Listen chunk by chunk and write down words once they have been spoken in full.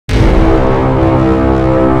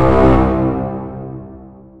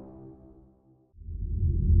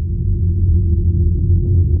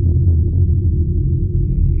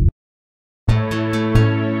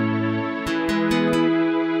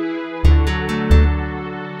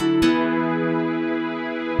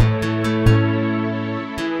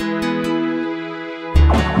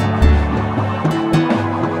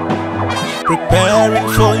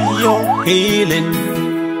healing.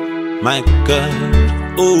 My God,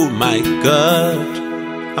 oh my God,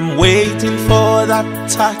 I'm waiting for that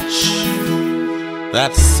touch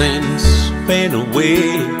that sends pain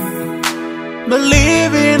away.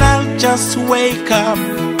 Believing I'll just wake up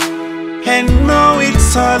and know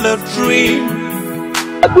it's all a dream.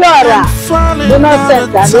 I'm falling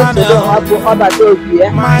down the tunnel.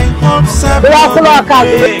 My hopes are blown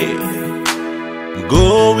away,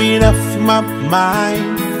 going off my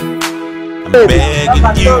mind. I'm begging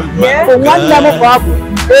you, my God,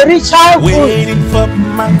 waiting for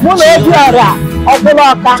my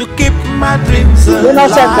children to keep my dreams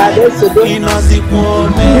alive.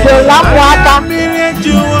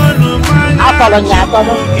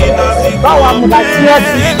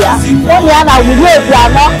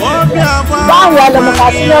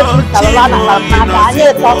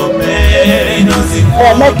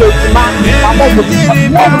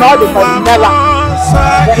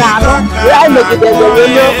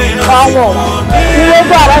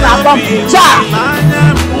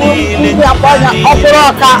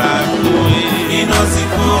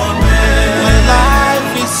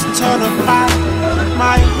 Life is torn apart.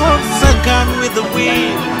 My hopes are gone with the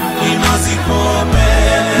wind.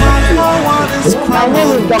 My whole world is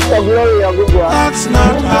crumbled. That's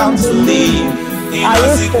not how to live. I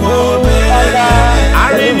used to be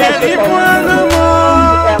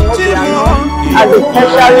as a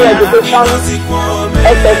tertiary education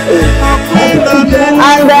SSA.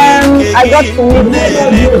 And I got to meet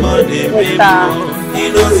Mr.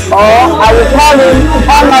 or I will call him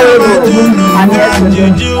Honorable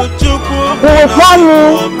Anesodo. He will call me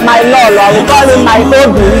my Lord, or I will call him my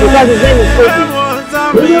Obim because his name is Obim.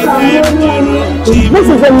 This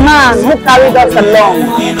is a man who carried us along.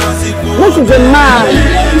 This is a man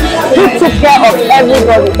who took care of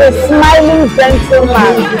everybody. A smiling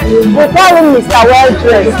gentleman. We call him Mr.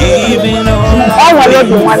 Well-Dressed.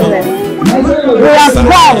 Honorable Oneness. We have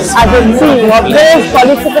come as a team of various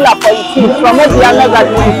political appointees from Obiano's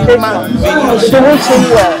administration to wish him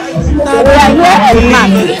well. We are here en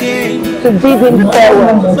masse to bid him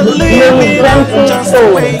farewell. May his gentle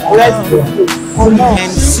soul rest in peace.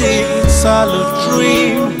 And see it's all a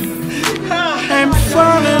dream. I'm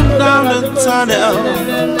falling down the tunnel.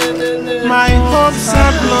 My hopes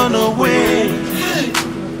are blown away,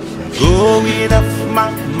 going off my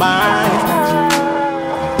mind.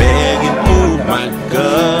 Begging, oh my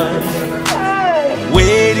God,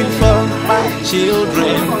 waiting for my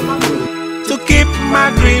children to keep my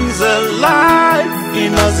dreams alive.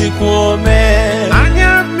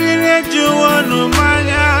 Anya mire juwanu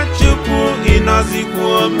manya chupu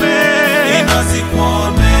inozikuome.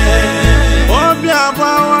 Obi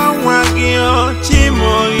abawa wagio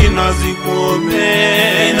chimo inozikuome.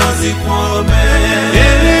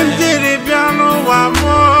 Elim tiri piano wa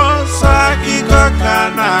mo saki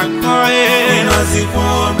kokana koe.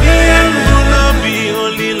 Iyemunobi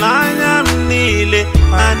olilanya mnile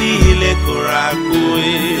anile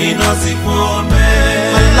korakoe.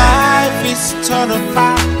 My life is torn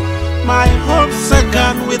apart. My hopes are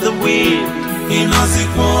gone with the wind.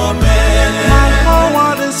 My whole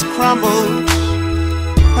world is crumbled.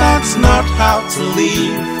 That's not how to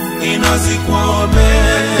live.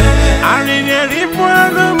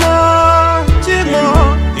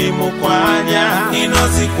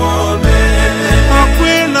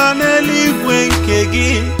 Okwino neligwe nke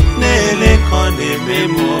gị na-elekọde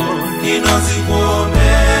memo.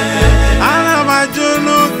 Ana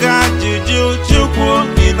majunu gajuju chukwu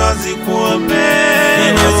inozikuome.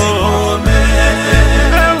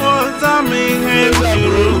 Ewo zami ihe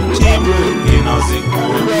juru chimu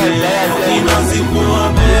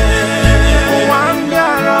inozikuome. Ụwa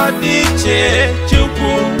mbịara dị iche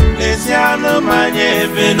chukwu ezi anụmanya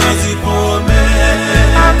ebe inozikuome.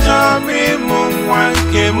 Achọ m ịmụ nwa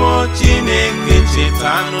nke m Chineke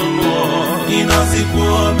chetanụ m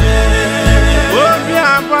inozikuome. Obi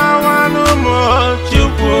agbawanụ m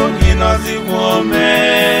chukwu inozikuome.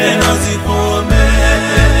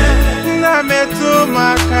 Nna metụ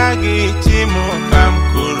maka gị chimu ka m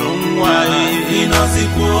kụrụ nwa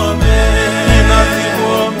inozikuome.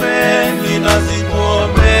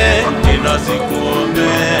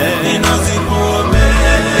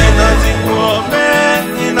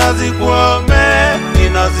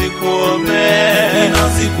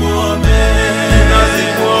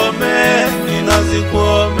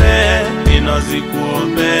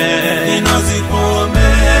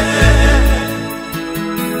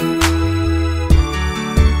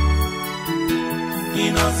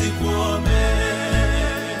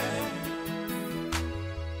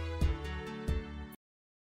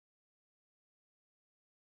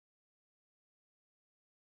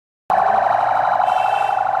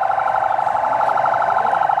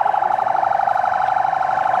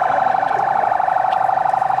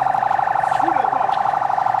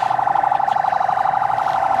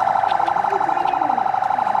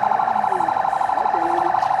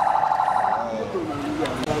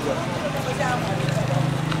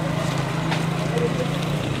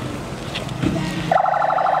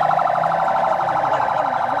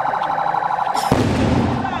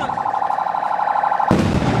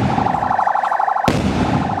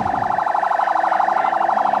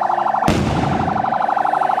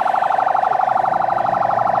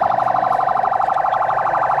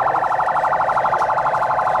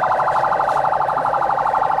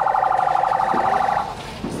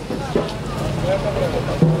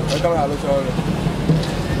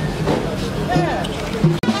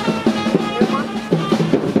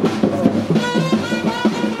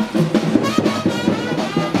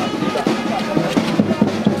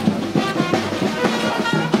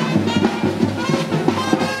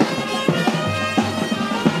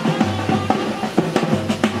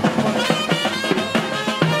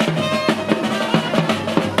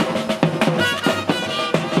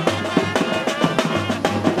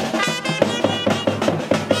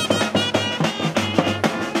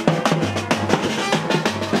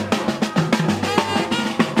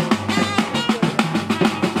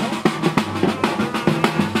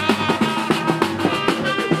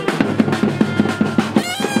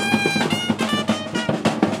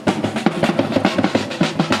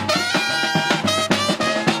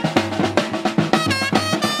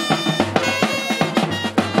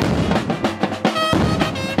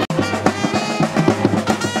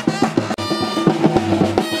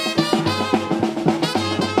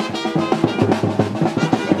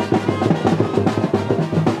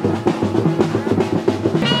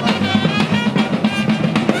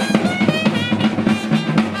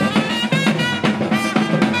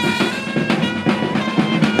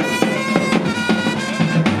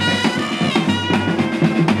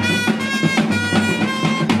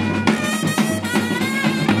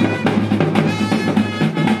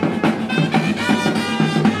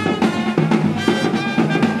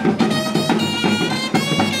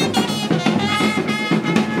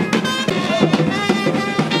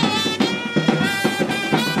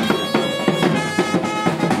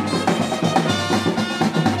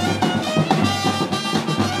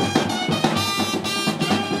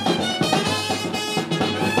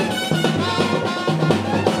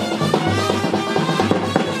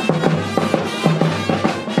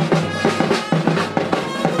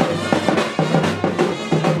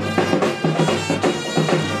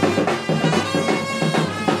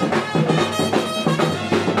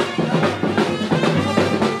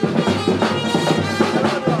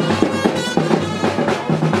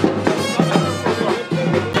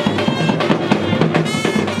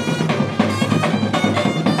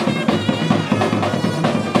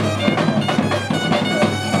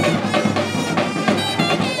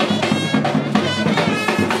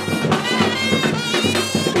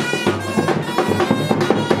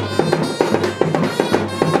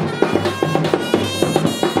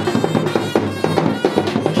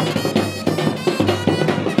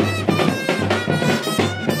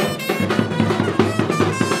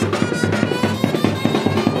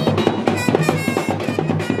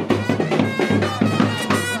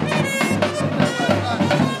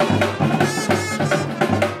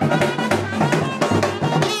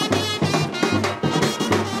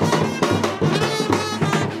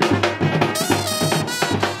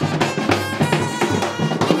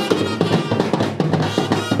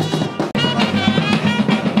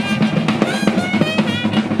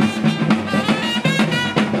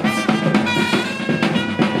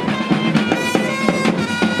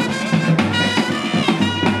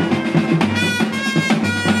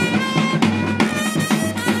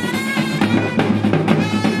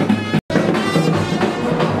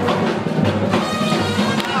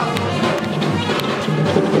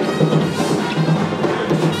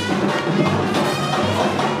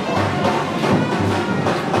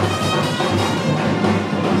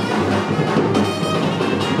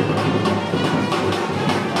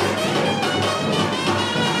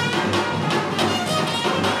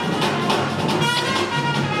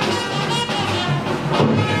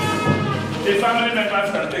 family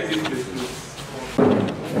members can take this place, please.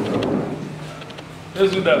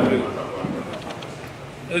 Let's do that, please.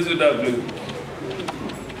 Let's do that, please.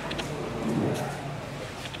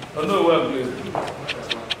 Oh, no, what, please?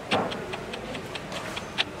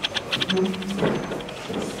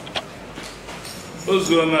 Let's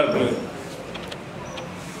do that, please.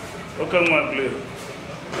 Okay, one, please.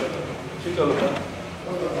 Take a look.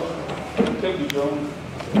 Take the drum.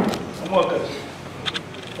 I'm okay.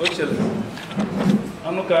 What's it?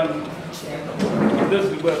 I'm not going to. This is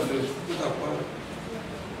the best place.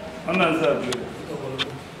 I'm not that place.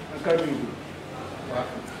 I can't do it.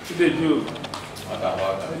 Today, you.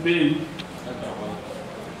 Be.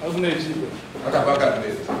 I'm not cheap. I can't buy that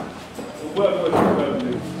place. What about that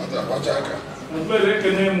place? I'm very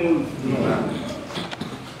canny.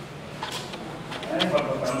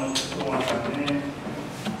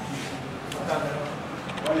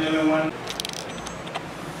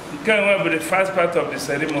 Can be the first part of the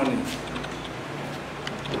ceremony.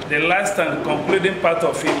 The last and concluding part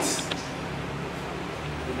of it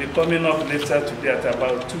will be coming up later today at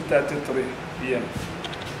about 2:33 p.m.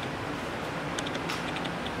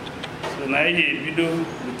 So now he video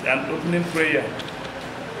with an opening prayer.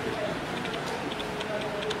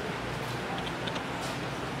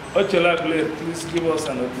 Ochola, please give us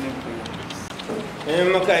an opening prayer.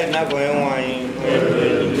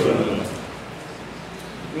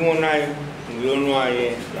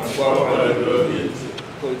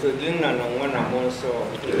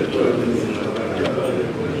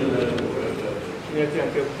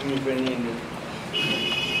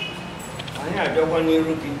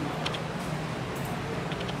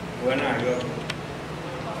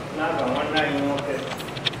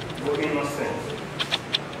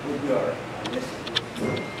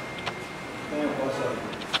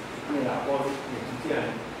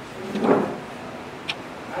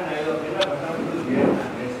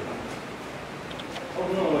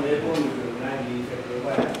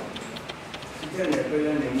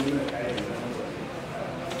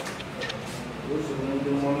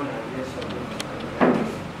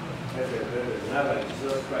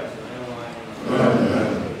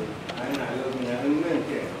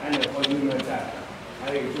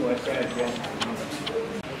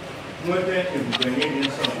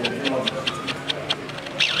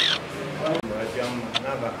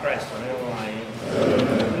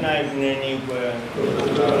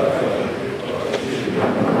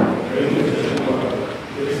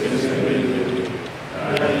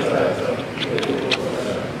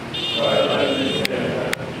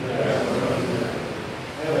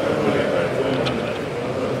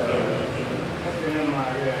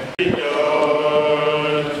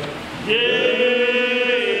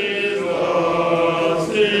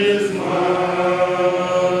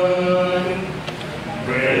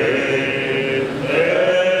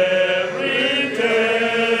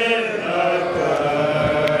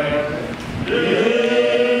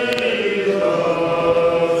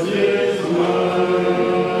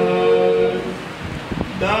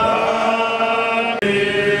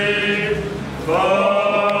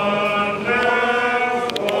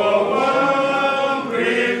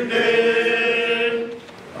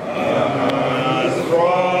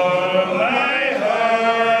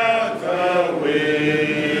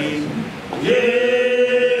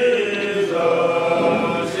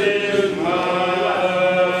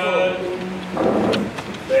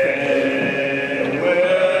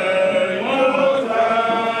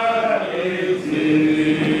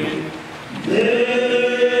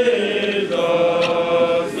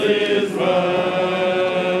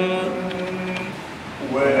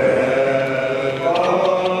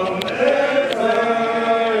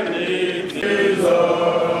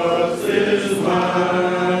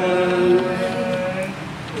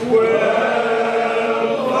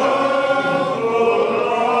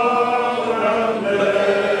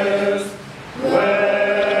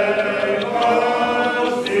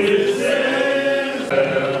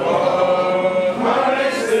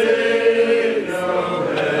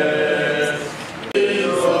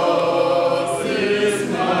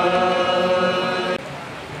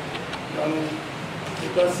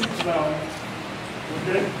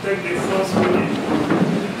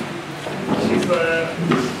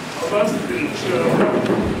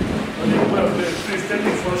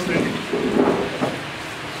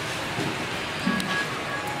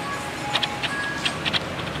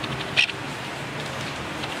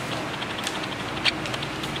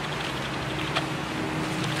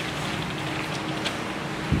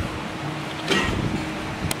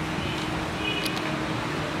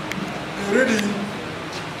 Reading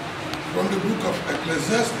from the book of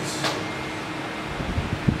Ecclesiastes,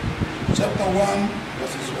 chapter 1,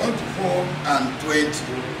 verses 1 to 4 and 20.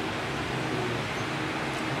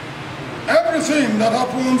 Everything that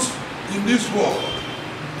happens in this world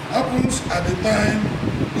happens at the time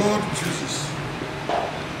God chooses.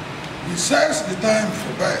 He sets the time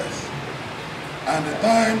for birth and the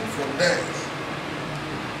time for death,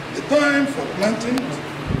 the time for planting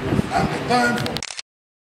and the time for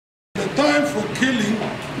killing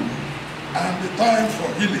and the time for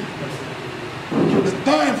healing, the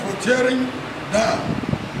time for tearing down,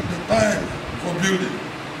 the time for building.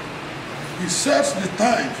 He sets the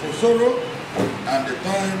time for sorrow and the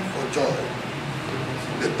time for joy,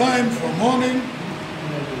 the time for mourning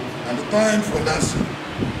and the time for dancing.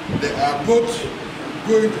 They are both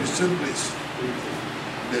going to the same place,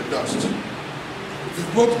 the dust. They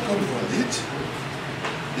both come from it,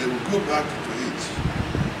 they will go back to it.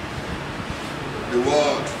 The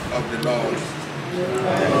word of the Lord.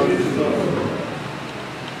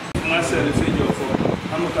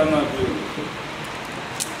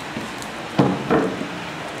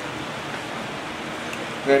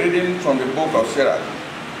 We're reading from the book of Sirach,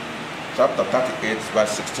 chapter 38,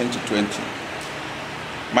 verse 16 to 20.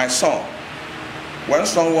 My son, when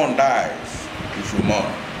someone dies, you should mourn.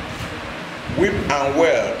 Weep and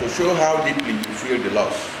wail to show how deeply you feel the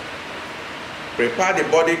loss. Prepare the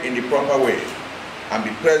body in the proper way and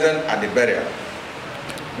be present at the burial.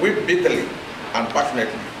 Weep bitterly and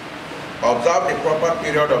passionately. Observe the proper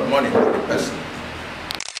period of mourning for the person.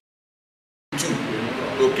 2.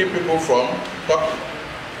 To keep people from talking.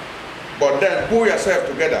 But then pull yourself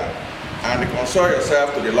together and console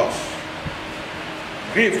yourself to the loss.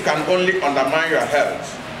 Grief can only undermine your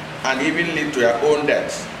health and even lead to your own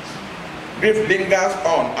death. Grief lingers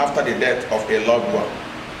on after the death of a loved one,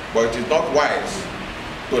 but it is not wise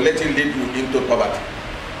to let it lead you into poverty.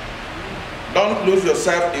 Don't lose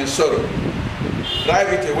yourself in sorrow.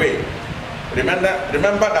 Drive it away.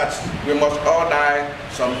 Remember that we must all die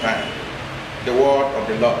sometime. The word of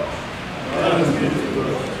the Lord.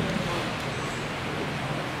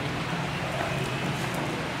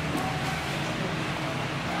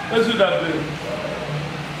 Let's do that, please.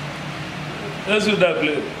 Let's do that,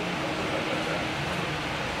 please.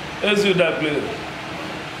 Let's do that, please.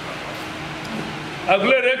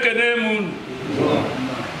 Aglere kenemun.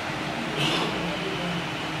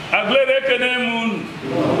 Aglere kenemun.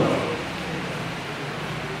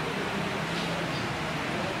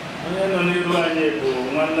 Onye nọ n'iru anyị bụ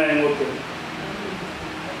nwanne anyị nwoke.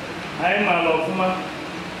 Anyị maara ọfụma.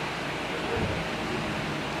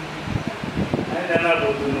 Anyị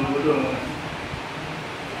na-anabata n'obodo onwe.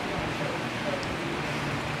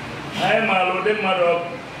 Anyị maara ụdị mmadụ ọ bụ.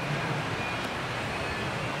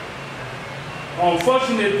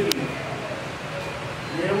 Unfortunately,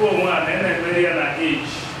 never one and a very young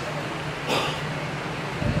age.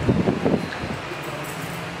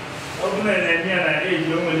 Open and young age,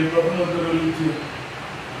 you only problem of the religion.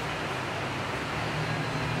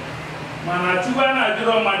 Manatubana,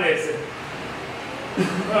 Juro Mades.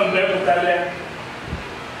 From Bebutalia.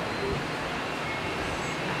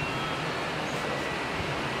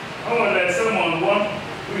 Oh, there's someone, one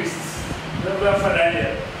priest, the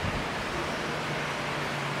Father.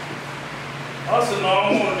 Also, no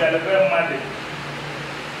one got a very muddy.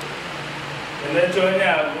 And then join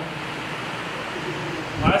you.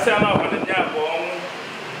 My son, I want to jump on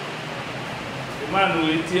the man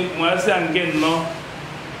who think my son get no.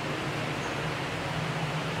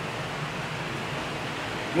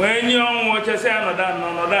 When you watch a sound of that,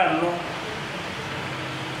 no.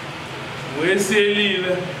 We say leave.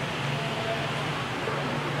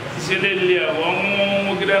 She did live one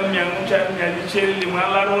more gram young child and cherry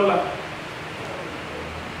malarola.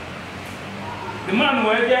 The man who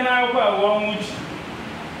had now one which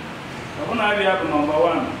I want to be number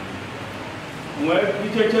one. Where you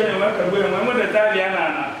church and work away, remember the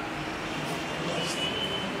Taliana.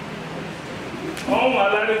 Oh, my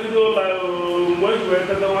lady, you know, what you went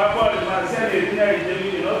to the one body, my son, you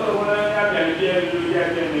know, what I have to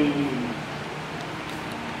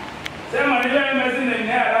Somebody is in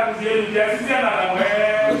there, I was here to just sit on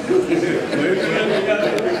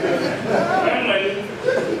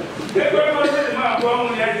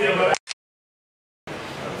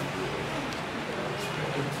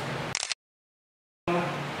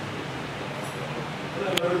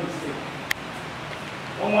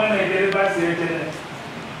one day, they pass it.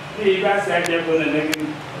 He passed that for the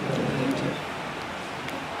negative.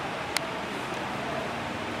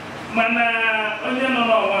 Mana, only no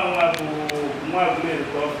one great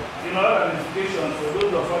in all ramifications for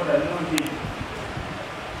those of us that know him.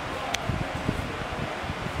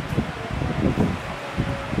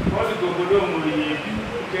 What the Gobodo will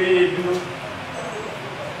do?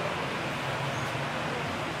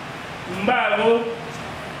 Mbabo,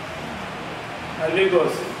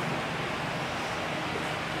 Lagos.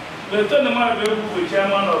 The tournament will be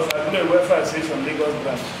chairman of the Welfare Association Lagos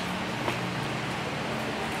branch.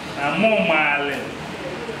 Na Momale,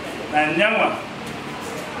 na Nyawa,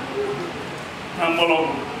 na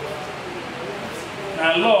Mologo,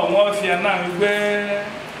 na Law Morphia, na where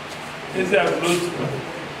is a close.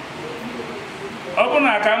 Open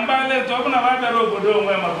a Kambale, to open a Bible over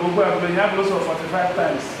where my book have been able to 45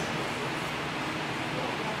 times.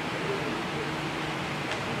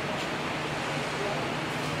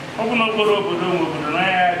 Open up over the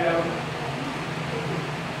night.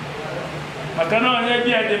 Makana onye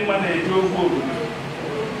bi ade mma na eje ogwu obodo.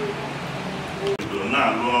 Do na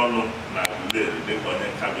alụ ọrụ na Aguleri dịka onye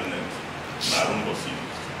kabinet na Arụmbosi.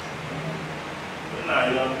 Na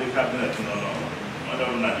ayọ ndị kabinet nọ n'ọrụ, mmadụ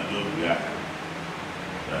ọrụ na adịdo obi aka.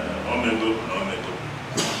 Omego na omego.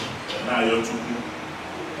 Na ayọ Chukwu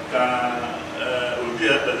ka obi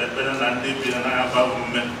ekpere na ndị bi na-agba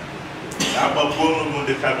ume. Ka agbagbuo ụmụ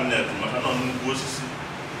ndị kabinet maka na nnukwu osisi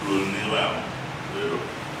ruo n'ihu ahụ.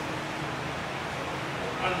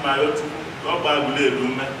 and my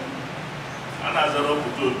Obim, and as an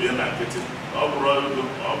opportunity to be an architect,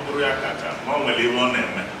 Obria Kaka, normally one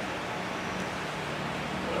name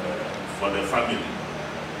for the family.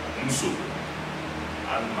 So,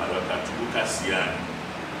 and my daughter to look at Sian.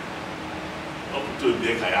 Opportunity to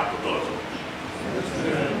make a apple also.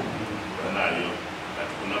 And I know that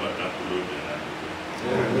could never come to look at it.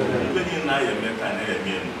 Even in I am met an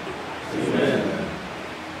enemy.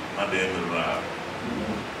 Madame Ra,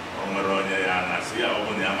 Omeronia, and I see our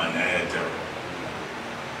own Yamana,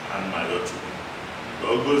 and my daughter. Go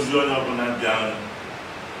goes on up on that down.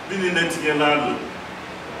 Didn't let you alone.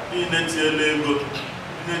 Didn't let you go.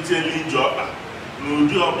 Didn't tell you job. No,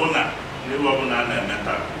 do a bona. Never on a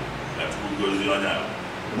metal. That who goes on out.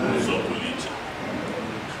 So, police.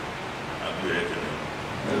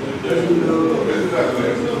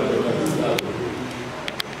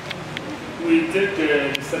 We take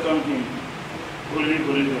the second hymn. Holy,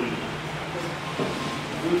 holy, holy.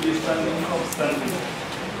 We'll be standing up, standing.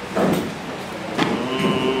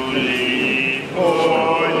 Holy,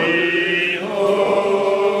 holy, holy,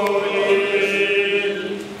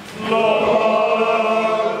 Lord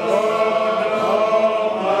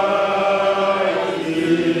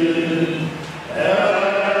Almighty,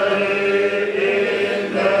 early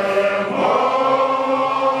in the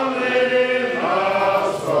morning,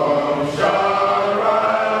 our sun shall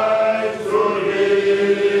rise to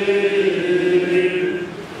thee.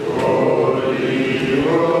 Holy,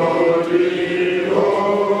 holy,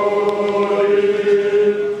 holy,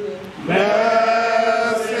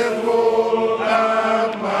 merciful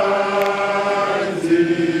and mighty,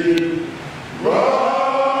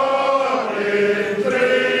 God in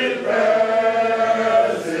three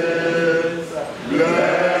persons,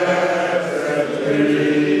 blessed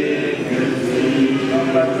Trinity.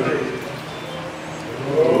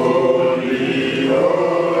 Holy,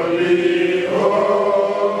 holy,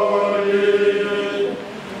 holy,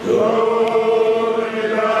 though in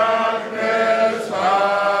darkness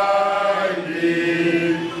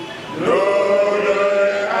hiding, though the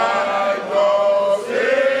eyes of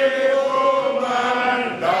sinful man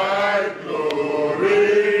thy glory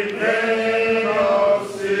cannot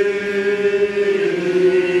see.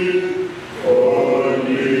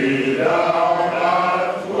 Holy thou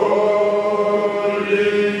art holy,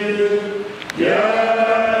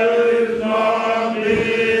 there is none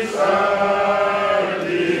beside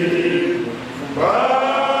thee.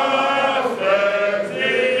 Perfect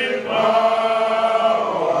in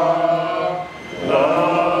power,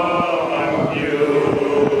 love and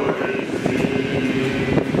purity.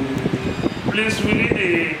 Please, we need the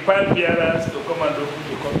pile bearers to come and open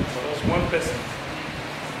the coffee for us. One person.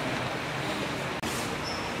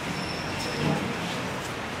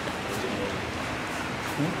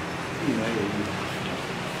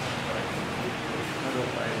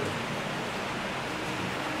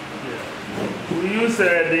 We use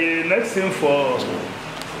the next thing for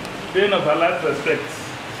paying of our last respect.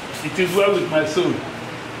 It is well with my soul.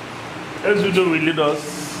 Anesodo will lead us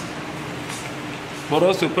for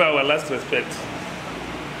us to pay our last respect.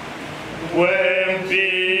 When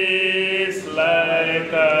peace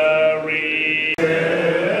like a river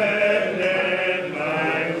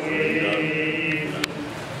my way,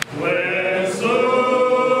 when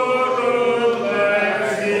sorrow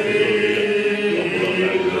like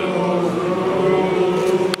sea goes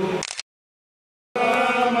through,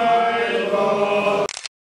 my Lord,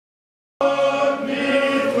 me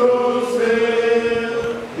to sail.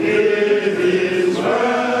 It is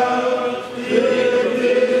well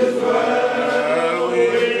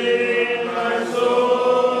with my soul.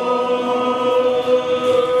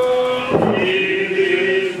 It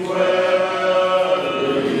is well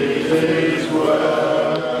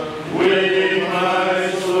with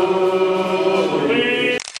my soul.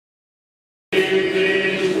 It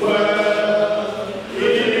is well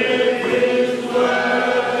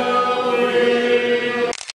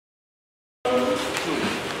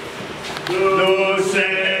with those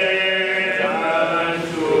saints and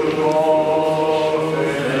to Lord,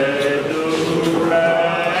 to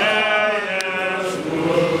Christ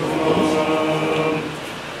will come.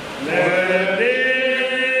 Let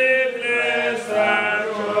deepness and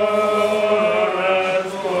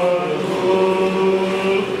assurance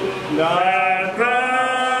conclude that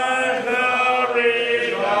Christ the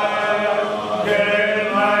reward can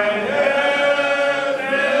my head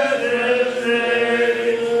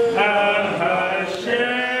and has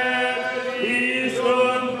shared.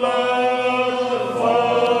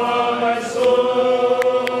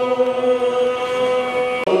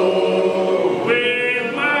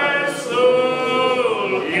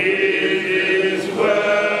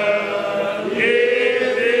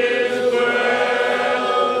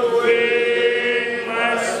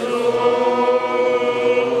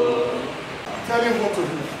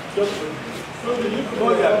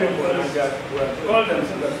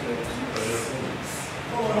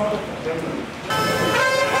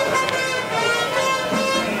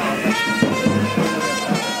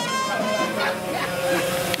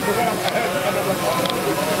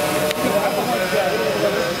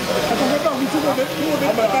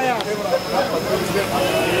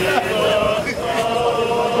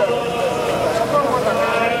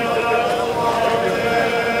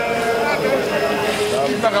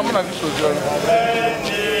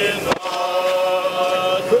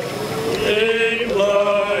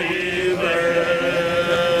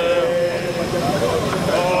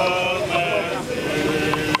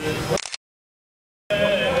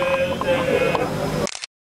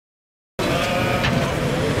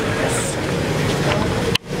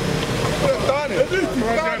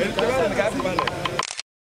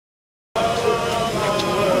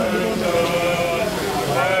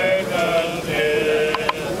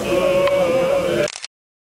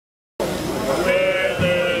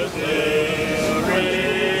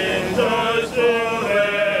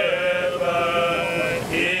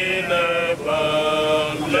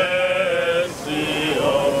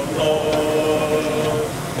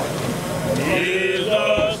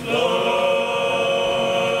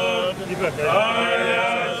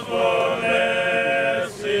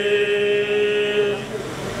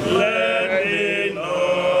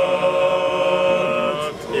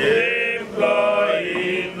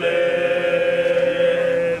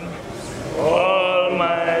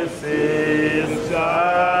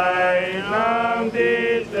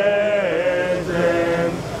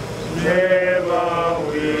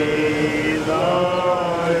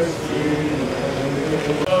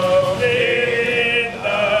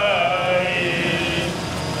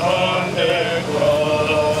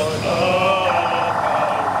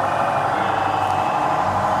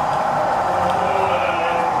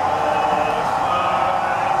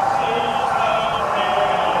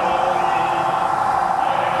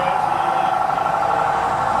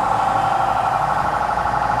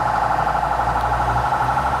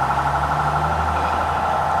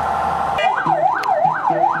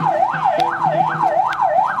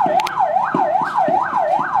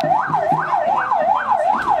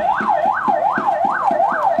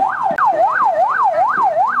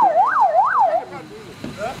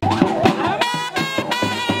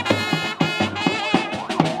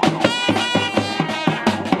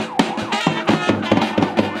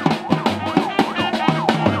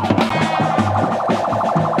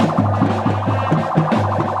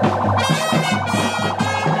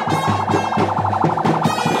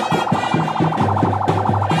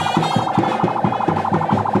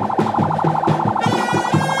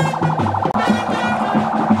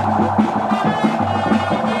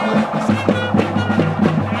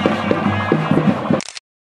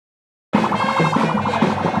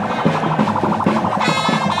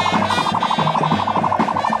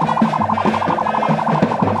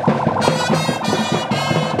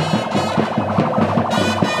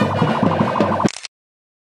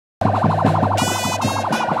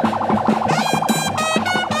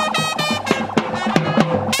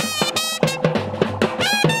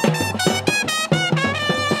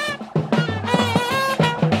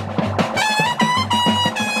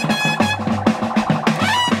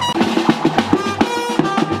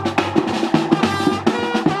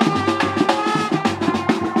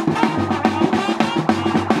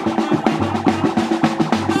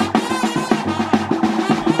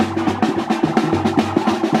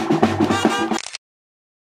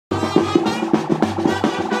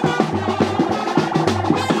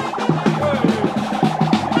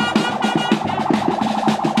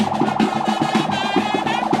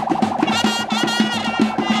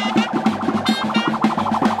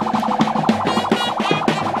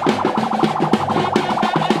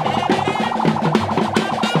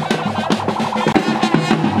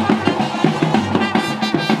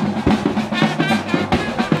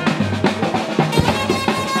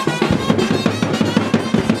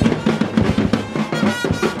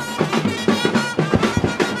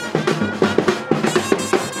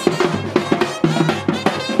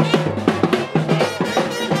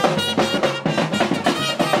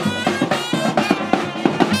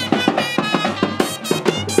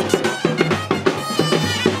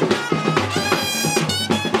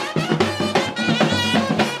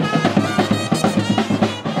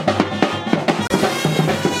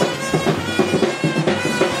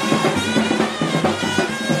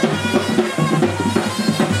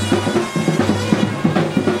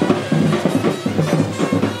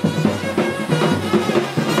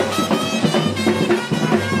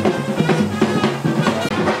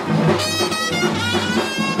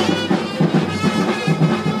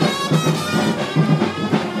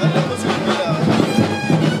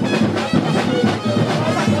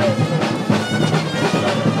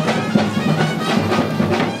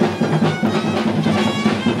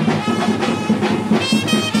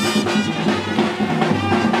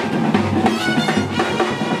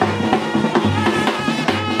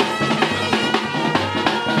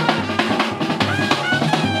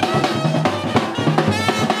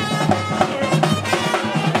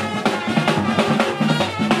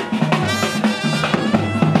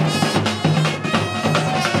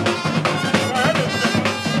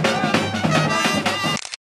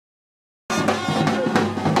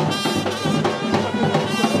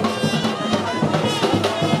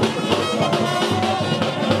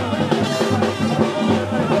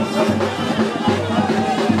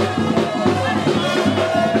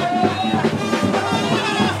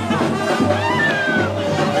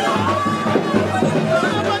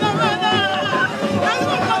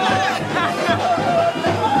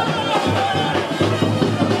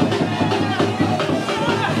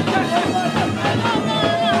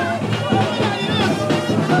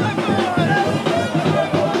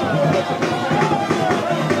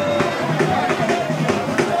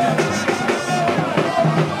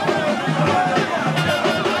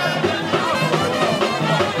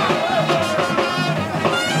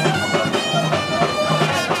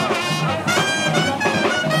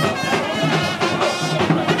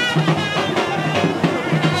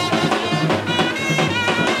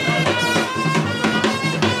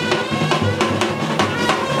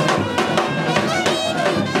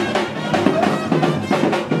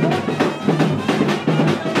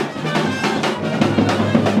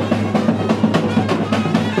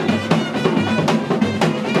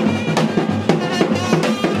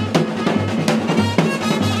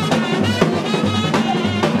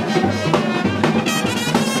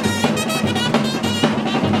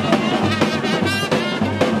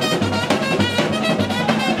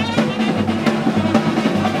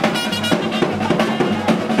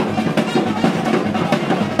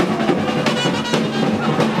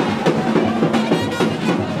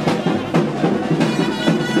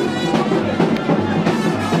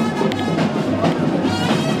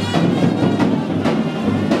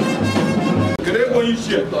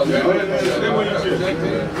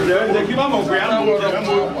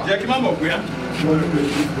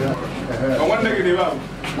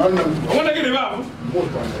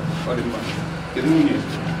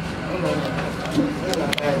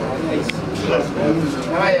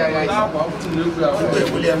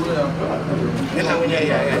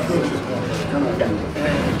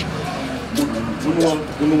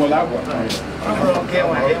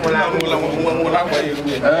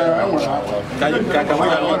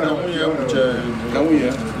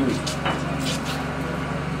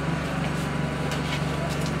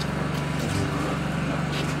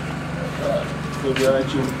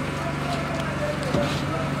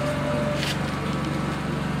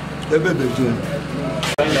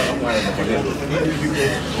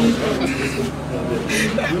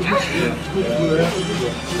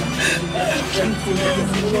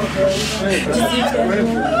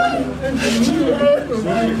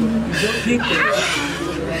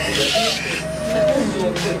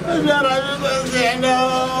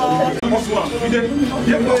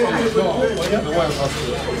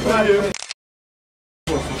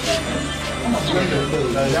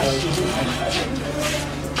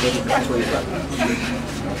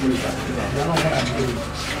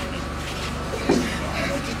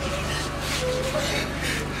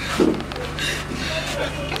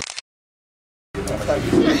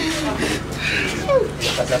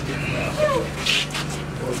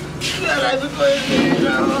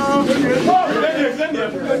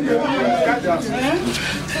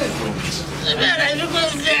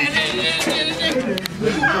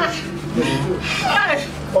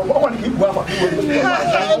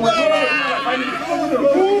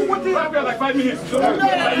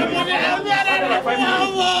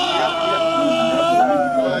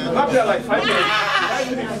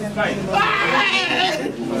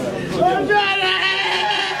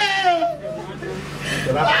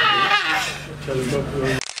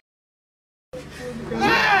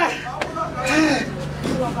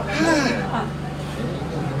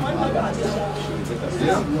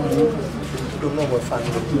 Don't know what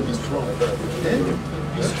family will be strong.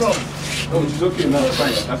 Be strong. Oh, she's okay now.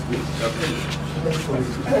 Fine. That's good. That's good.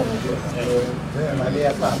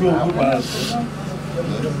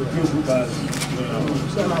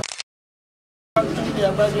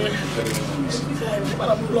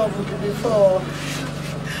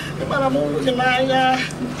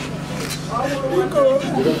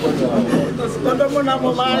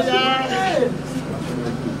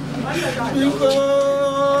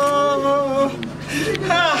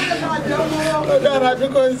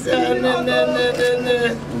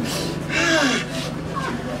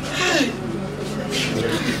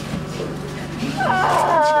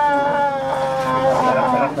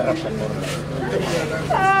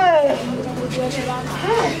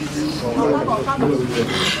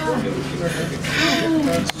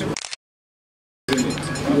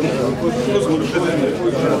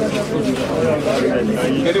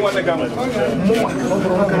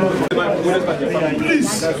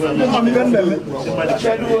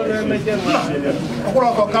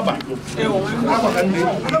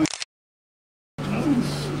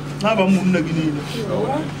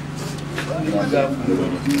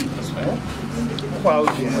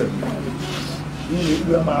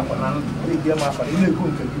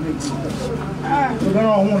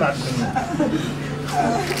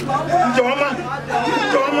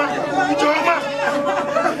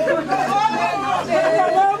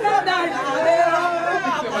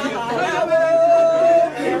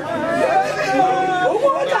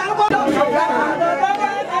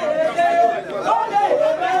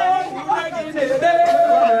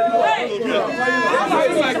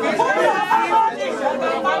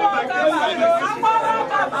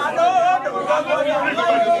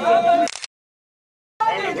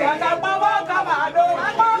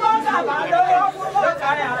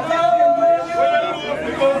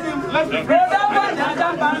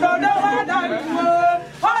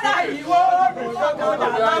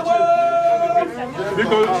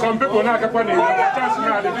 Because some people not capable to chance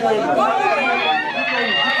now.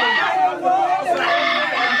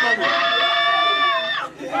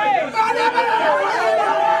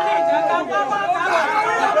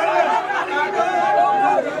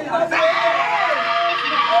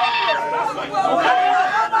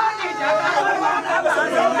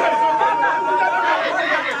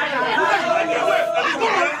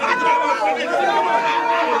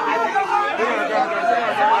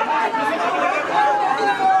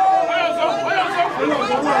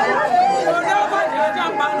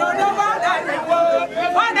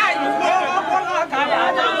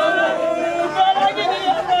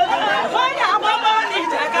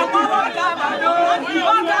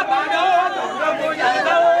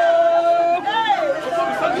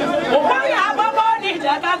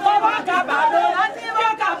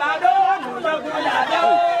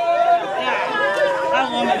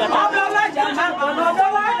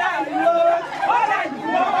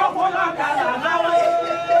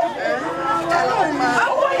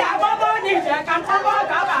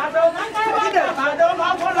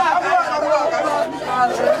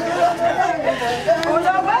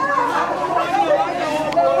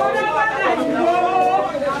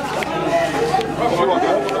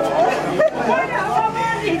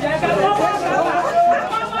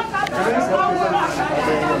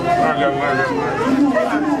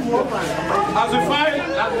 As a file,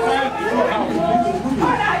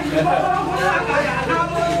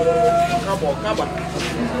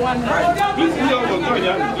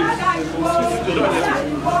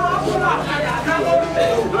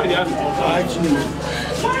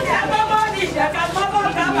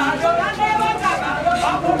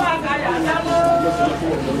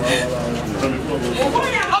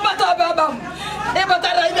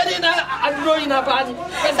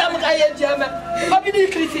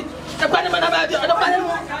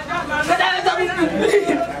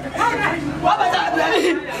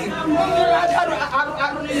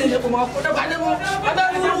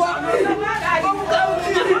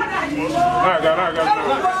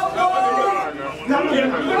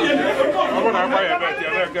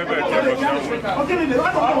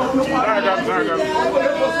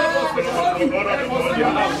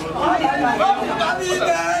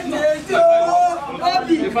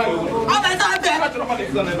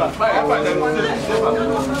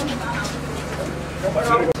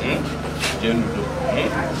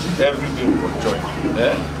 everything will join.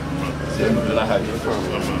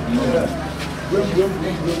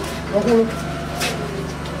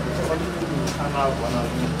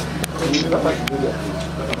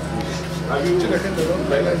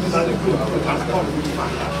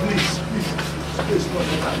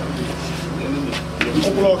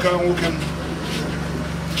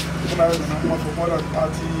 For more than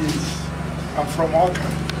 30 years. I'm from Oka.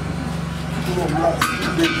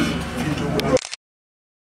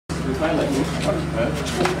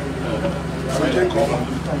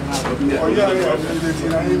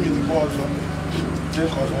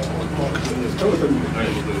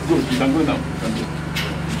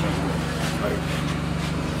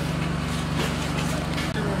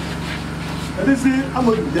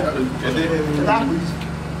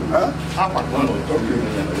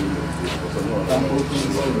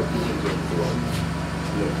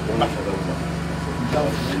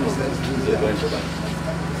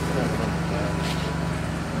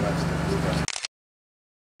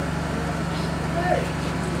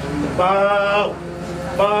 Bow,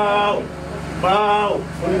 bow, bow.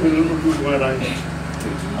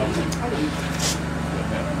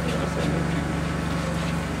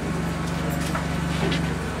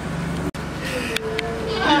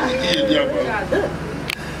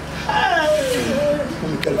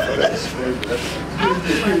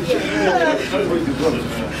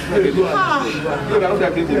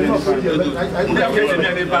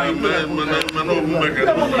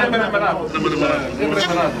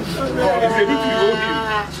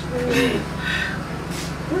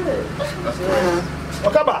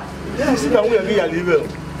 Okaba, you see that we are here living.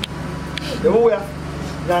 The way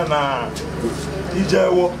na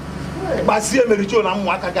ijewo gbasi emericho na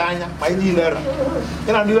nwa aka ga anya ma ni nera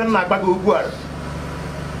ina ndi na agba go ogwu ara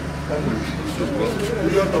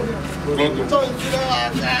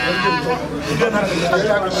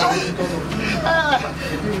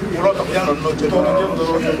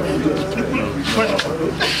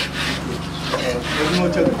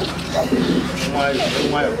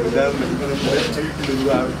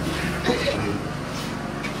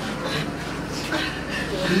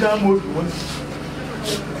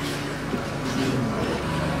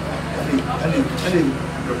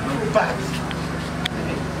back.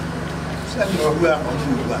 Send me where I'm going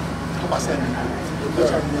to go. Come on, send me.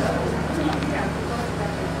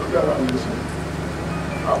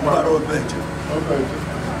 I'm not old bench. Okay.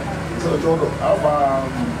 So, Jodo,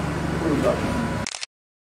 who is that?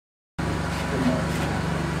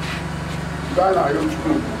 Ghana, you're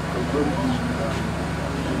true.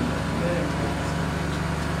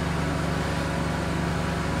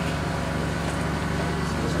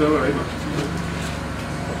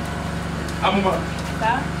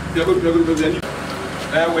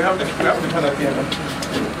 We have the panel here.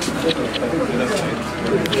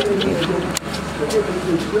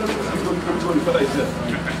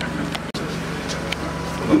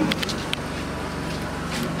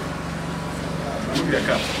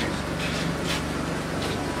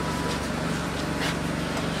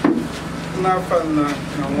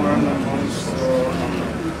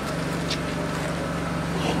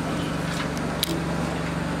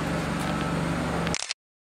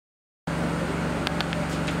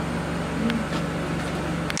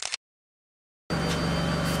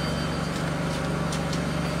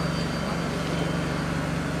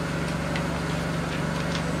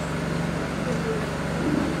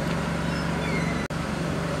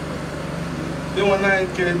 nwana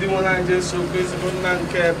nke di nwana Jesu Kristi bụ nna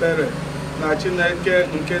nke ebere na Chineke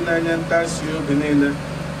nke na-enye ntasi obi niile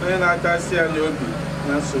onye na-atasi anyị obi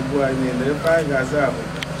na nsogbu anyị niile ebe anyị ga-aza bụ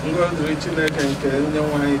ngọzi dịrị Chineke nke nne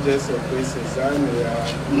nwaanyị Jesu Kristi zaa anyị ya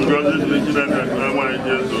ngọzi dịrị Chineke nke nwaanyị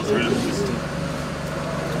Jesu Kristi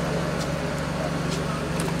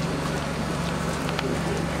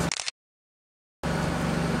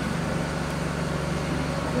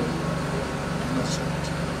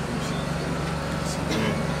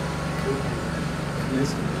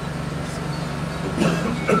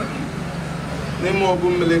n'ime ọgụ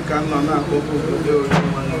mmiri ka nọ na-akpọpụ obodo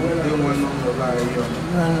dị nwe n'ụlọ anyị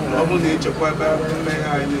ọ bụ na ichekwaba mmehie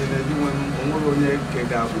anyị niile dị nwe onwere onye nke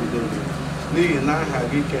ga-abụdo n'ihi na aha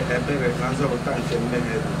gị ke ebere na nzọpụta nke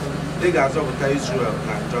mmehie dị ị ga-azọpụta Izrel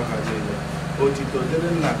na njọ ha niile otito dịrị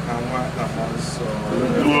nna ka nwa na mmụọ nsọ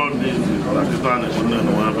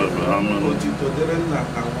otito dịrị nna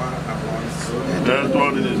ka nwa na mmụọ nsọ otito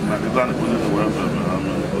dịrị nna ka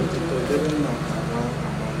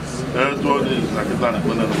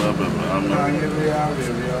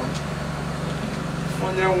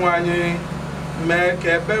onye nwe anyị mee ka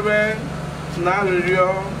ekpere na arịrịọ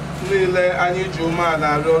niile anyị ji umeala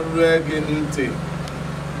arịọ rue gị ntị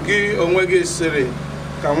gị onwe gị sịrị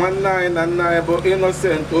ka nwanne anyị na nna anyị bụ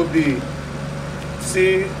Innocent Obi si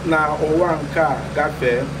na ụwa nke a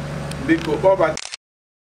gafee biko kpọbata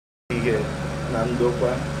ihe na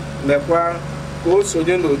ndokwa mekwa ka o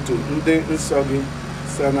sonye n'otu ndị nsọ gị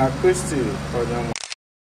site na Kristi onye nwe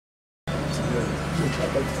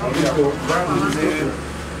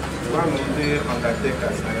one of the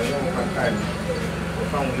undertakers na your own time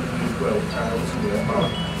found with you well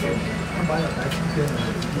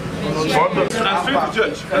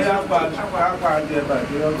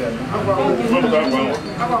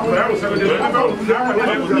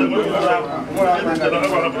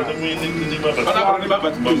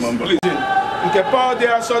nke Paul dị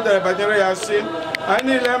asọ dere banyere ya sị anyị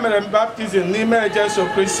niile mere baptizim n'ime Jesu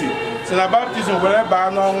Kristi si na baptizim were baa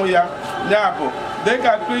n'ọnwụ ya ya bụ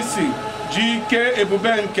dịka Kristi ji ike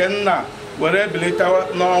ebube nke nna were bilite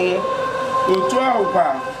n'ọnwụ otu ahụkwa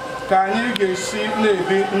ka anyị ga-esi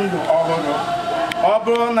na-ebi ndụ ọhụrụ ọ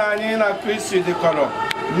bụrụ na anyị na Kristi dịkọrọ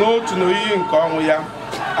n'otu n'oyiyi nke ọnwụ ya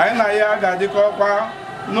anyị na ya ga-adịkọkwa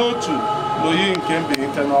n'otu n'oyiyi nke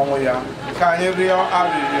mbilite n'ọnwụ ya ka anyị rịọ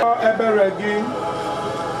arịrịọ ebere gị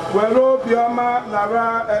were obiọma nara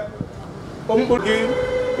mkpụrụ gị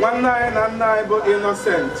nwanne anyị na nna anyị bụ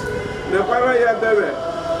Innocent mekwara ya ebere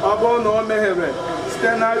ọ bụrụ na o meghere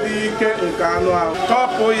site na-adịghị ike nke anụ ahụ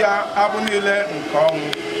tọpụ ya abụ niile nke ọnwụ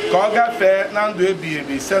ka ọ gafee na ndụ ebighị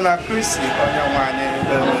ebi site na Kristi onye nwe anyị.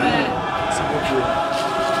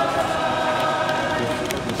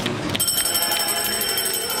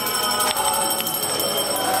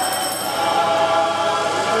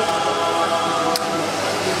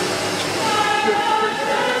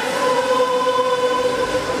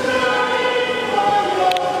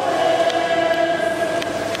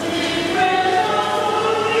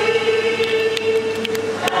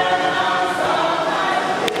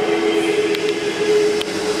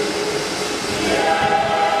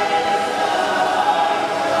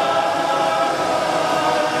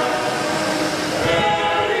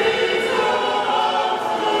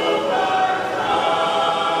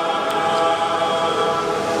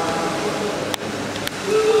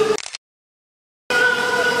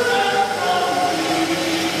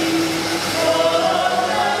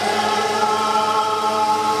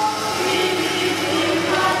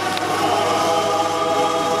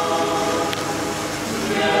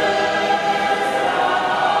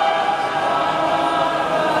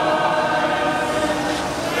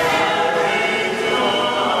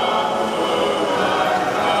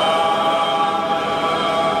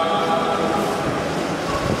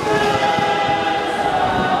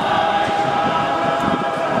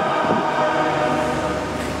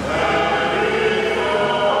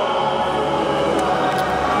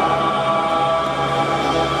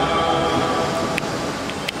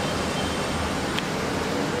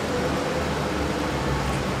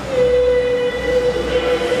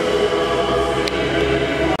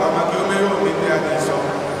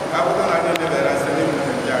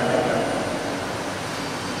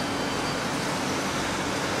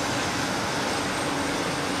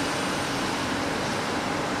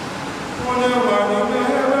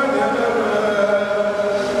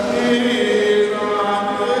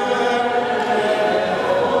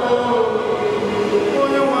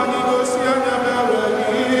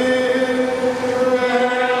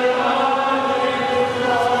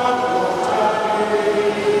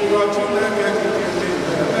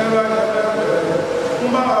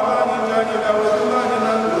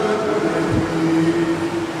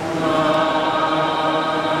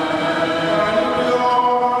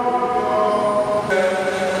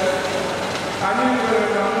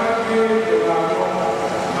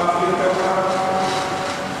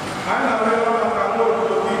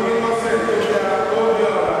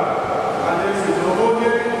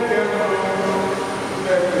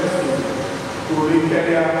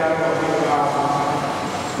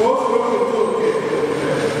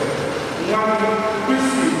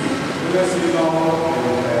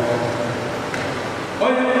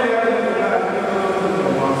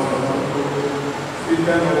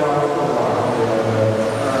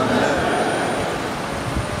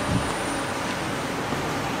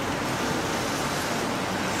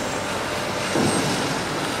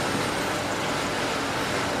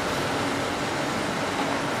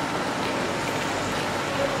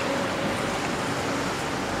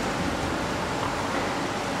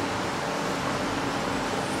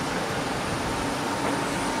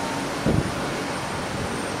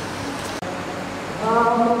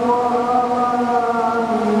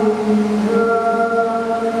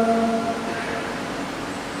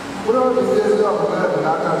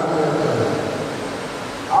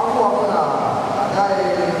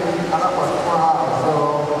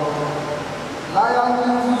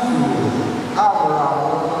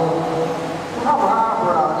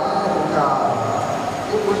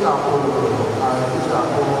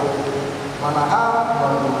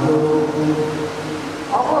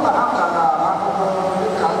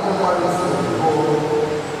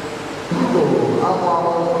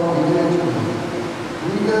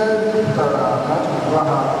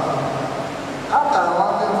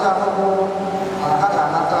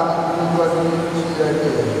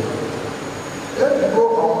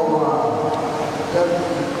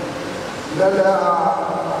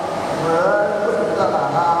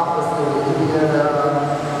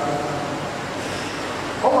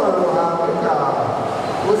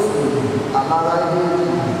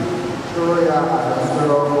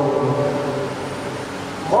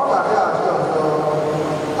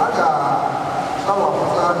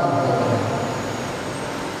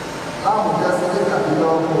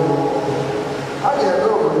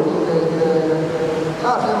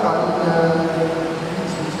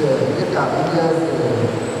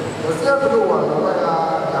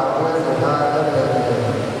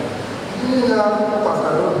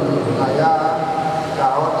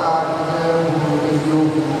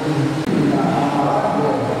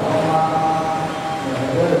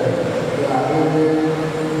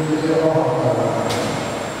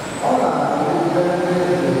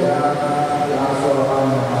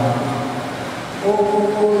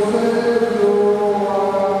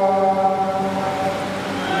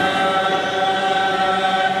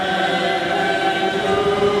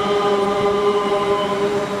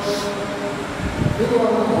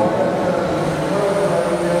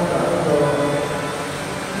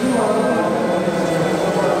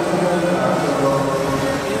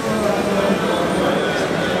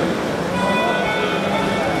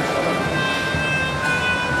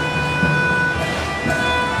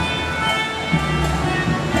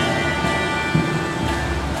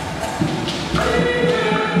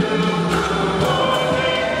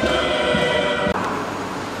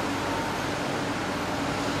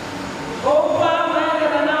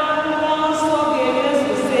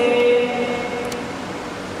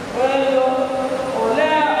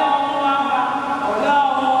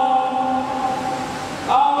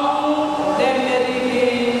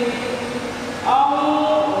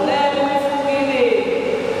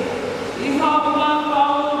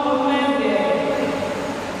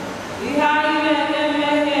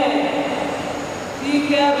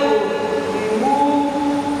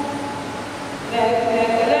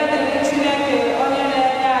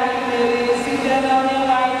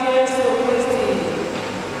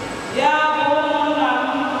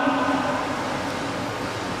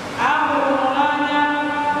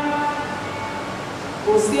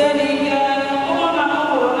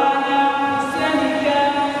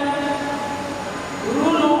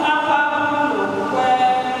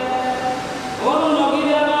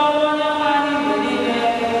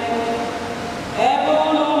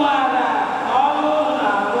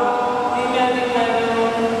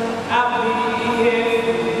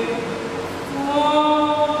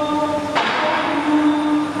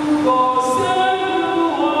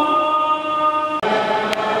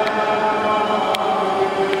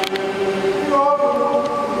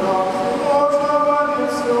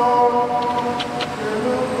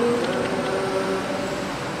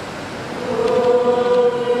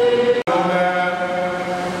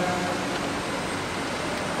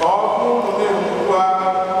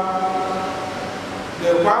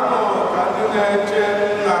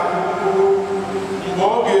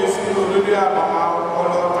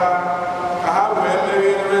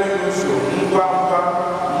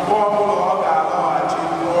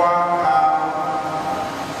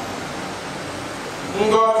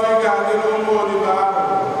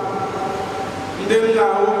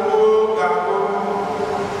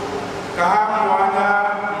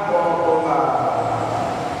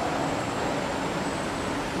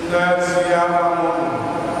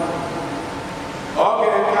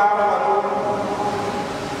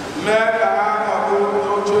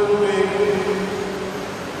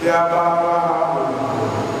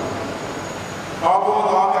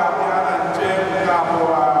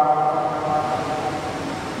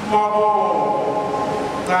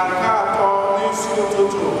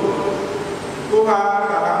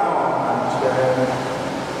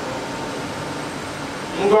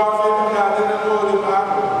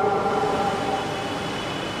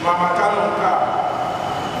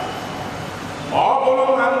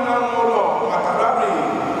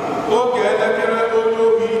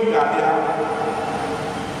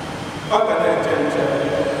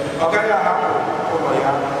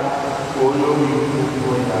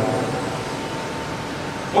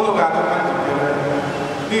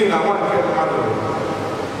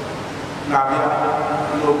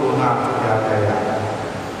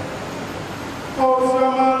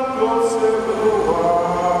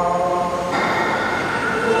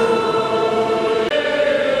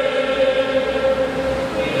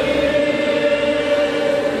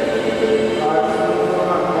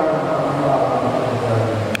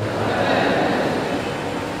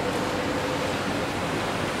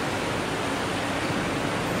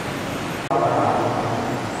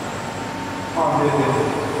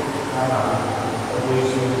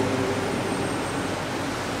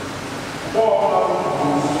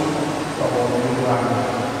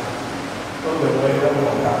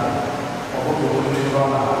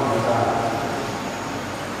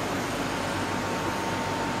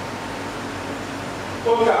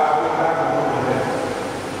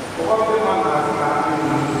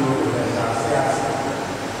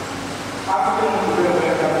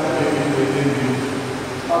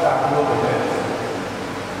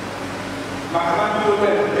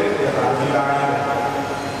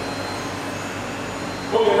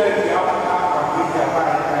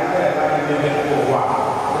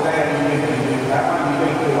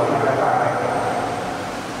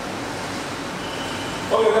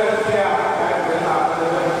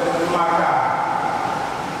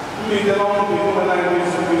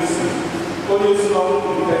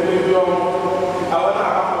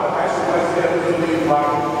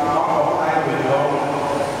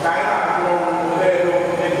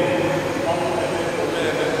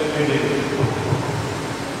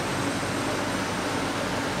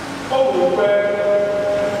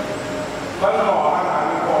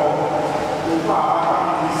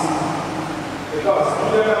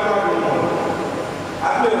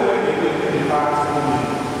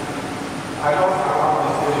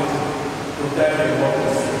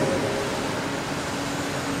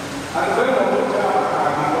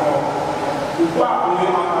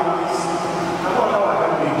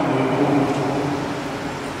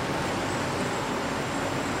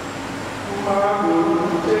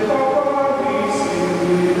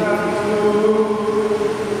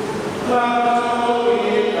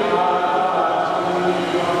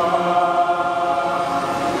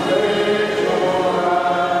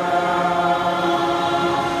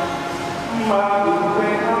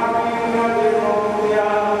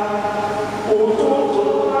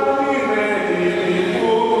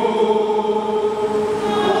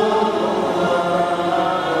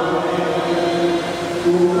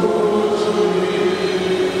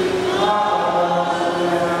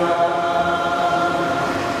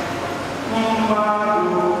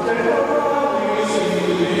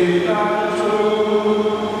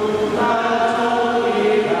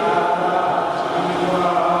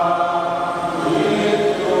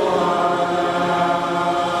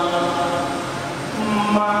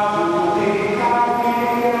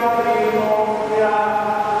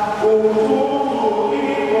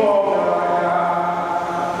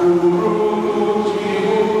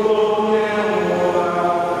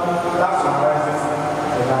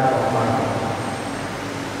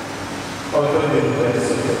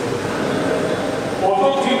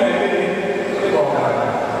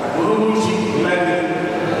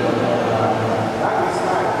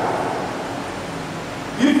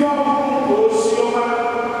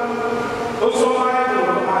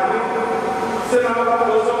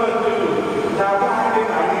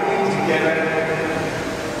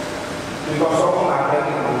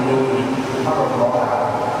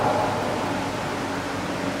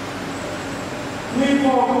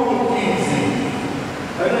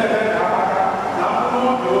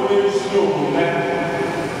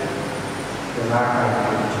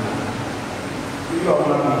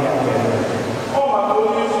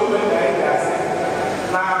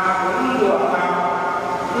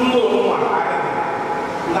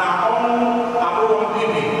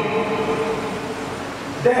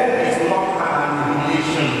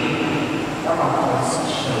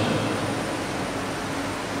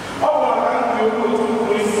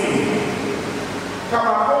 Come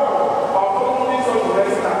on.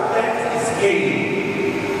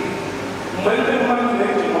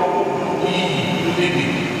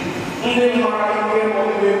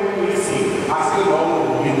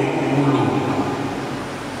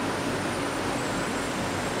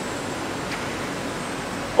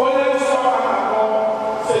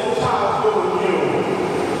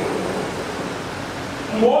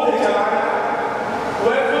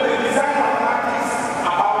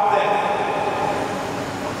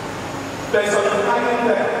 personifying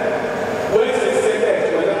them. When they say that,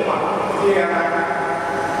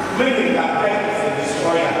 meaning that death is a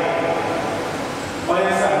destroyer. On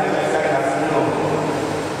your side, the Messiah has no.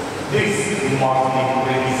 This must be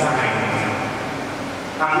redesigned.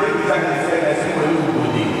 And the design is said as if we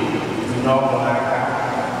would do not like that.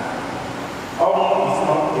 All is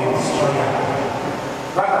not a destroyer.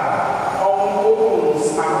 Rather, all opens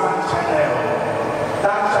another channel.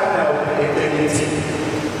 That channel is ability.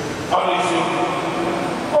 Only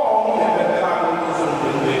all the better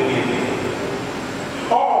something they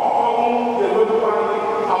give. All the little one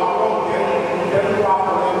outcome can walk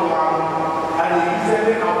around and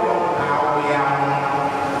easily outcome now we are.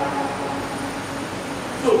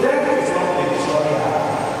 So death is not a destroyer.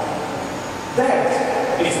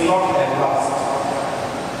 Death is not a loss.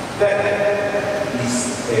 Death is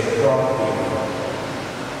a problem.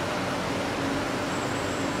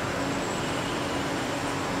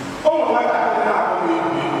 Oh my God,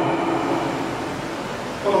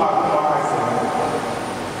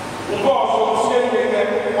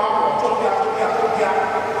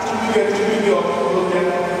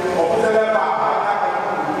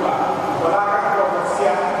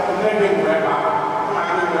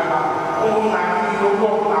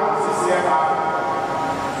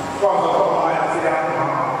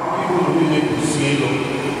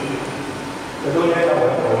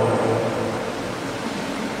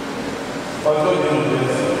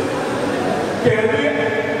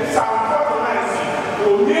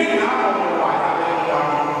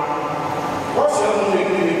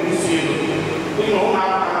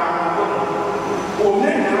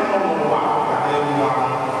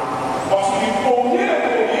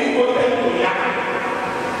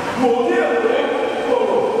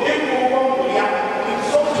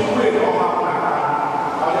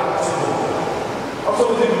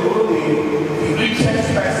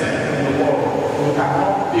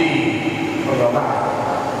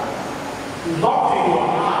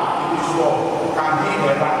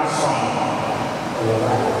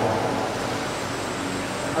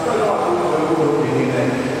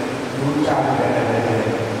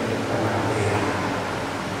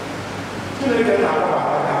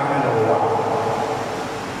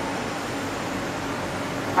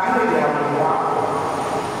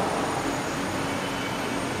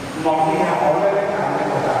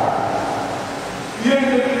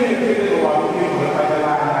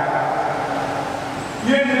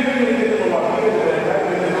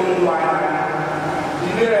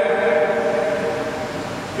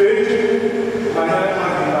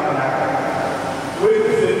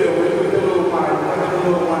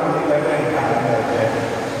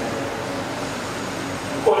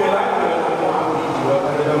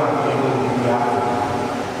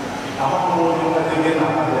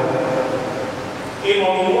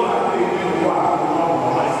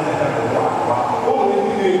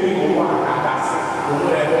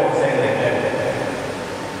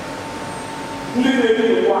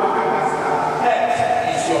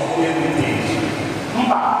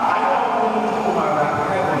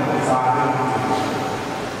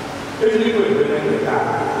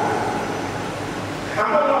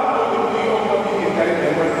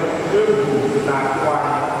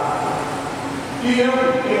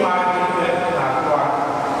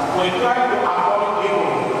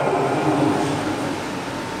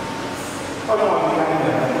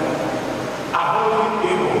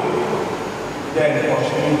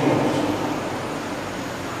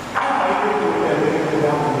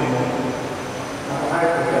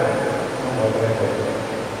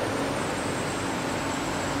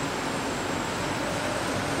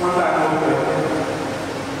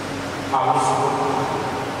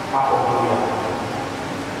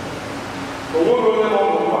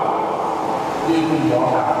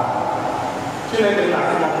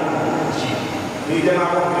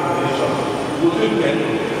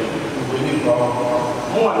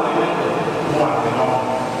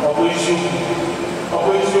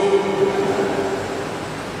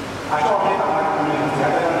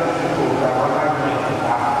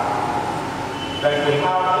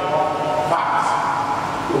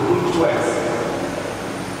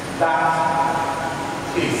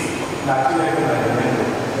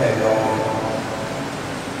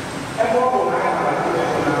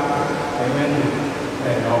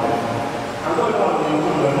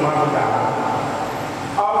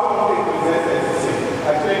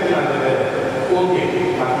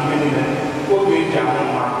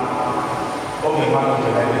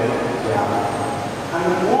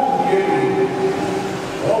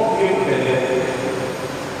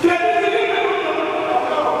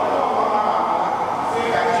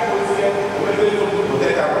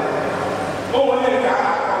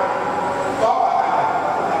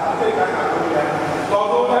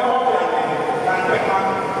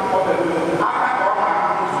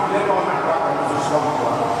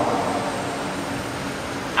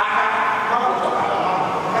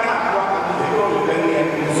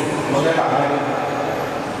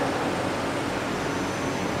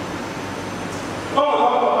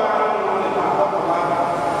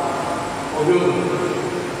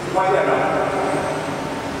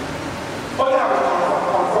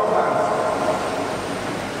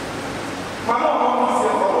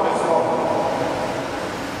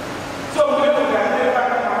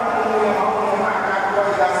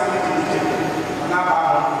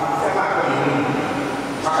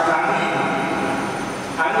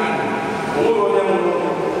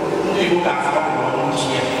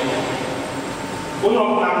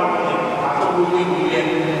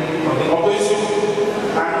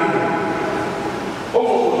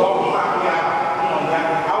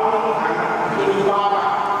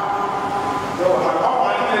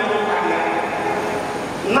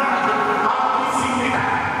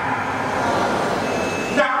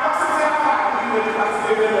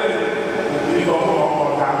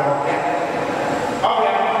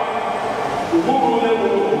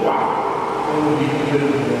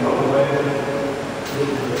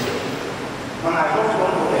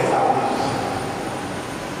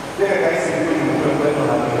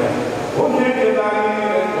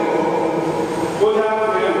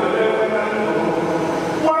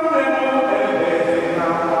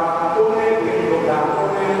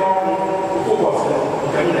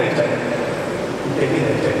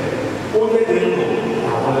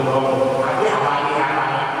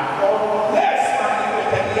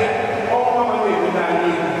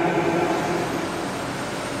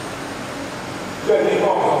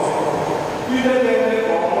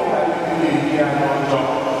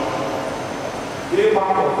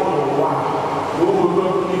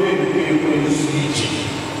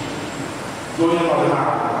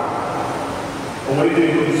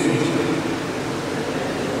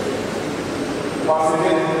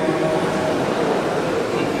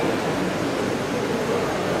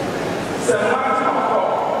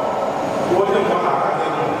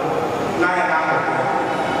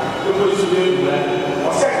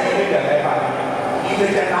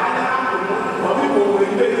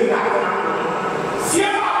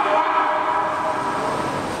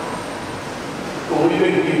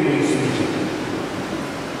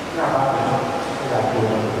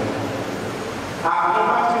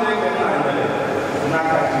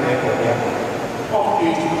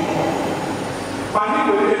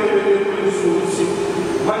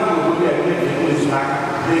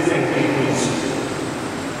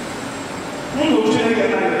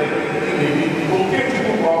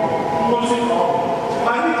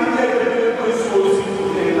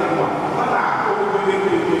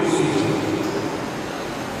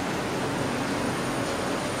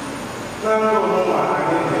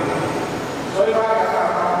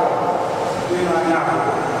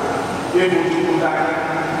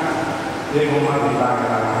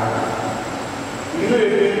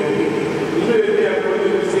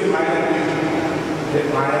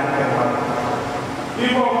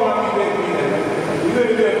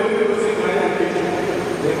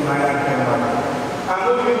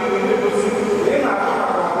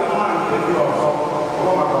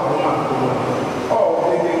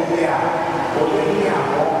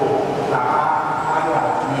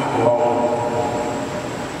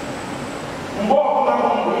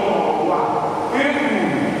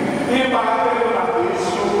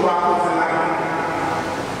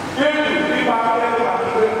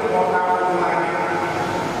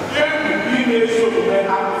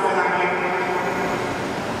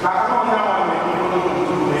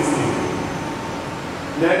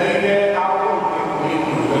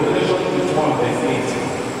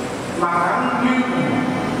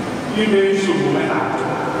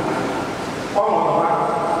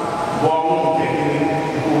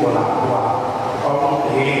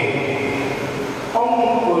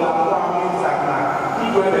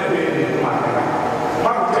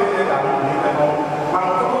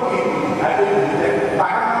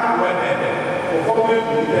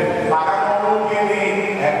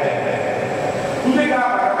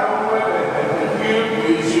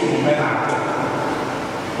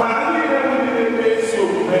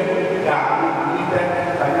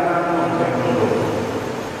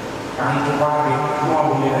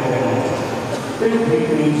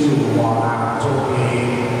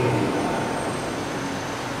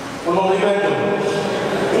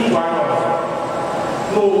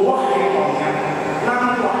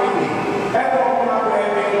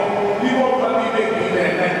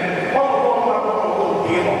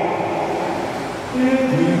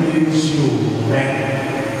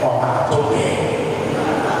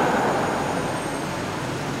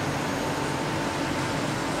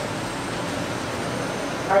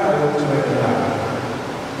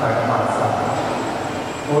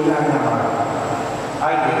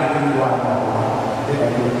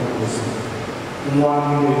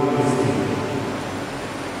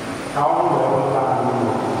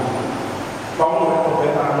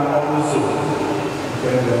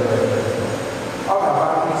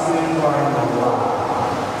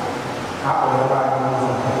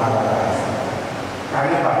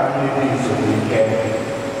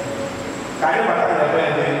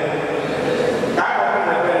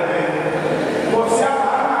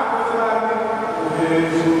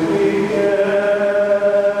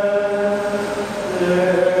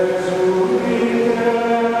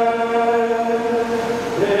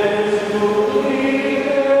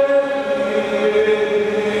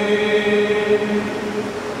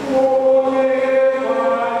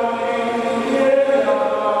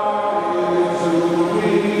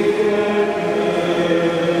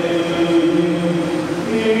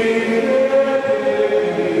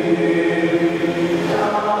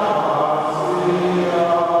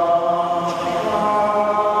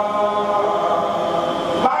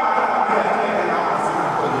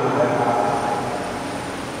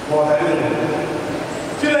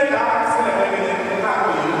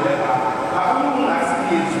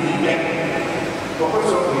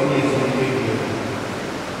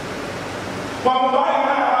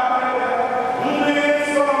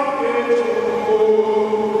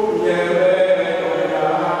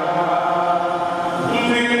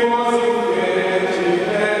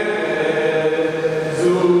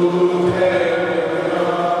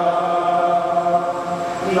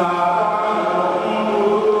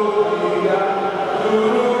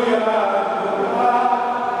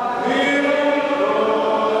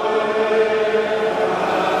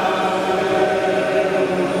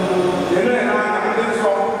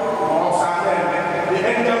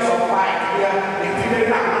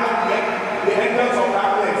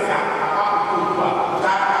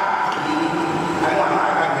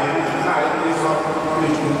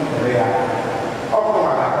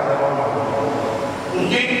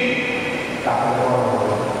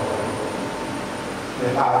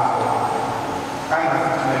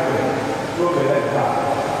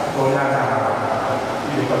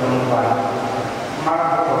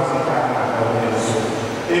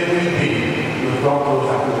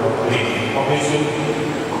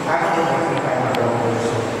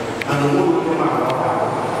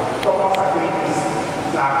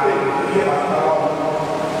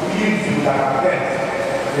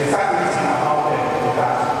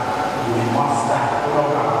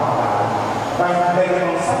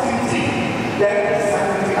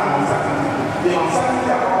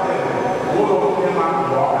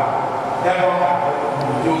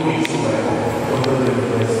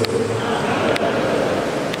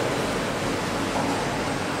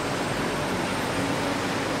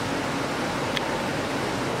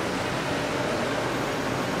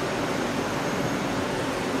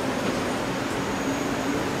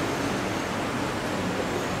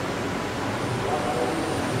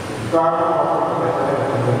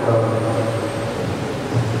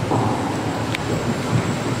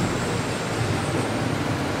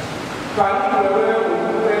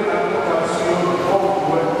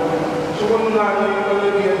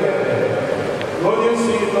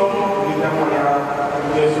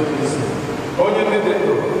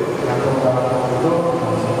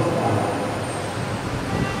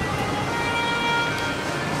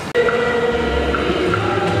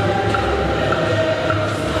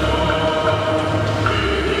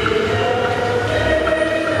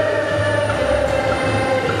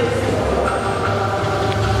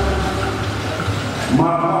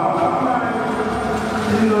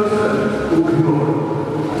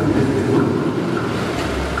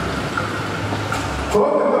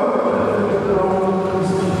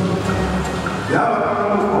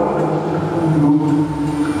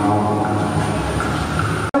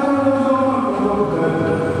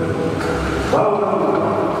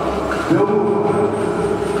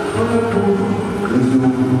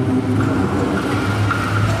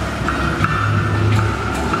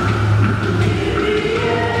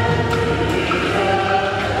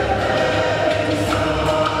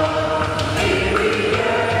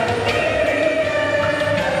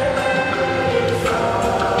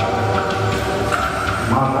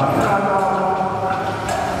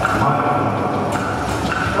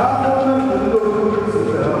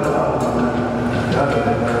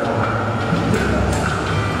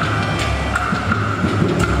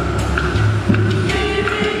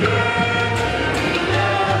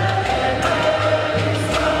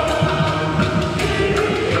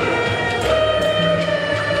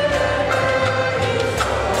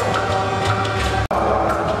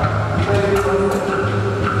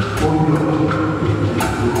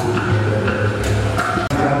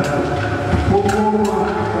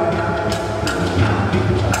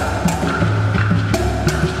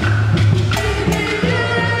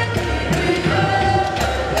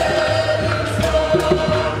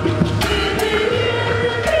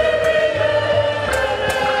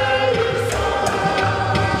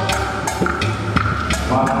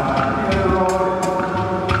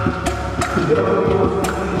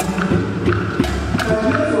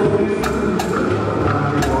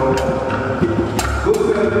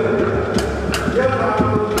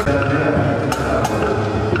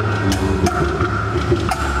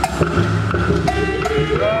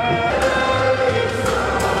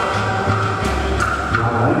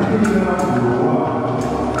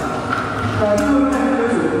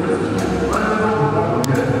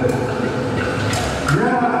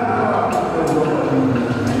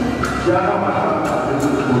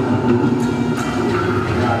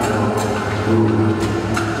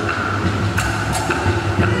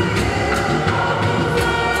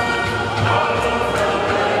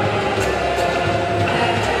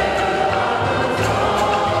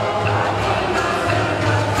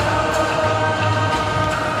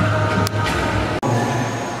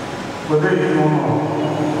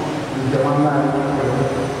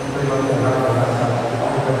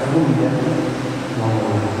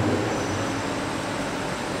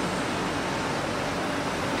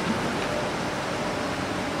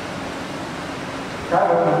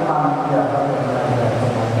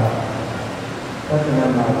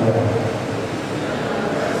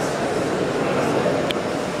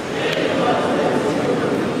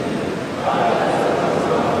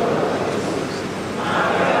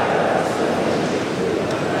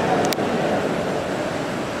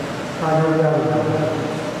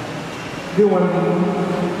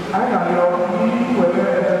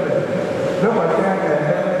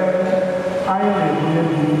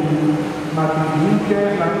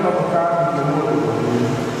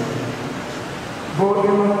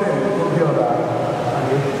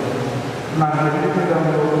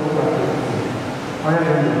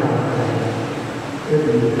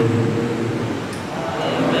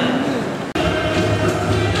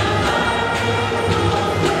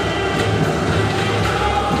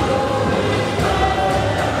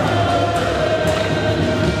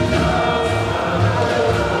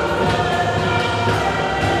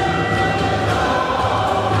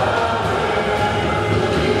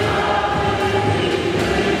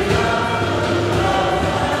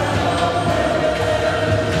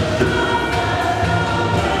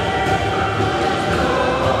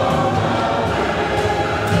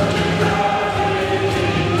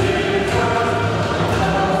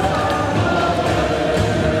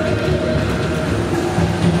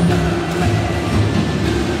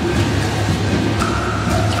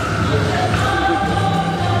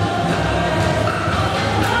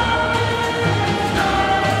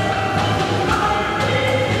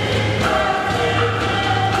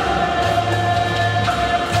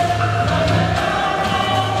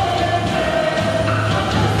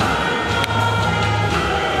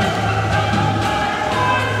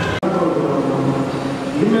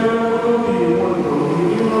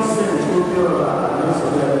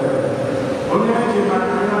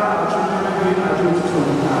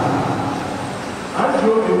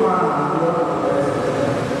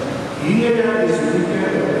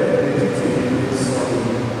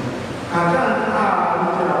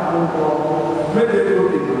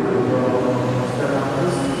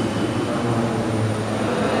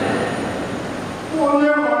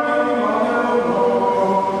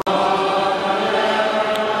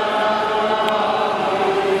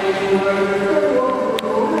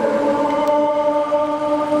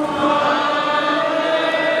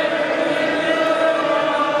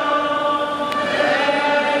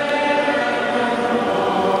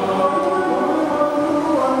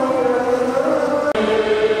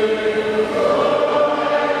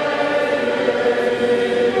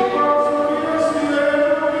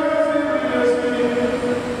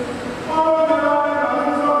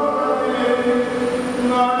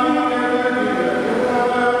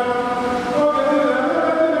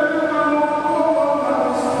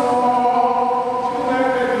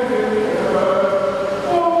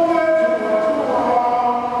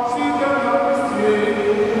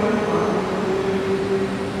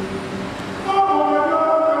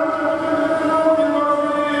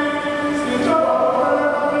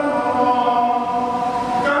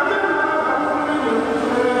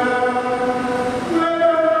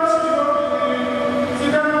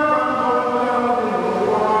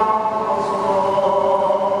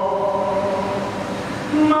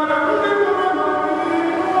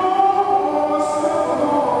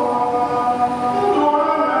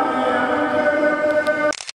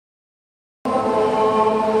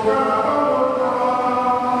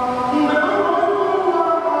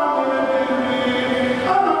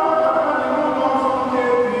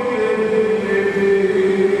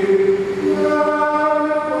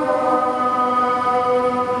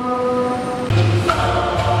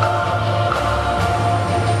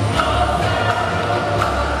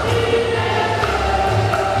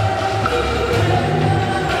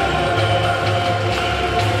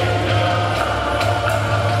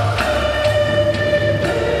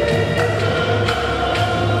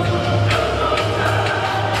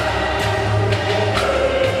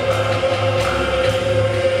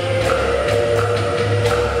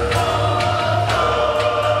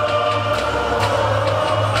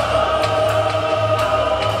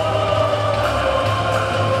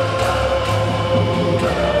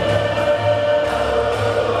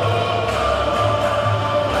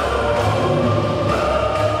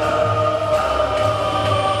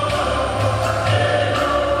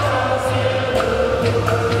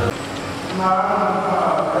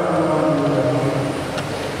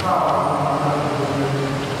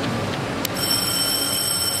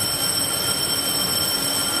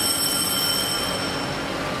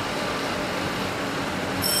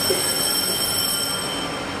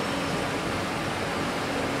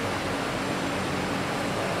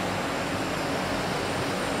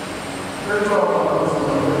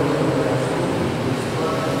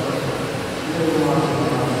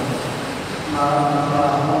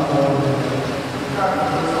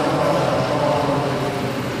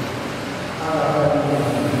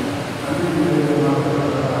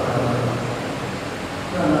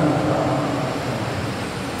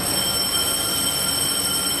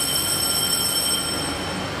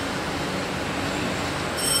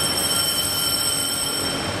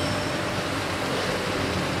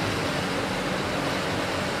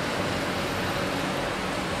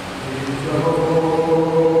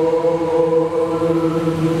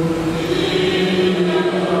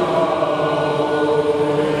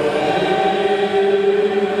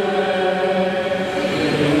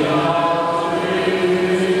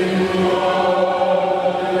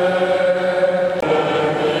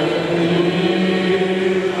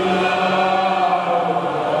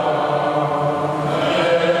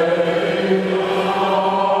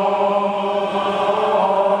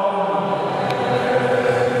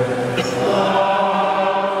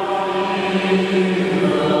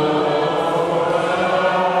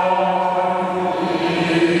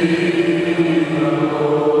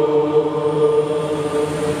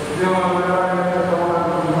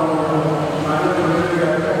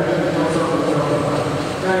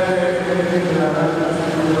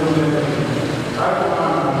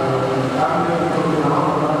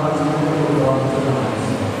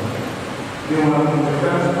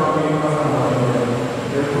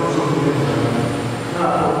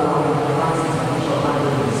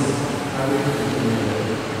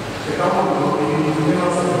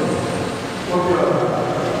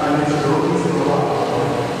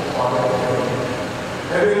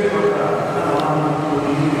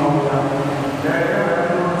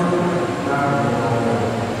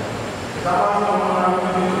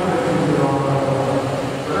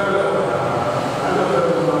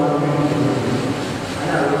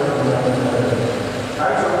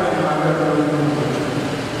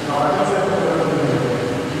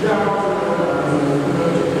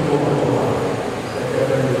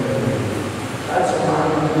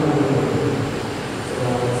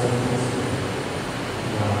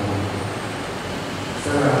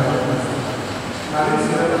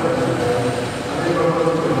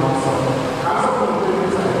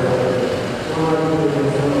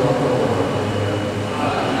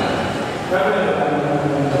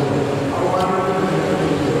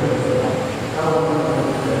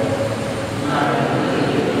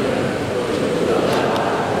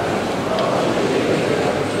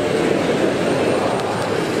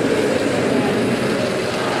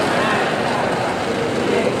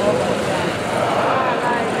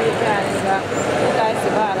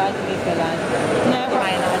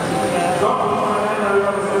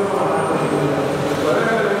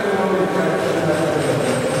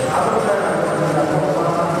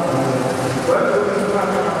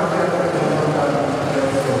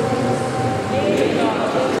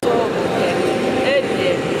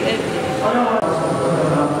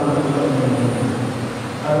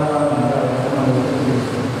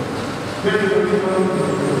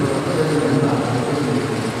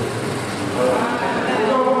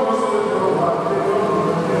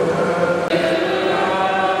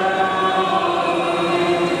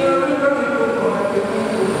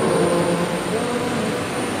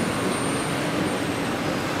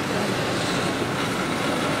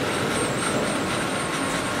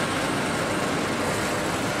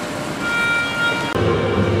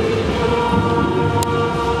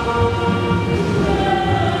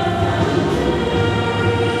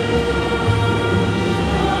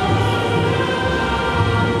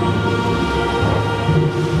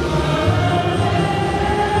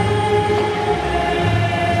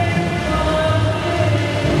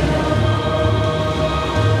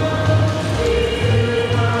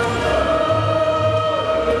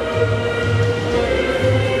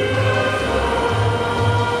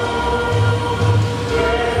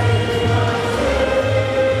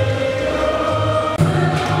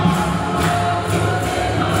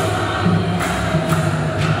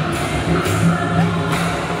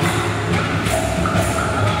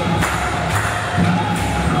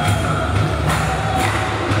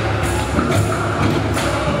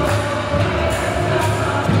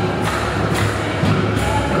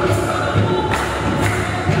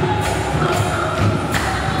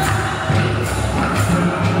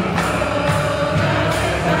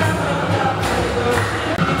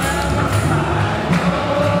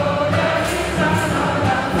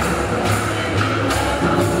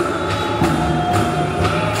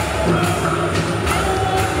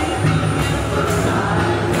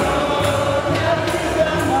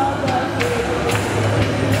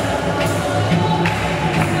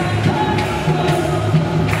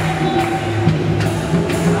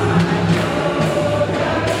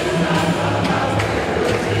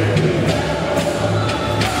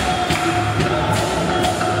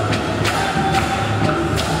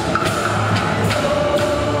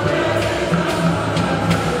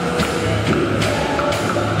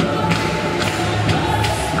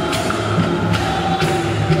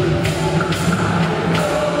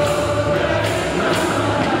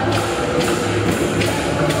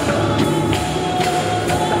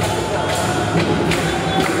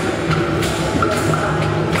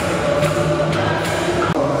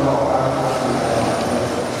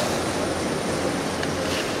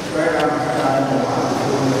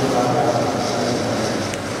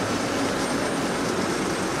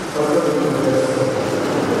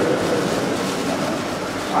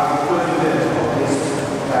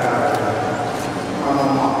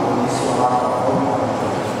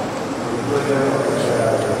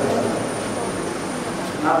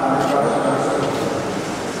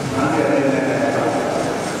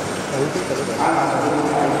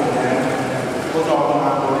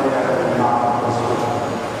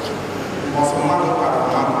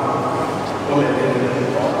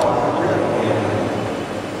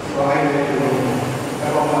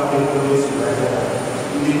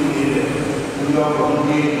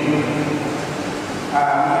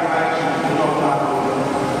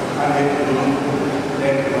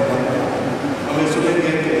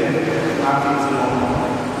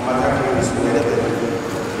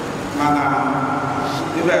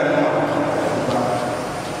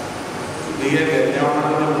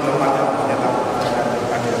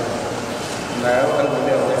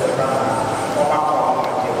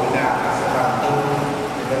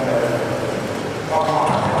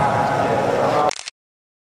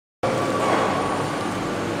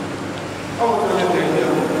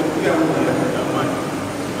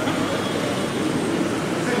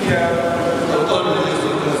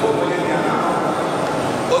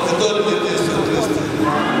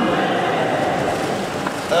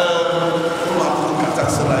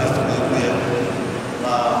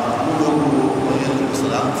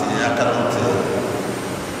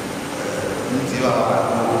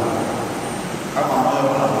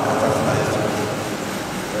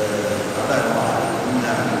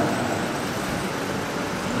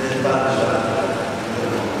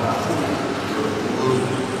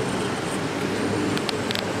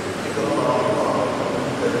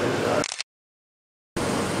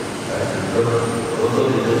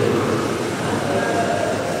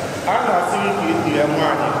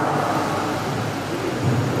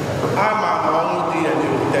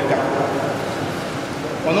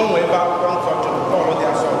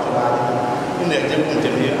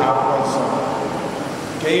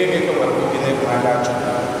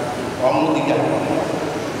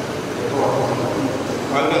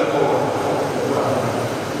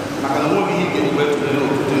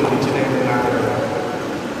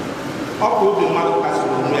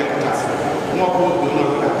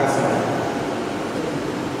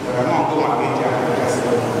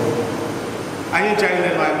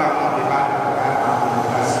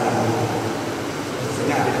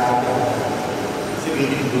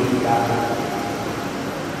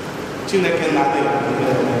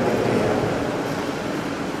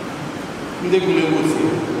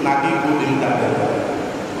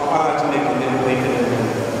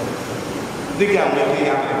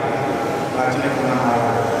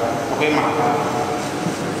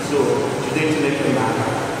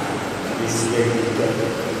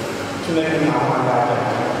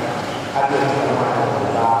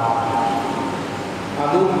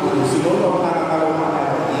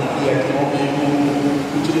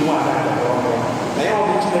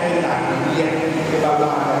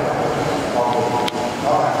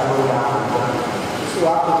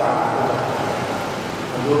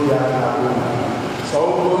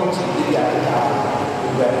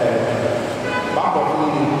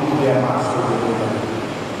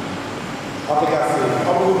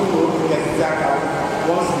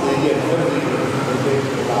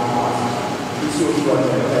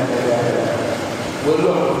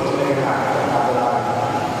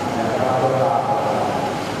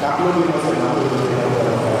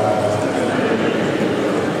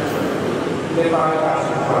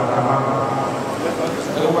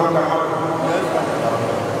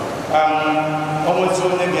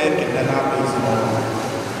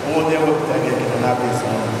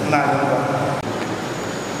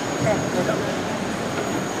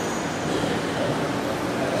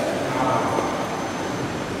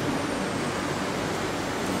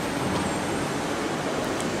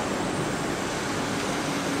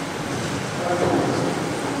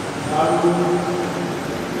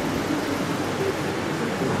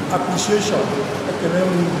 Appreciation,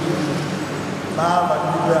 economic, now but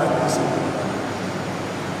we are listening.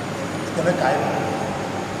 It's gonna kind.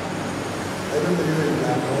 I don't believe in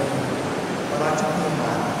that, but I think I'm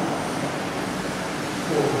not.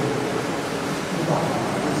 So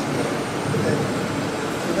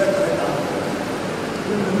that's right now.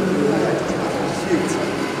 I appreciate it.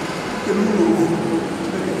 You move.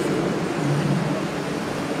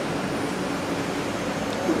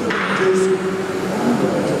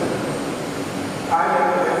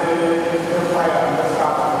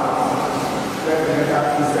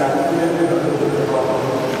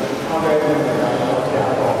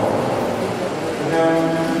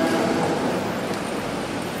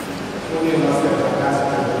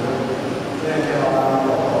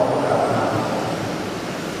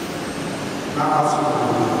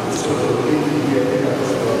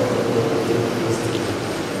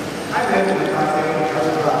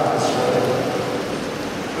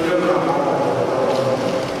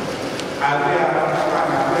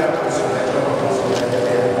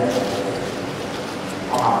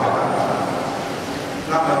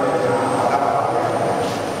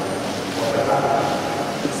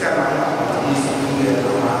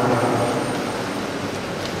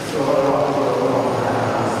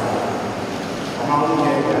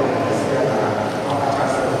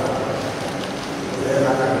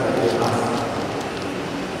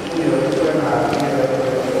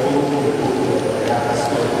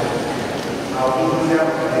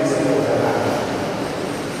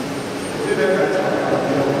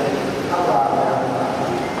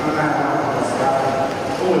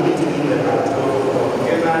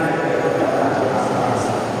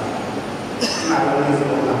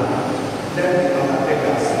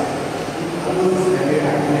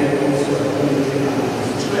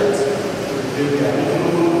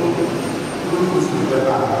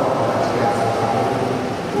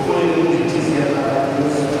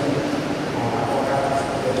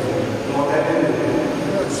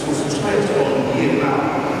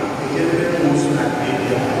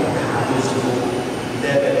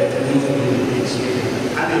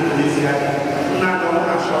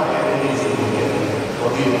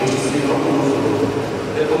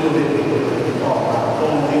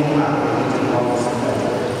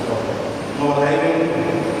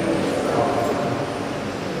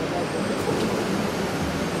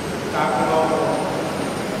 Amen.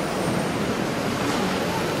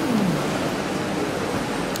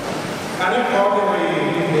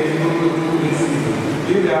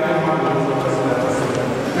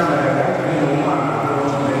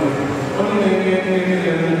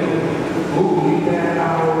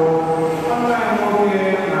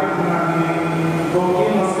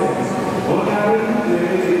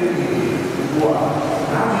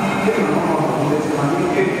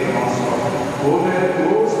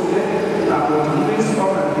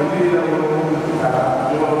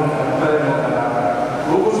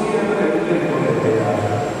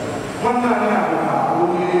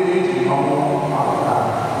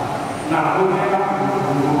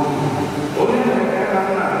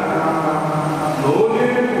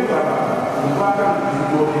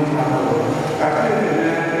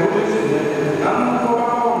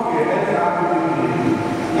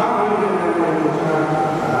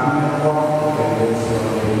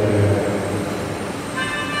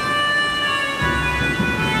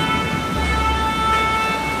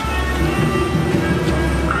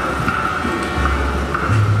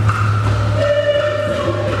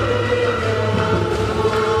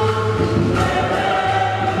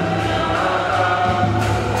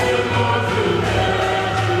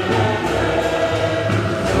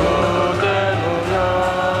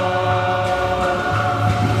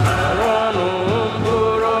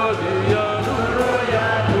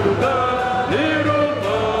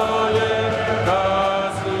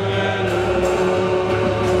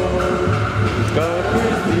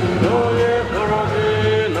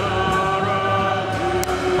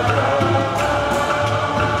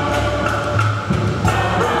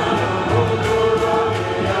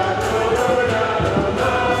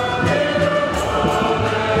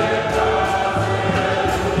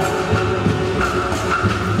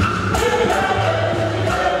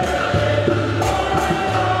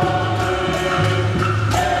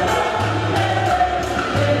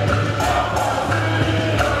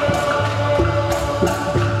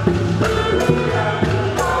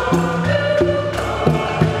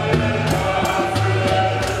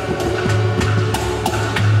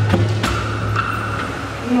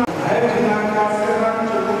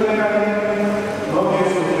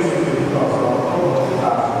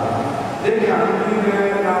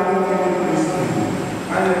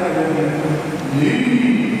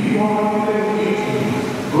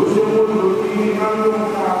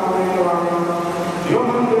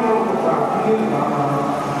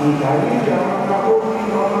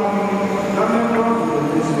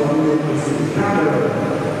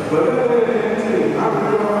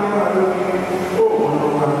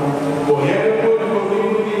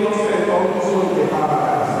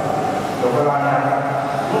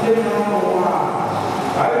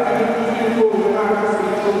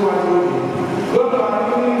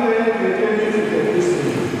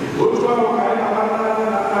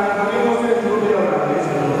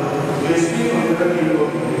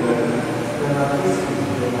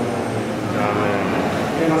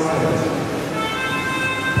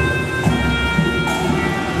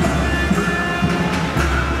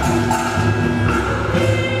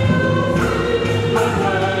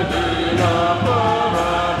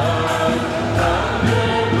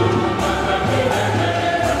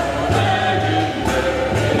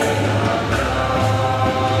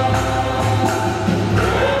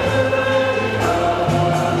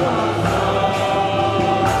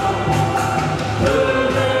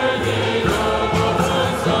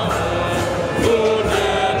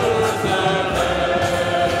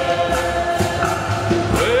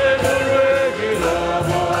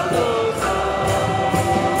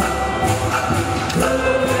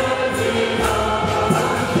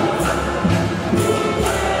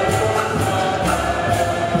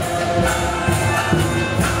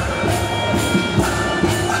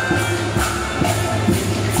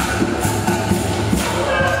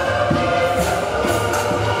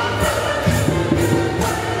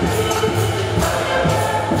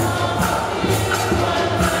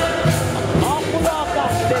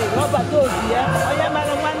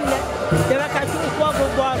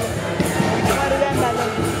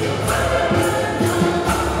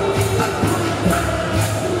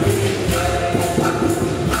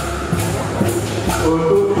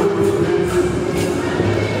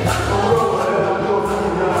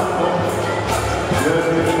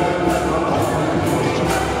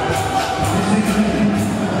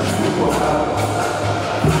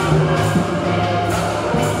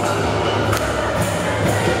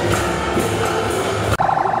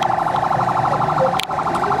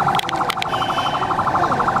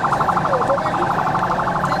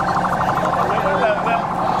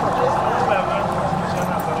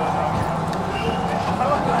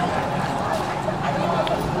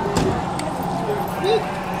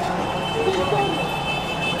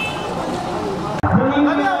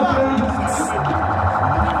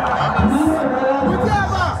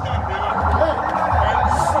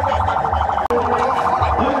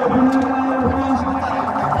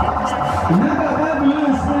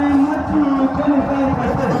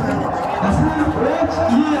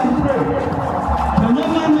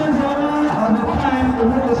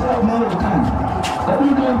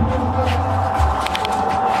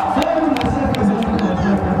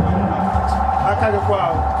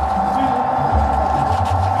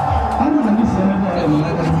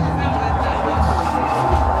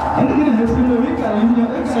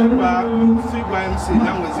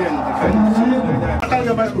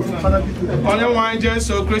 onye nwanyị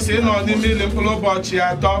Jesu Kristi nọ n'ime ili mkpụrụ ụbọchị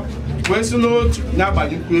atọ wee si n'otu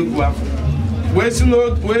na-agbanyekwu egwu afọ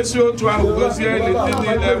wee si otu ahụ gozie ili ndị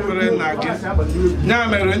niile kwere na gị. Ya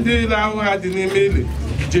mere ndị niile ahụ ha dị n'ime ili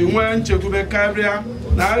ji nwee nchekwube karịa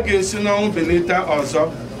na a ga-esi n'ọnwụ belite ọzọ.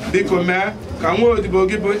 Biko mee ka nwa odibo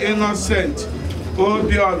gị bụ Innocent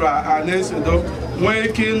Obiora Anesodo nwee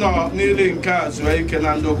ike ịnọ n'ili nke a zuo ike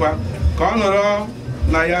na ndokwa, ka ọ nọrọ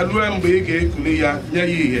na ya ruo mgbe ị ga-ekuli ya nye ya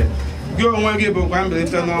ihe. Gị onwe gị bụkwa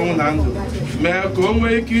mbilite n'ọnwụ na ndụ. Mee ka o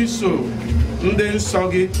nwee ike iso ndị nsọ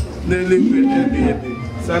gị n'eluigwe ebighị ebi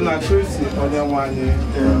site na Kristi Onyenwe anyị.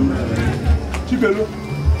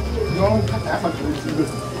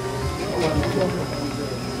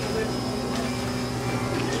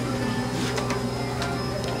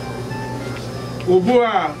 Ugbu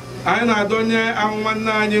a anyị na-adọnye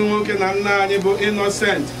nwanne anyị nwoke na nna anyị bụ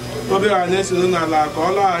Innocent Obiora Anesodo n'ala ka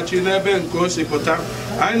ọ lọghachi n'ebe nke o si pụta.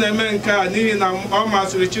 Anyị na-eme nke a n'ihi na ọ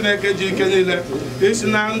masịrị Chineke ji ike niile isi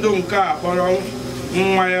na ndụ nke a kpọrọ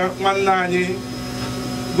nwa ya nwanne anyị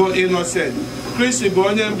bụ Innocent. Kristi bụ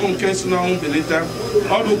onye mbụ nke si n'ọnwụ bilite.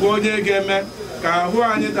 Ọ bụkwa onye ga-eme ka ahụ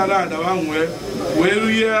anyị dara adawa wee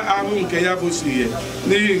ruye ahụ nke ya bụ si ihe.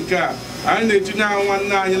 N'ihi nke a anyị na-etinye ahụ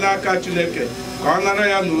nwanne anyị n'aka Chineke ka ọ nara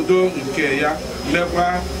ya n'udo nke ya, mekwa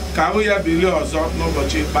ka ahụ ya bilie ọzọ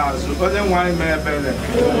n'ụbọchị ikpeazụ. Onye nwe anyị mee ebere.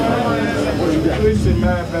 Kristi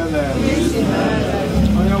mee ebere.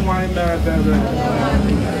 Onye nwe anyị mee ebere.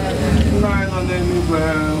 Nna anyị nọ n'eluigwe.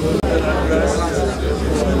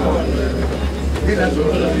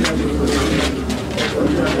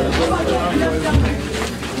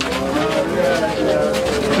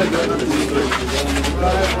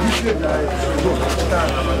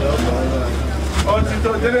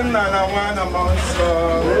 Otito dịrị Nna na Nwa na Mmụọ Nsọ.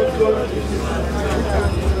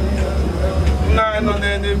 Nna anyị nọ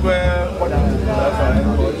n'eluigwe.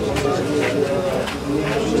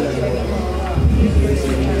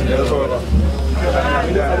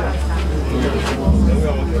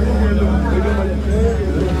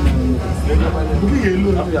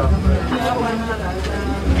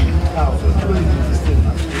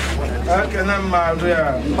 Ekene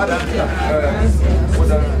Maria.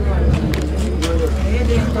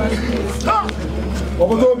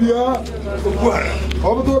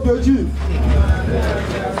 Obodo Obia Chief.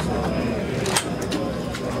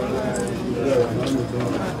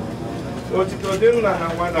 Otito dị Nna na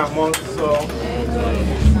Nwa na Mmụọ Nsọ.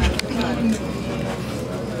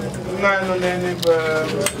 Nna anyị nọ n'eluigwe.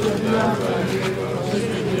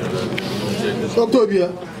 Dr. Obia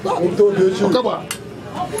Chief. Okaba.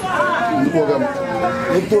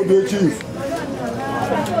 Dr. Obia Chief.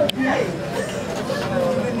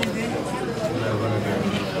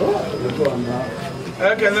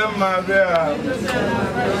 Ekene Maria.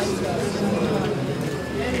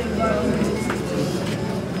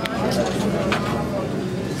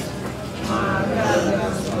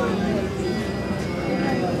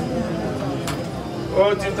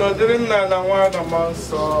 Otito dịrị Nna na Nwa na Mmụọ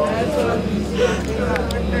Nsọ.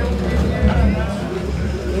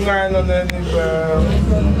 Nna anyị nọ n'eluigwe.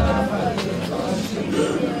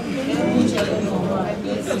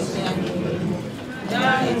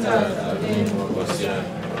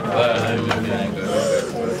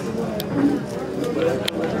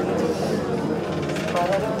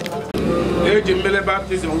 Eji mmiri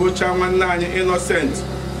baptizim wụchaa nwanne anyị Innocent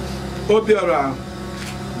Obiora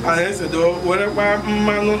Anesodo werekwa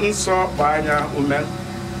mmanụ nsọ kpaa anya ume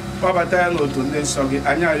kpọbata ya n'otu ndị nsọ gị.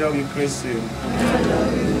 Anyị arịọ gị Kristi,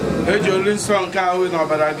 eji ori nsọ nke ahụ na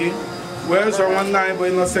ọbara gị wee zọọ nwanne anyị bụ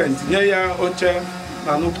Innocent, nye ya oche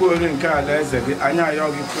na nnukwu ori nke alaeze gị. Anyị arịọ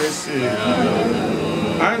gị Kristi,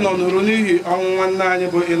 anyị nọ nụrụ n'ihi ọnwụ nwanne anyị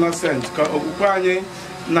bụ Innocent ka okwukwe anyị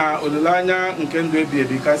na olileanya nke ndụ ebi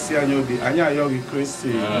ebi kasị anyị obi. Anyị arịọ gị Kristi,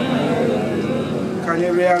 ka anyị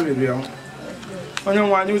rịọ arịrịọ. Onye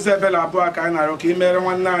nwe anyị ụzọ ebele abụọ ka anyị na-arịọ ka ị mere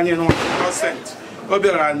nwanne anyị Innocent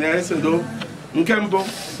Obiora Anesodo. Nke mbụ,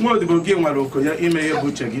 nwa odibo gị nwere okenye ime ihe bụ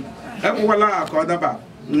uche gị. Ekwekwala ha ka ọ daba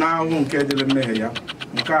n'ahụ nke dịrị mmehie ya.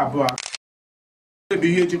 Nke abụọ, ebi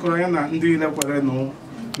ihe jikọrọ ya na ndị niile kwere nụ.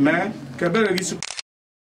 Mee ka ebere gị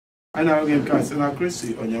anyị na-arịọ gị nke a site na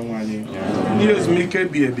Kristi Onyenwe anyị. N'ihe ezumike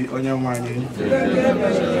ebi ebi Onyenwe anyị.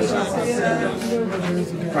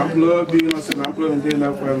 Ka mkpụrụ obi Innocent na mkpụrụ ndị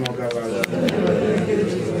na-ekwere nụ gara aga.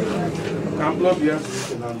 Ka mkpụrụ obi ya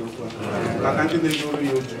site na ndokwa maka ndị na-enyere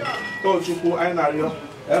ya otu. O Chukwu, anyị na-arịọ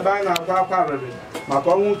ebe anyị na-akwa akwa arịrị maka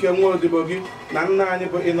ọnwụ nke nwa odibo gị na nna anyị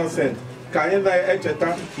bụ Innocent, ka anyị na-echeta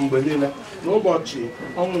mgbe niile n'ụbọchị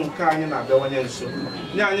ọnwụ nke anyị na-abịawanye nso.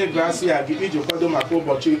 Nye anyị grasị ya gị iji kwado maka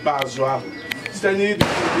ụbọchị ikpeazụ ahụ site n'ịdị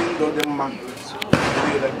ndụ dị mma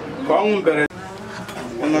niile ka ọnwụ mberede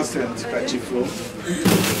Innocent ka chifuo.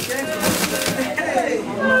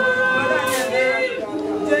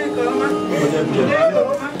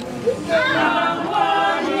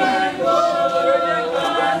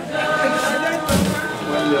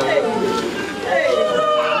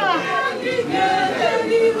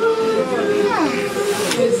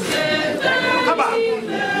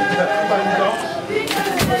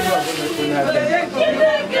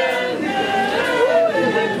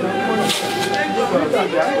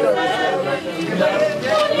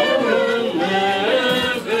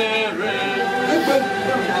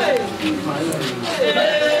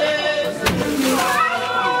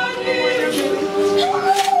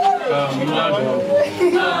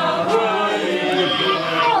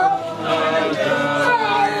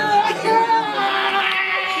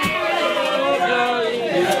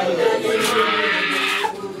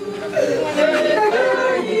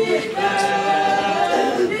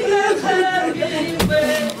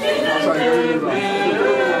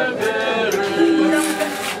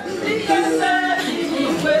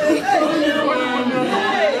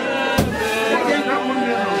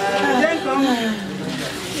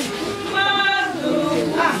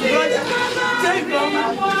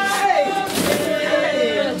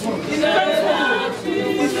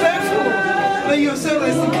 You're so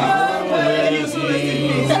resting. You're so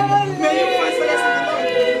resting. May you find rest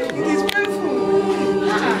in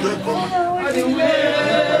the Lord. It is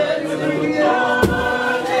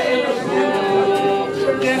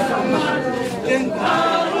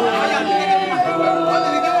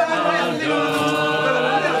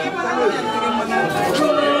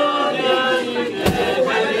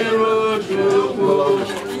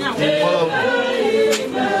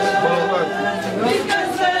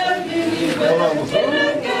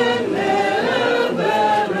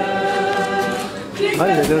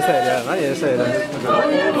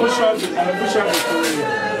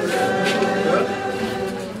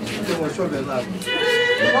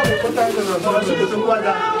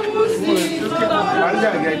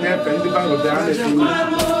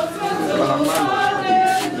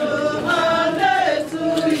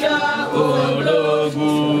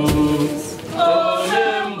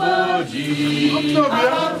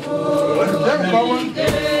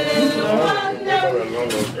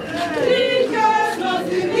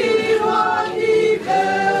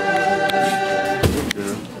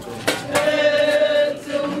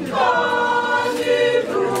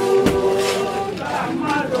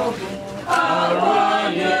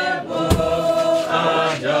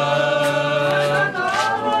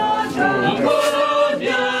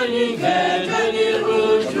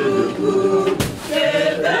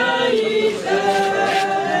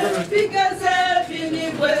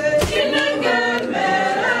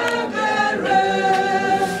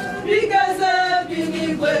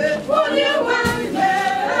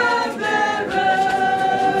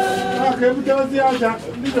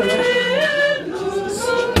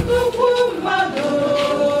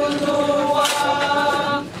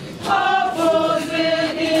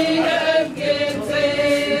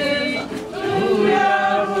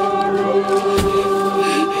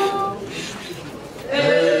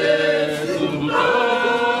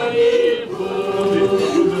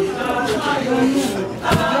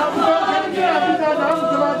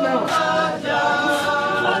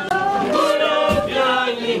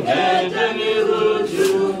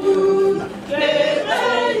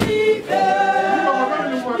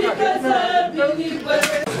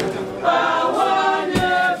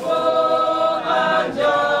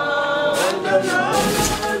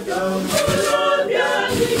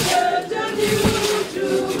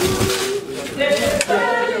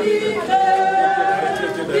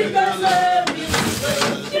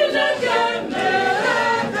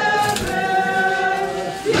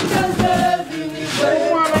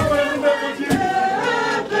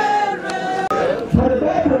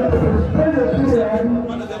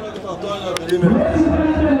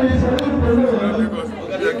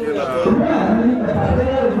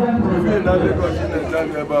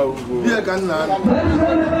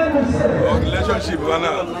relationship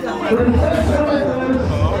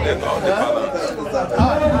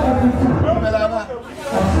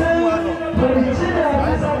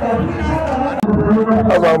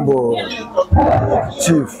Abambo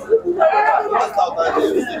Chief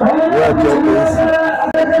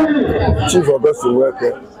Chief of Best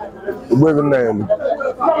Worker Obim Nine.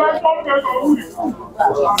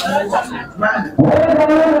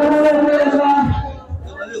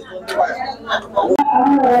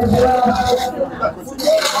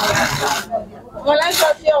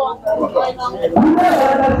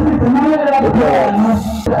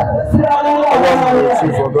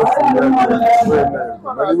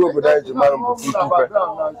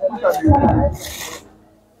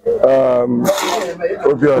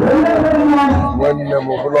 Obim, when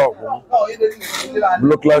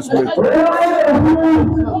blue classmate,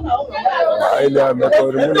 I am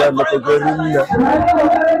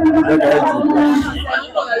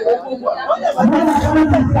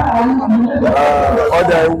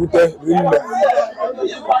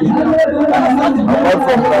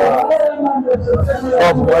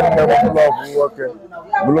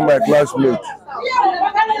my classmate.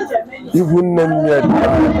 Even then, yet,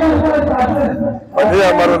 but they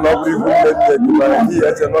are not even he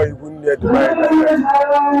has a no even yet.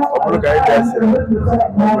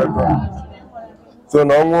 So,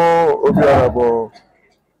 no more Obim,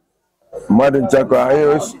 Madam Chaco, I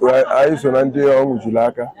used to Nanti on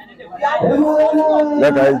Julaka.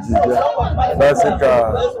 That I did. That's a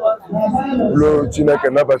blue China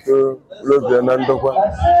Canabato, Blue Fernando.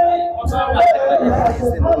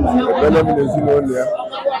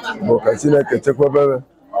 Bokasina kechekwa bebe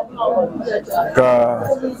ka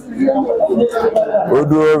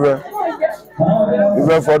oduobe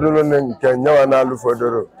ibe fodoro ne Kenya wa na alu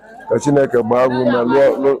fodoro kachina ke baabu na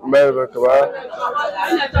lo mebe ka ba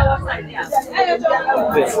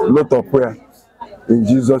lot of prayer in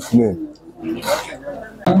Jesus name.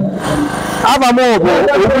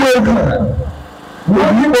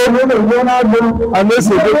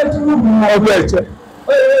 Anesodo Obeche.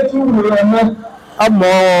 I'm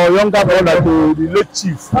more younger brother to the late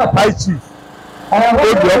chief, high chief.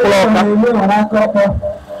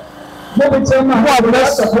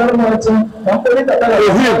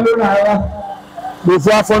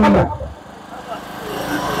 Before phone.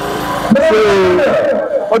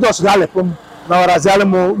 So, just gale from now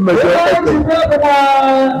Razalemo major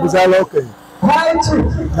okay.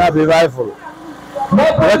 That be rifle.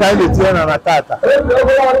 What I did here and Tata.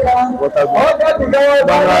 What I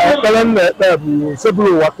did,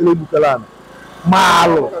 several Wakili Bukalan.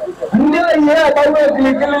 Malo.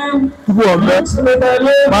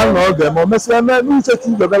 Man, all them, or Messiah, who said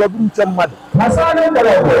you developing some money.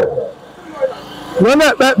 When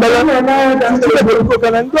that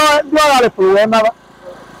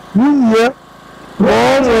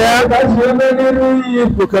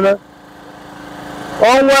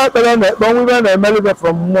all work and women and Melody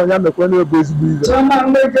from Moyan, the Queen of Bisbee.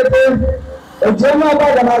 A general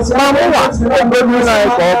by the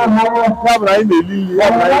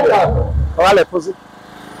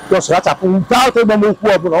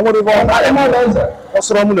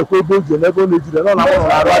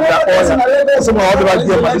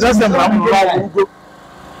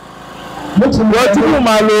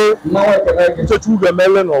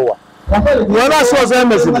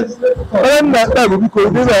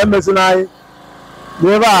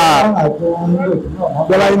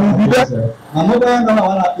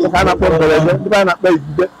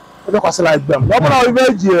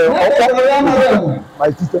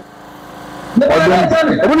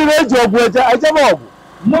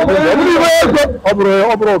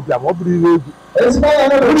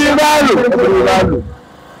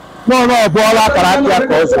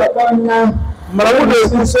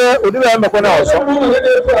Marabu say Odiba Makona also.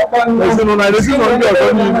 There's no reason on the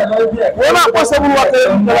when I possible what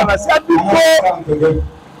I said before.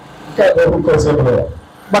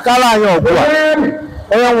 Bakala yo go.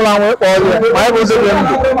 Oya nwula nwe ko ye. My go dey dem.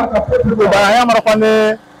 Ba ya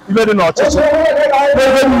marakwane ibe dị n'ọchịchị.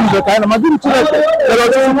 Ebe ni ibe ka na magiri Chineke. Ebe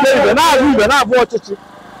ọchịchị ibe na abụ ibe na abụ ọchịchị.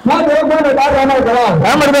 I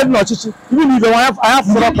am a red notch. Even if I have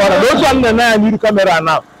for a corner, those one and I need camera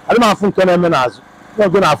now. I don't have full camera. I'm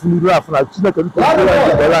going to have full rough. I'm going to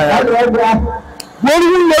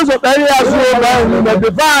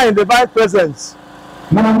the divine presence.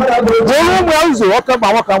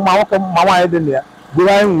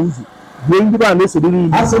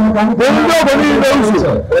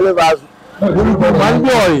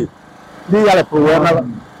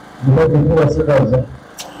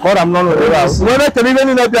 God, I'm not when I can even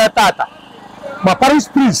in the Tata, my parish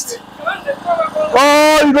priest.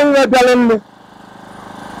 Oh, even in the Galen.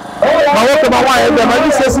 My work, my wife, the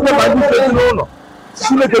man says, no.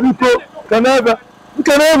 She make a people can never, you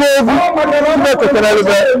can never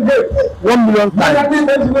 1 million times.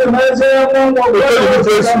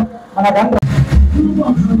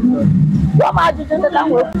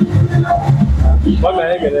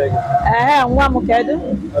 nwa m kedu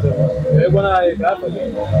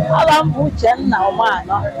ala m bụ Uchenna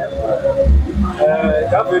Ụmụanọ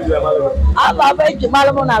ala m eji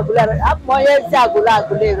mara m na Agụleri abụ m onye ezi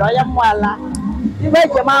Agụleri onye mmụala ibe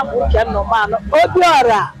eji mara m Uchenna Ụmụanọ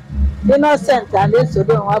Obiora Innocent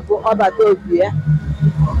Anesodo nwa bụ ọbata obi ya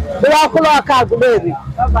bụrụ ọkụlụ ọka Agụleri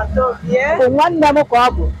bụ nwanne m ka ọ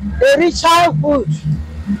bụ eri childhood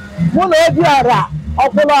mụ na Obiora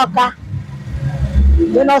ọkụlụ ọka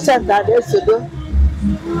Innocent Anesodo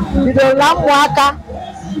bidoro na ụmụaka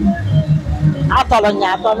atọrọ nya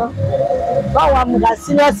atọrọ gbanwa m ka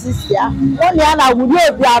senior sister ya onye ya na wuli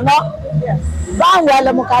obi anọ gbanwere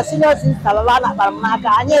m ka senior sister baba na akpara m n'aka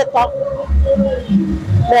anyị ịtọ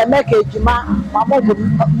na-eme ka ejima ma mụ bụ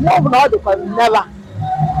na ọ dịkwa neba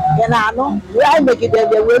ị na-anụ wee anyị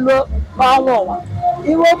megidere wee luo n'ọnwa ụwa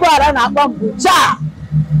iwe Obiora na-akpọ m bụ chaa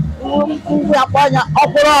ngwa akpọ anya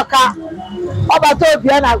ọkwụrụ ọka ọbata obi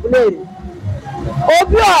ya na Agụleri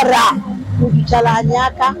Obiora kpuchichara anyị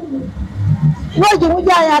aka ihe o ji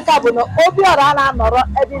nwụji anyị aka bụ na Obiora na-anọrọ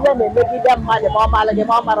ebe ibe na-emegide mmadụ ma ọ mara gị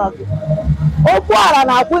ma ọ mara gị Obiora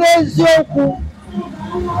na-akwụrụ eziokwu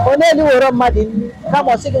onye eliwere mmadụ nri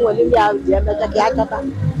kama ọ sị gị nwere nri ahụ ji emecha ka ya chọta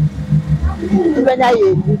ibenya ya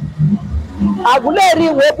eli Agụleri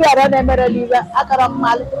nwe Obiora na-emere n'iwe akara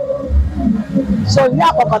mmalị so nye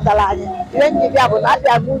akpọkọtara anyị ihe njibịa bụ na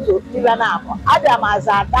abịa m ụzọ ibe na-abụ abịa m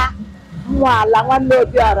aza ada mmụala nwanne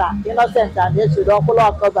Obiora Innocent Anesodo ọkwụlụ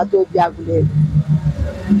ọka ọbata obi Agụleri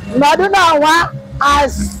nọdụ n'ọnwa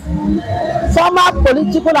as former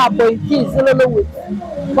political appointees with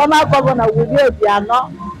former governor Wuli Obianọ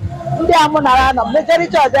ndị a mụ nara nọ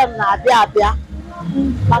majority of them na-abịa abịa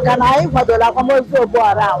maka na anyị kwadoro akwamozu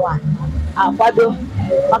Obiora awa akwado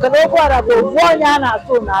maka na Obiora bụ ofu onye a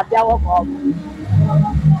na-atụ na-abịa nwoke ọ bụ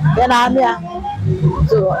dị na anụ ya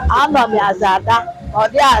so anọ m aza ada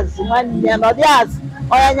n'ọdịazị nwanne ya n'ọdịazị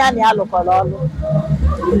onye anya na ya lụkọrọ ọrụ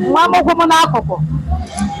nwa m ụkwụ m n'akụkụ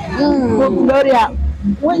bụ Gloria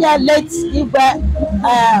nwunye late Igwe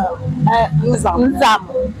Nzam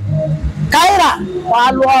Kaira ma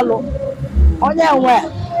alụ ọrụ onye nwe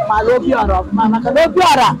mara Obiora ọfụma maka na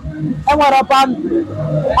Obiora enwere ọbandụ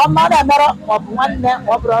ọmara emere maọbụ nwanne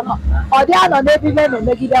ma ọ bụrụ ọnọ ọ dị anọ n'ebe ibe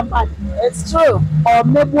na-emegide mmadụ it's true ọ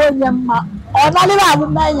megbu onye mma ọ nalịrị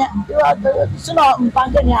alụmanya si na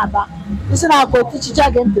mpangeni aba isi na aka otu chicha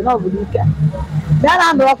gị ntị na ọbụla ike bịa na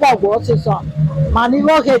ndụrọkwa ọgwụ ọsịsọ mana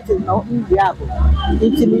ihe oge tiri na nri a bụ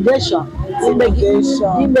intimidation imegide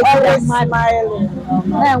mmadụ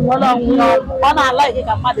na-enwere ọnwụ ọ na-ala gị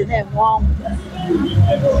ka mmadụ na-enwe ọnwụ.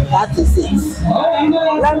 That is it.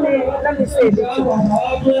 Let me say this.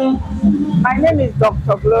 My name is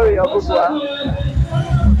Dr. Glory Ogugwa.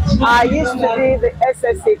 I used to be the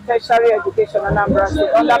SSA Tertiary Education in Anambra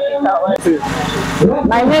State under Peter Obi.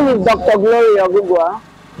 My name is Dr. Glory Ogugwa.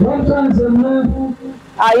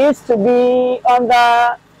 I used to be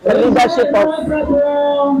under the leadership of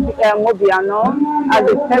Obianọ as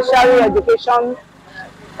a Tertiary Education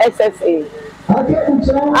SSA.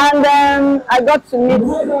 And I got to meet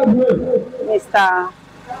Mr.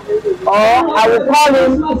 or I will call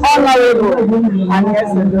him Honorable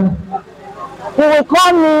Anesodo. He will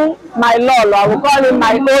call me my Lolo, I will call him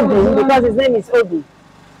my Obim because his name is Obim.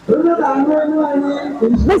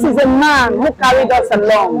 This is a man who carried us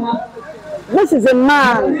along. This is a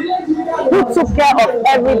man who took care of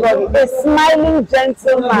everybody, a smiling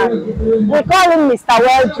gentleman. We call him Mr.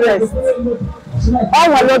 Well-dressed.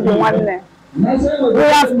 We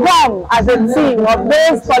have come as a team of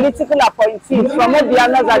those political appointees from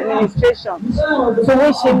Obiano's administration to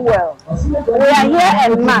wish him well. We are here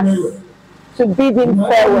en masse to bid him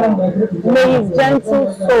farewell. May his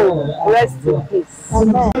gentle soul rest in peace.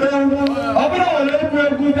 Amen.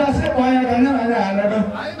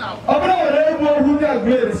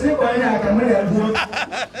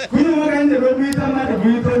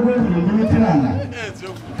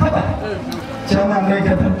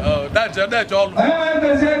 That's all.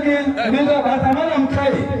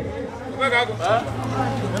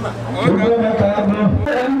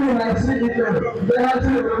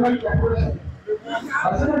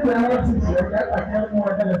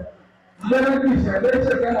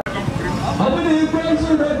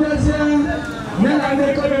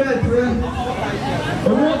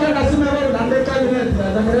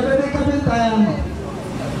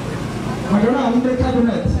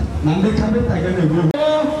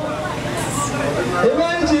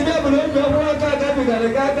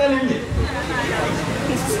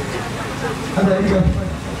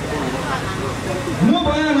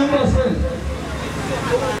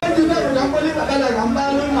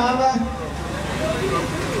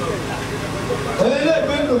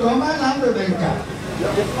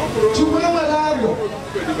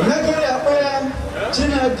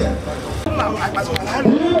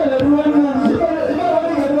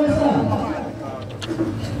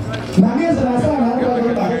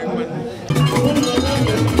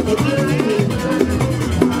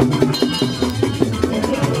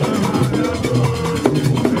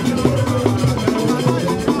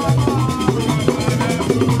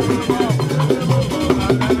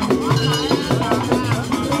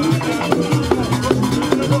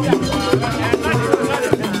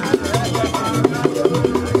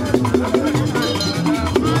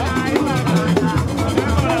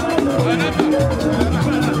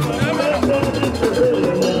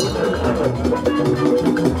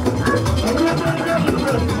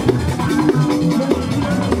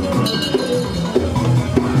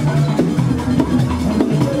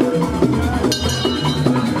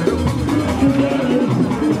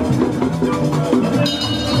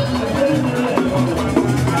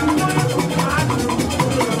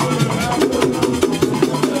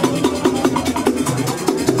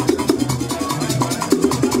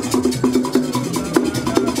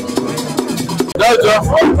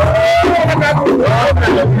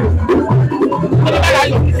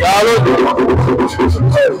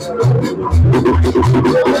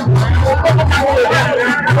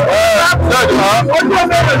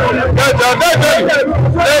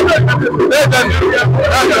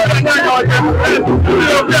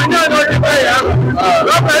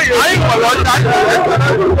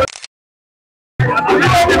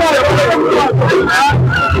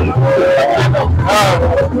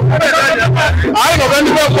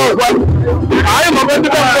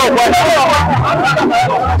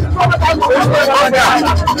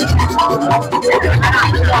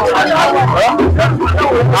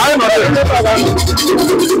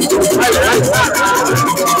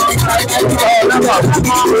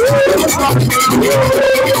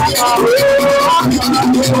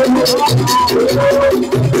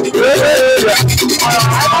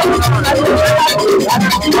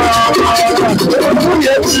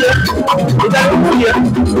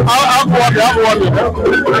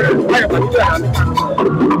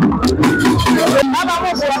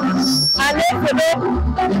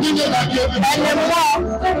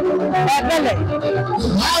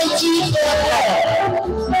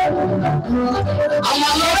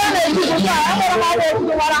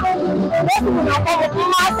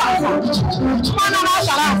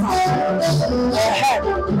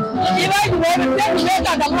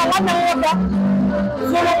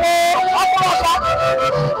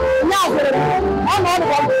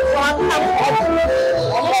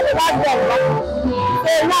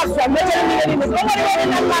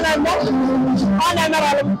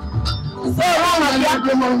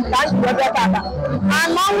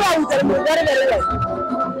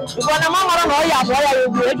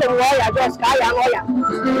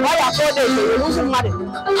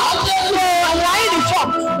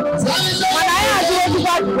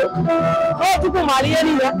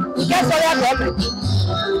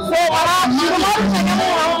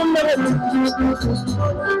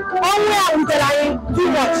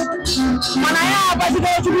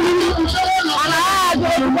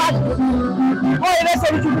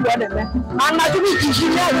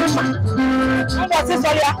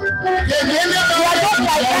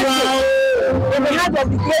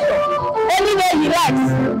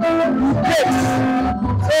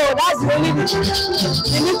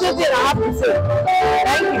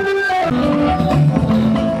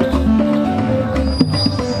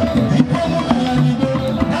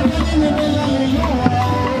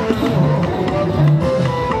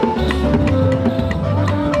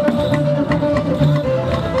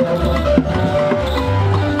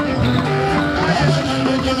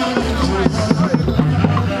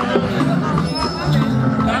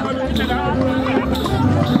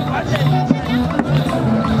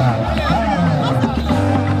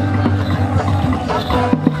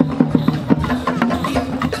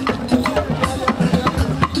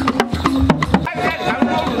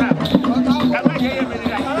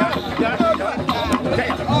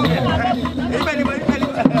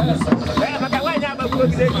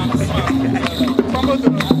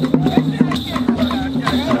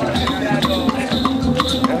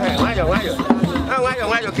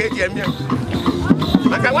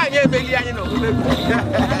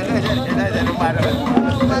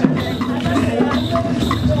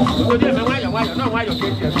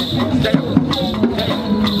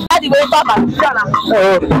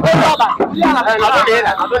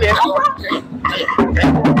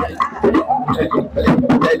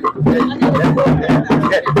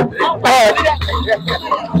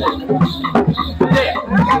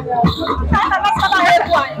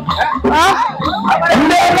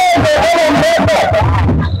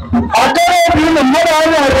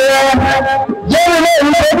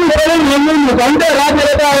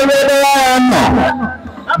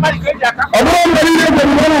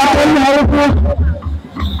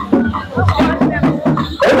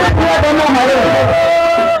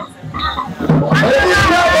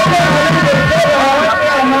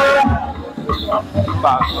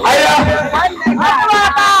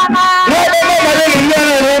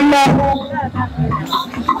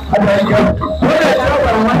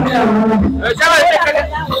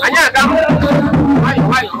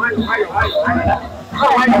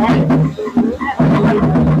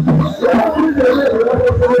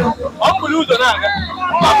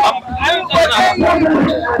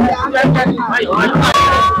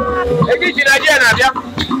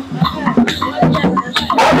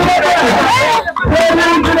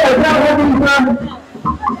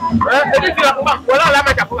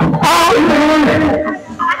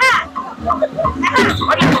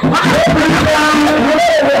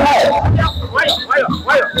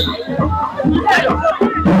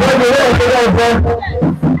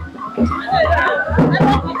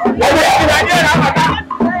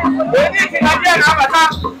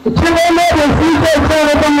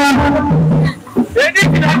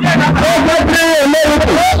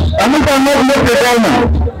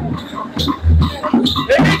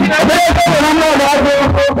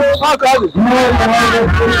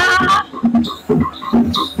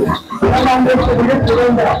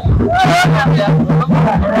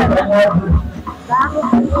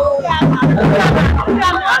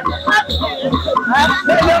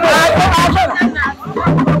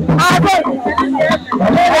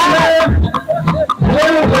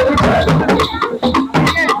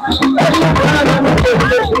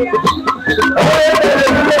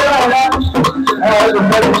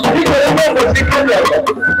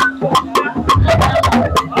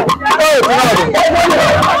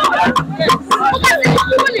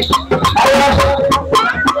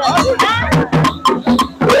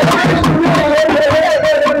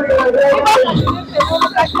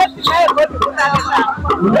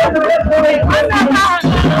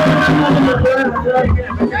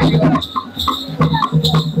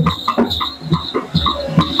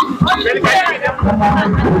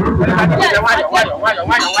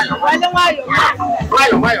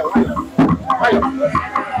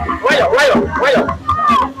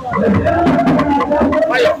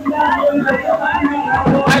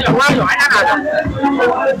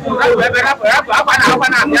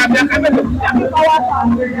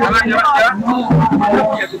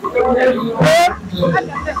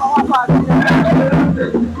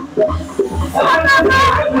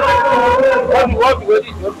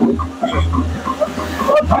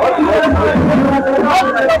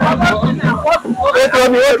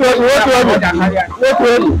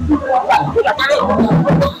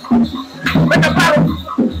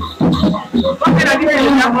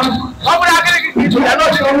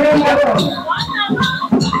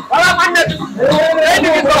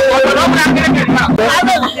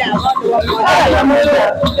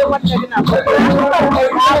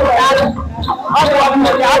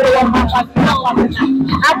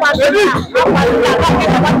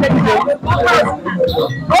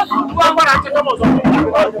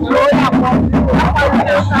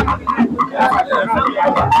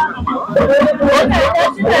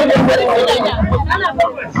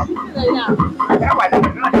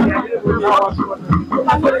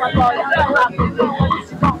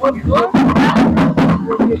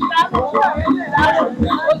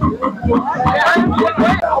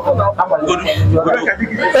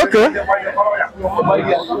 Okay.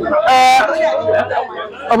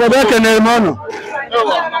 Obodo kenere m ọnụ.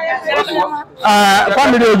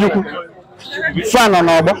 Family Ojukwu. Fan nọ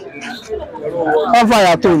n'ọgbọ. Ọfa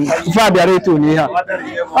ya too, fa bịara eto n'ihe a.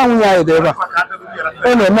 Ọ nwunye anyị dị ebe a.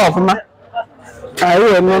 Ọ na-eme ọfụma.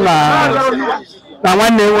 Anyị nọ na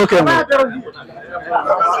nwanne nwoke nwere.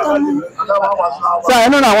 Sa anyị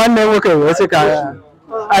nọ na nwanne nwoke wee sị ka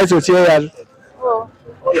anyị sochie ya.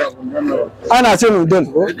 A na-asị n'udo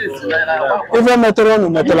ife metụrụ unu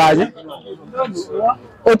metụrụ anyị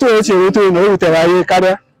otu esi erute na o wutere anyị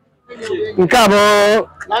karịa nke a bụ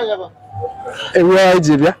ewu anyị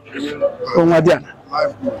ji bịa onwa dị ala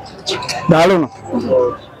daalụ nọ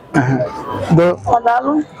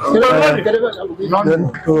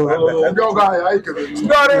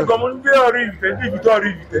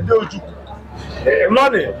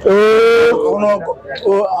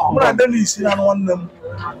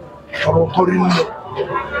Or Torino.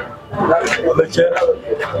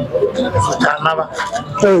 Canava.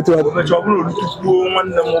 So to the job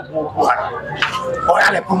one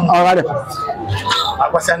I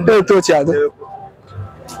was under to Chiado.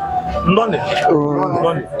 None.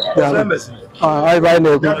 I buy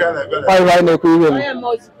no. I buy no.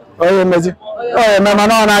 Oh, Messi. Oh, Mamma,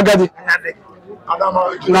 no, I got it.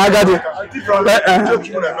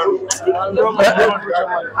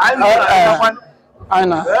 I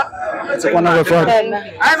know. It's one of the fun.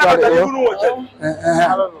 I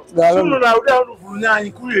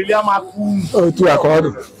oh, to accord.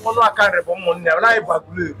 I can't remember.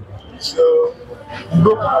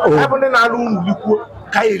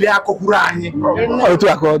 Oh, to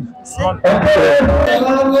accord.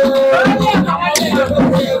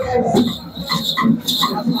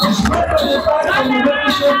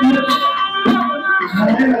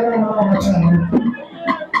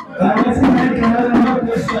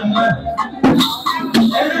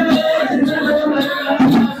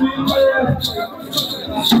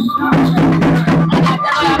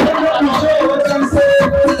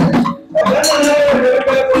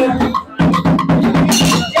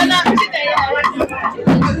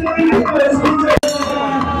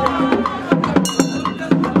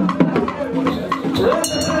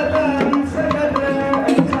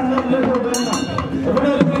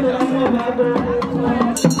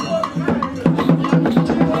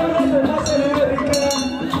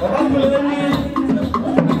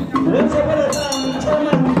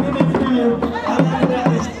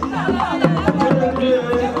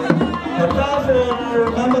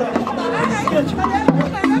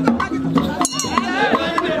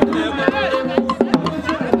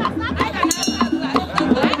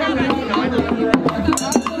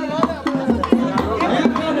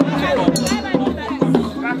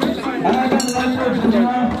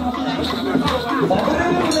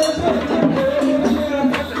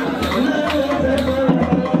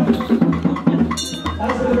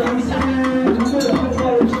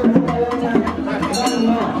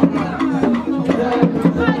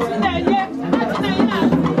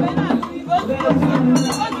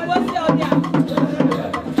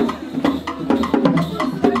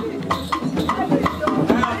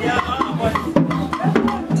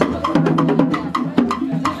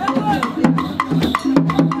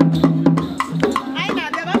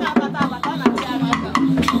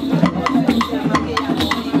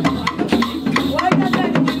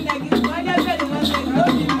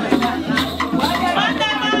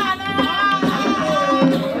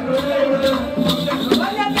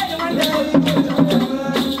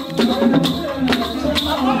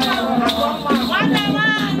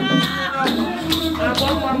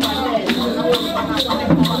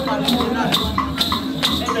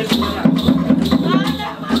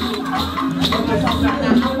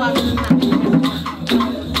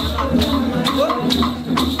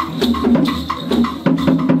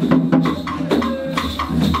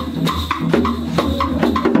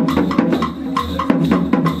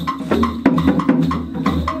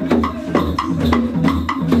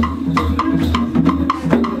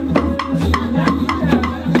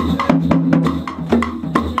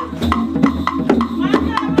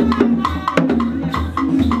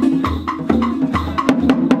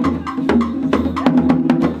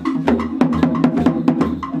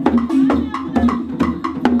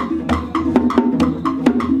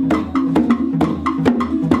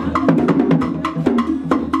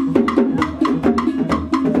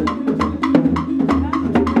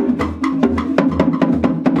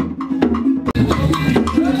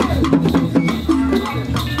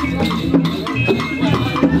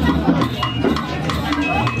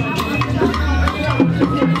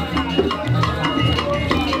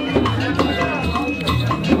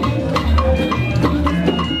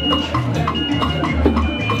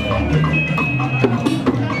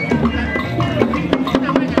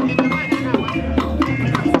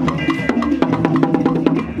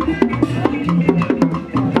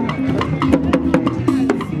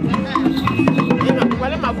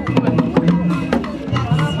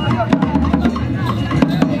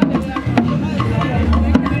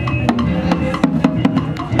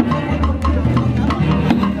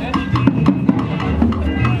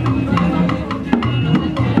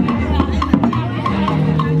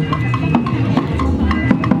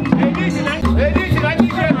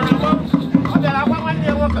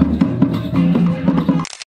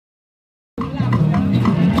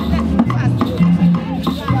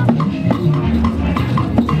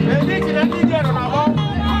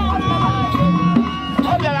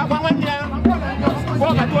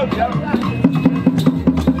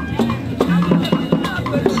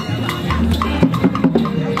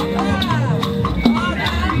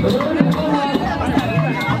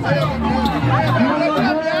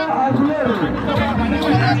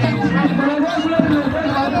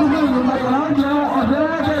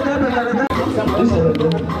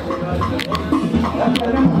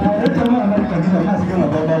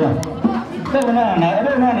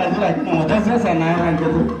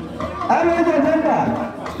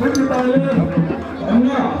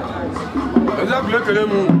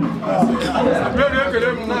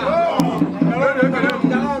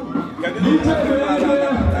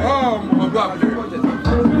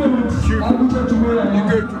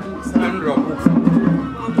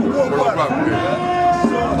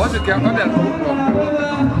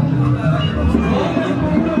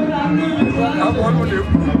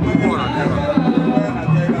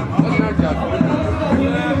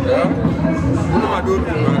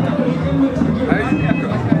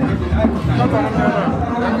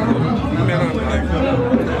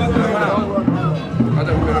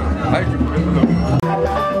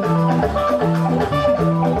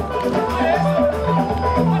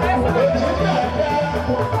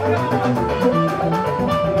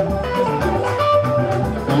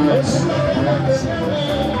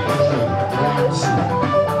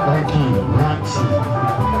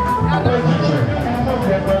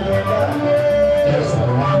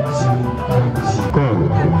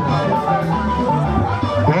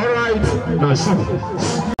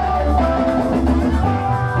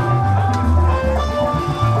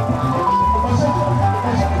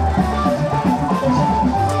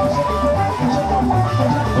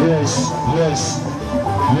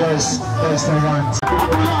 Yes, that's the one.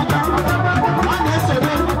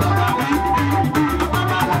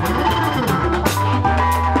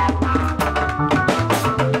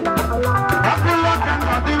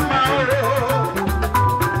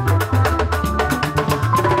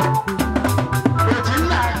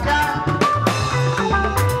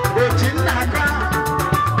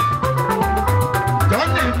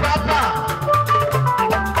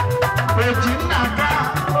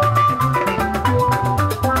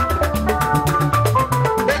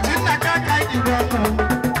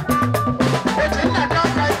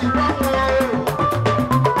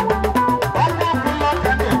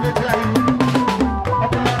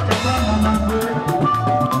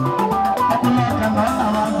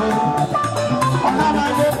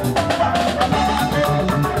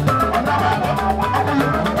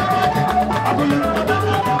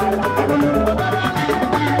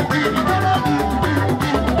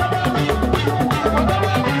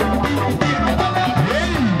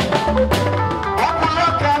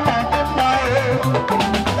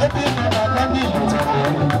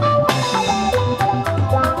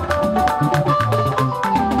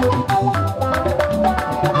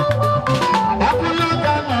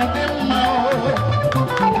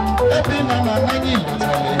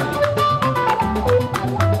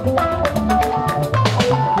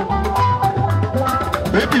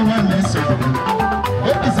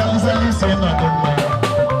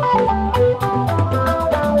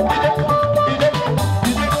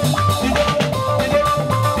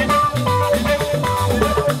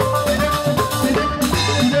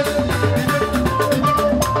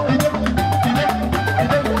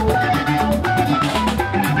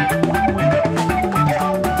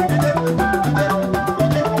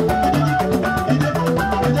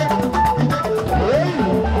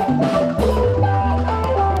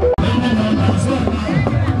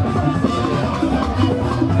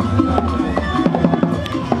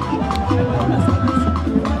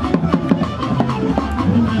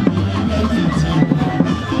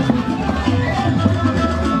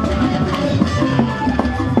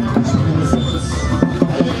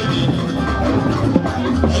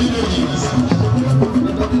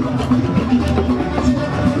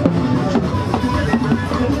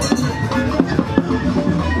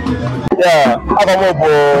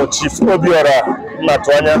 Abamobo Chief Obiora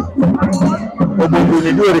Natwanya Obim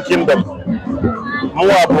Niduri Kingdom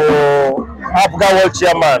Muabo Abga World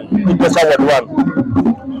Chairman Ipesa Ward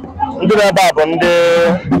 1 Nduna Babo Nde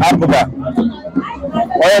Abga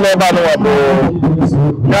Oya Neba Nwabo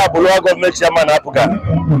Nabulwa Government Chairman Abga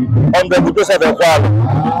On the Butosa de Kwalo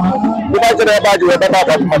Imagine Ebaji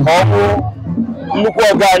Webaba Makomu Nuku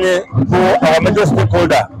Ogani who our major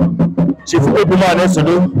stakeholder Chief Obim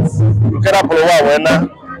Anesodo Kera Polowa Wena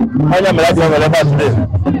Anya Melati Wela today.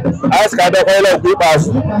 Ask Ada Koila Kupas.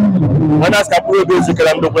 When ask Apu go to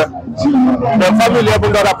Keramdope. The family of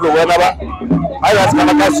Bundara Polowa. I ask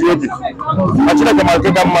Kanaka Sioti. Achina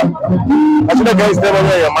Kamalke Gamma. Achina guys never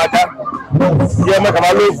know your matter. Yama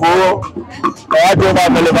Kamalu for Adova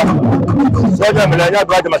Meleva. So Melania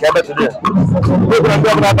brought them a cabin today. We can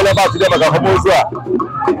go about today, Makahomosa.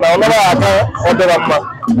 Now, never order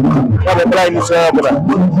Amma.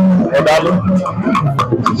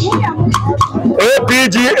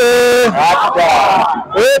 APGA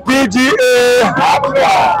APGA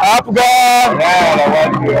Apga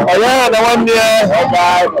Ayana 1 year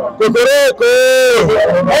Kokoroko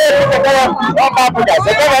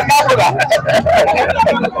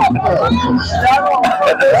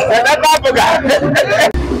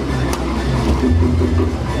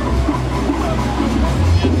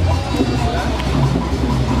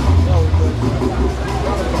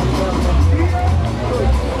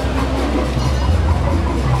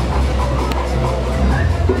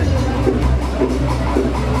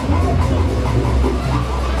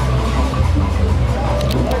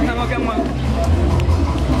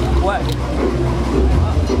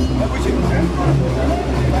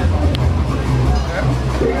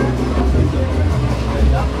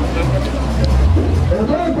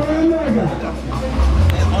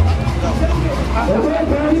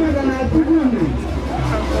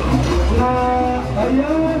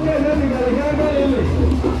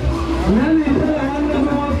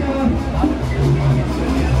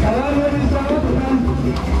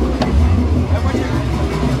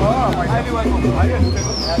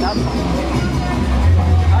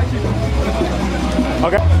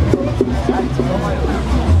Okay.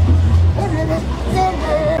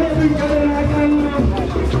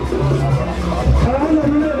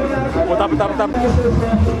 Tap.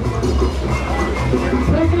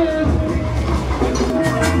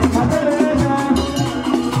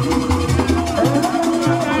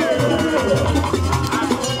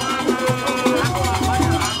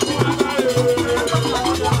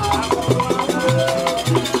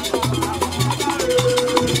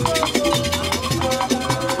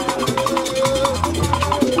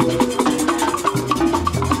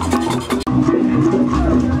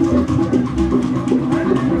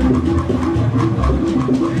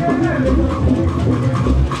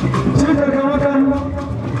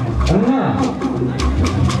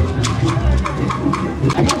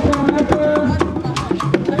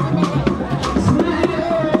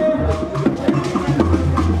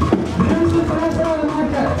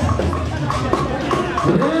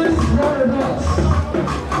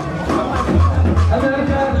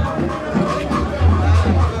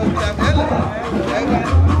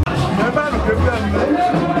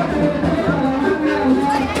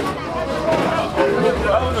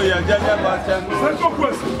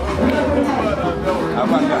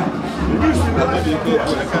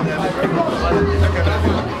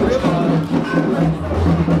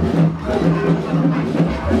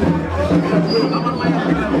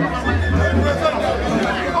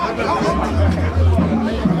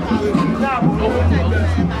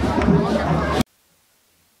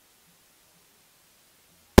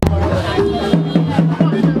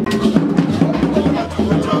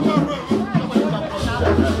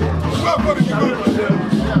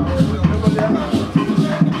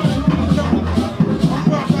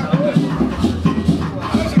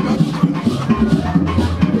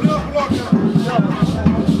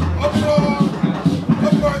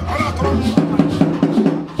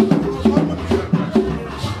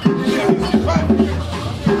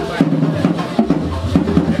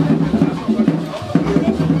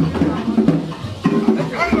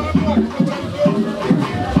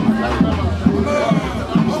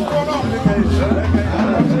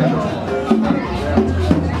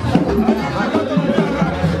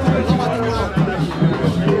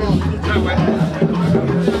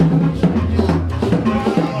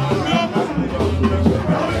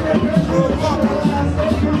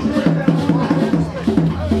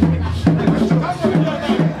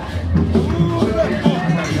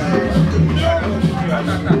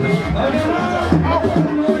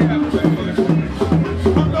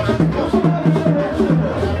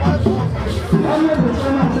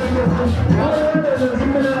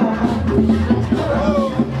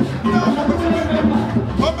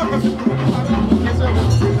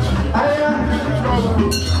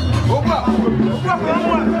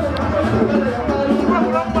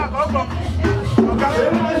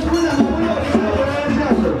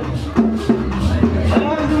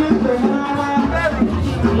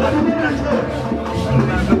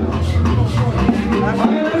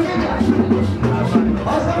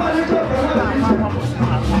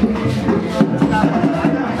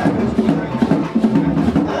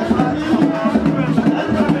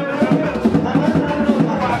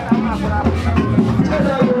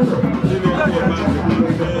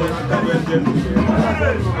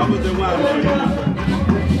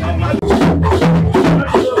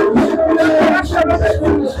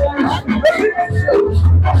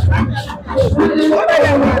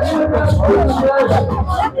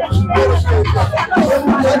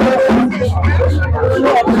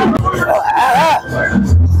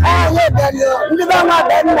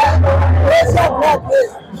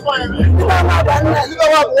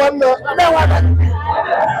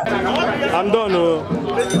 I'm done.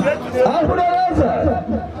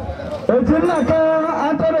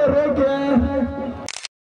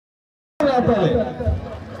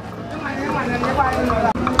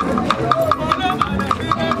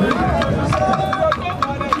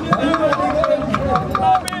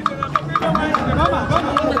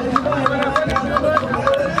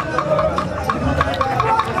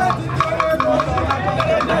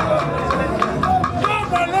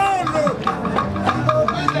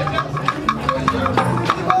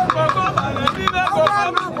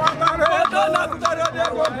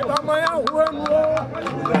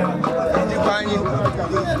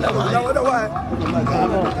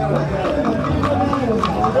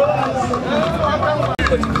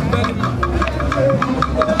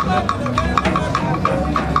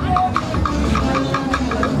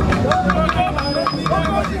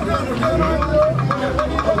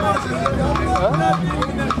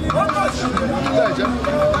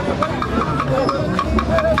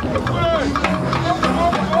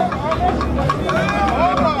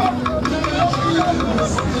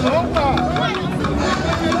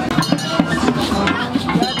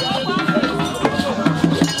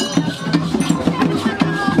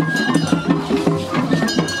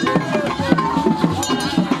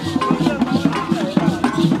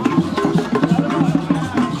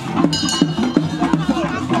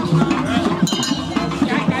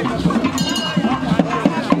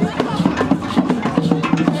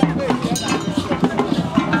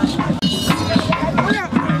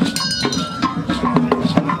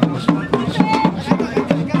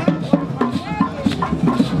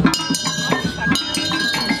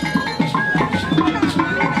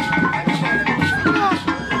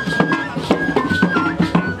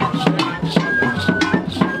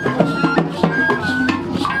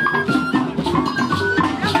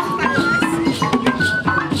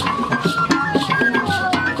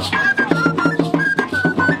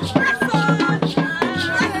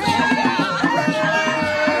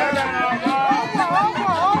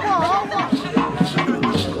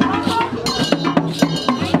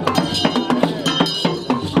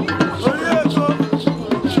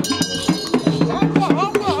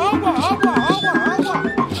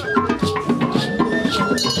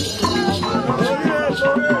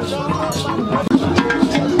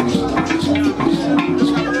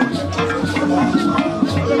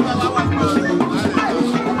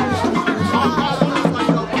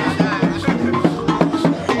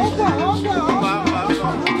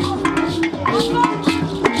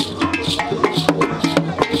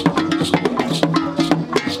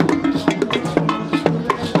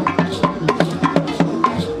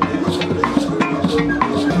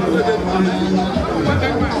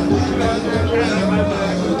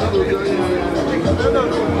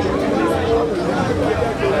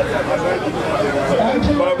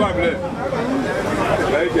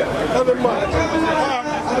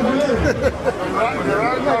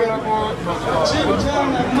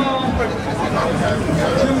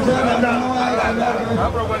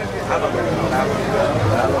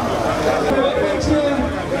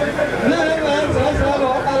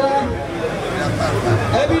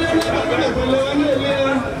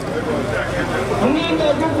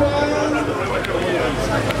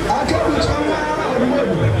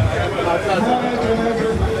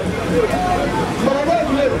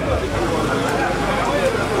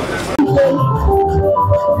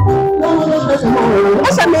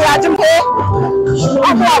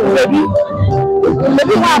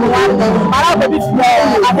 Maybe one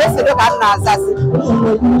Anesodo can Nazasi.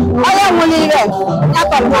 I am willing to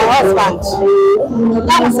my husband.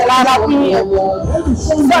 That was a lot of years.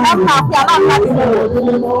 So I'm happy. I'm not happy.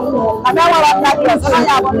 I'm not happy. I'm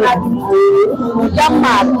not happy. Young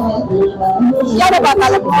man. Young about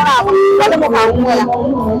California. What am I going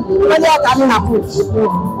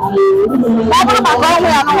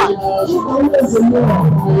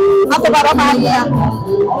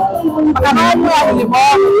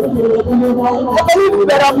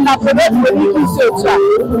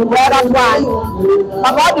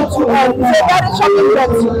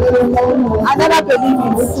I never believe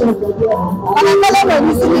it. And I tell them when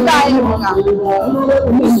you see me dying,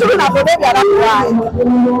 it's true that the baby are not crying.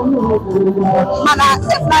 And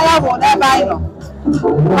if I have whatever I know,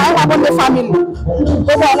 I have on the family.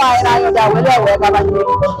 Go on, I know that we're there.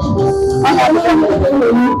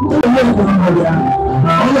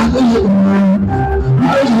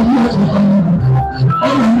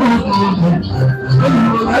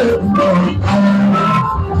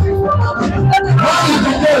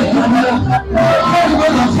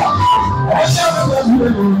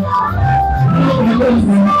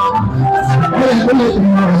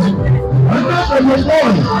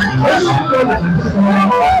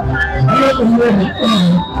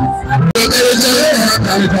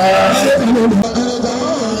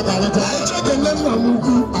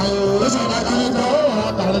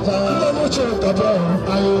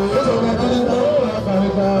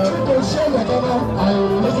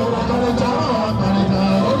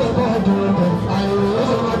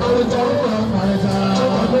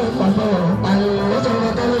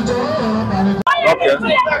 Okay.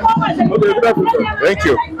 Thank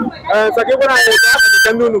you.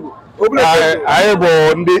 I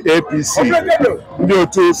bụ ndị APC ndị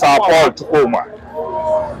otu Sao Paul Chukwuma.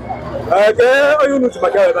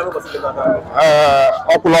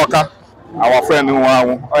 Ọkwụlọka, our friend nwa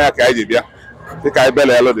anwụ, onye ka anyị ji bịa dịka anyị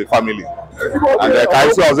bele hello the family and ka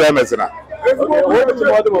anyị si ọzọ emezina.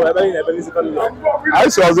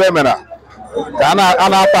 Anyị si ọzọ emena ka a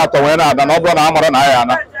na-atọ atọ wee na-ada na ọ bụrụ na a mara na anyị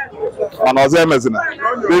ana mana ọzọ emezina.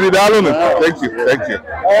 Baby daalụ nụ. Thank you. Thank you.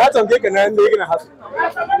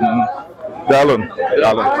 Daalụ.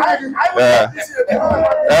 Daalụ.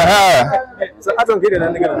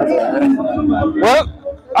 Well,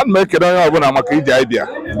 I'm making onye ọbụla maka iji anyị bịa.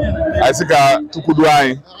 Anyị sị ka tukwudu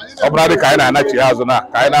anyị ọ bụla dị ka anyị na-anachi azụ na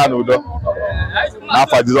ka anyị na-anụ udo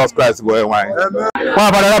n'afọ Jizọs Kraịst bụ onye nwe anyị. Nwa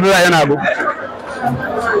abara ya bụrụ anyị na-abụ.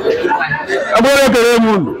 Abụrụ ekele m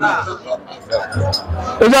unu.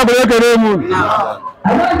 Ezi abụrụ ekele m unu.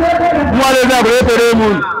 Nwa ezi abụrụ ekele m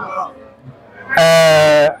unu.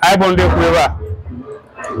 Anyị bụ ndị kwuru ebe a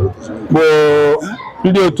bụ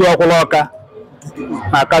ndị otu Ọkwụlọka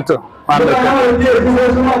na Kato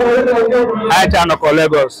anyị cha nọkọ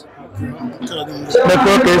Lagos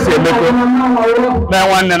mekọ ka esi emekọ mee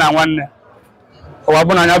nwanne na nwanne ụwa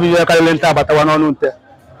bụ na anya bụ ihe karịrị nta abatawa n'ọnụ nte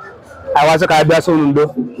awasị ka abịa so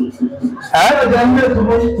ndo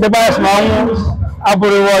ndị gbara si na ọnwụ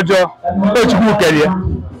abụrụ iwe ọjọọ Chukwu kerie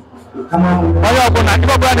onye ọbụla ndị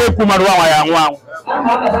ọbụla na-ekwu mmadụ nwa ya anwụ anwụ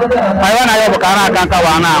anyị na ya bụ ka a na-aka nka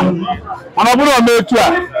wa na-anwụ mana ọ bụrụ ome etu a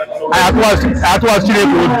anyị atụwasị Chineke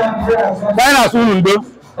obi anyị na-asụ unu ndo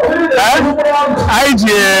anyị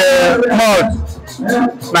ji mọd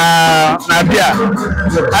na bịa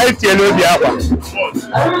anyị tiele obi akwa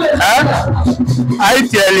anyị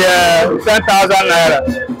tiele 10,000 naira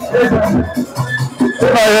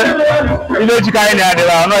ile ejika anyị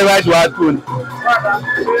na-adịra ọnụ ebe anyị ji wa tun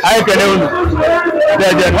anyị kele unu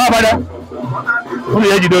deje nwa agbada unu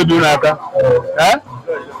ya ejide obi unu aka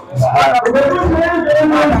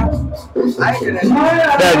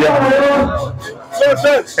deje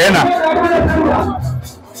ena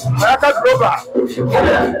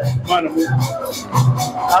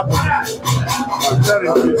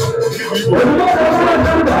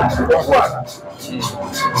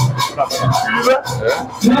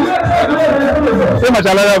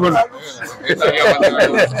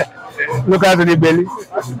look at the belly.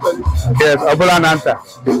 Yes, Obolananta.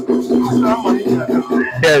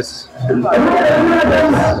 Yes.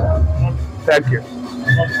 Thank you.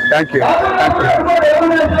 Thank you. Thank you.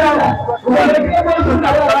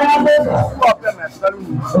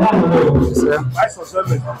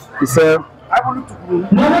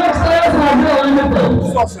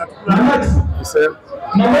 Sir.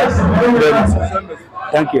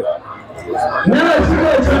 Thank you.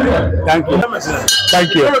 Thank you.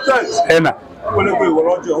 Thank you. Ena.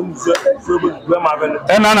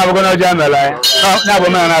 Ena na bugo na jana lai. Na bo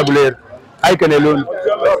na na buler. I can alone.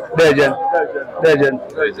 Dejen. Dejen.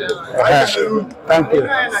 Thank you.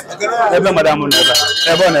 Ebe madam neba.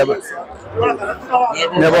 Ebe.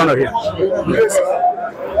 Never no here.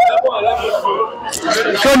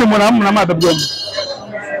 Show me muna ma da bugom.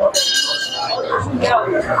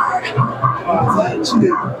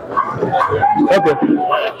 Okay.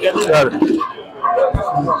 Sorry.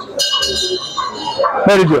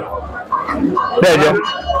 Very good. Deje.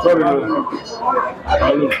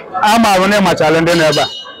 Ama wone ma challenge neba.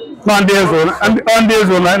 No ndị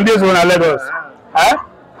zone na Lagos.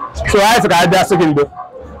 So I said I just second do.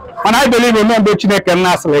 And I believe in no Chineke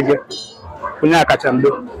na asịrị onye akacha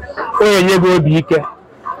ndo. Onye nye go obi ike.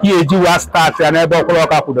 Ihe eji wa start ya na ebe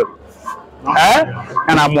Ọkwụlọka kwudo.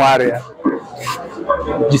 Ana mụgharị ya.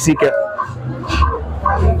 Jisike.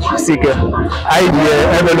 I ji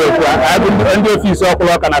envelope a. Ndị ofisi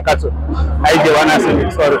Ọkwụlọka na Kato. I ji wana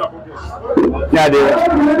asịrị. Sorry. Yeah,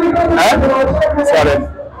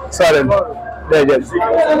 sorry. Deje.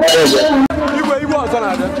 Igwe ọzọ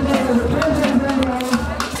na-ada.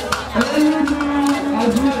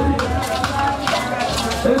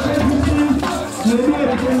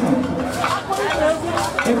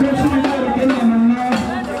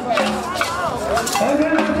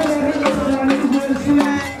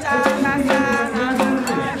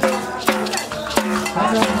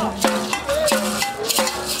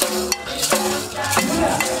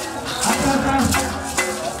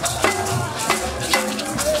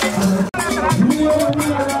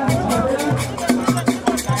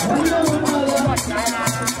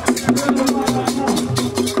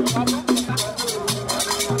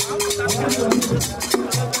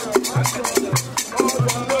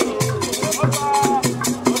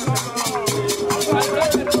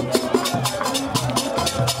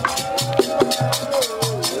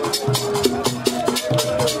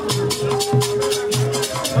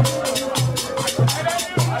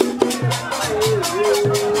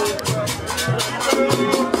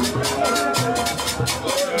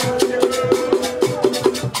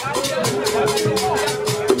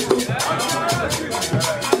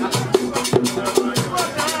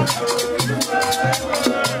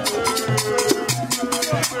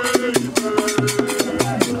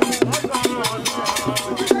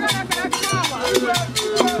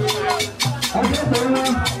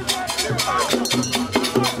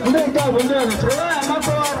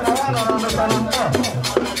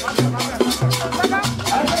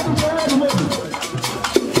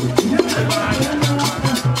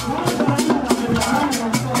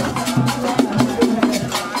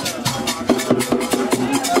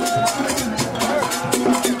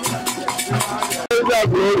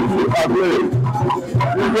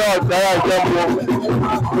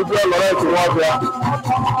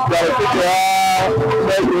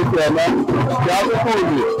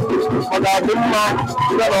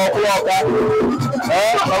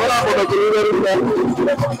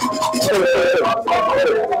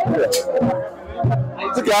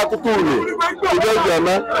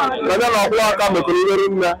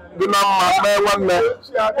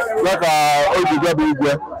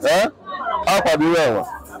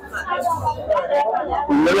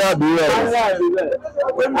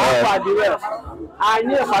 I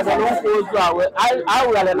knew if I don't go I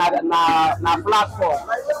will na platform.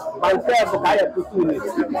 Myself, I have to do it.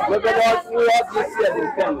 Look at what we have this year.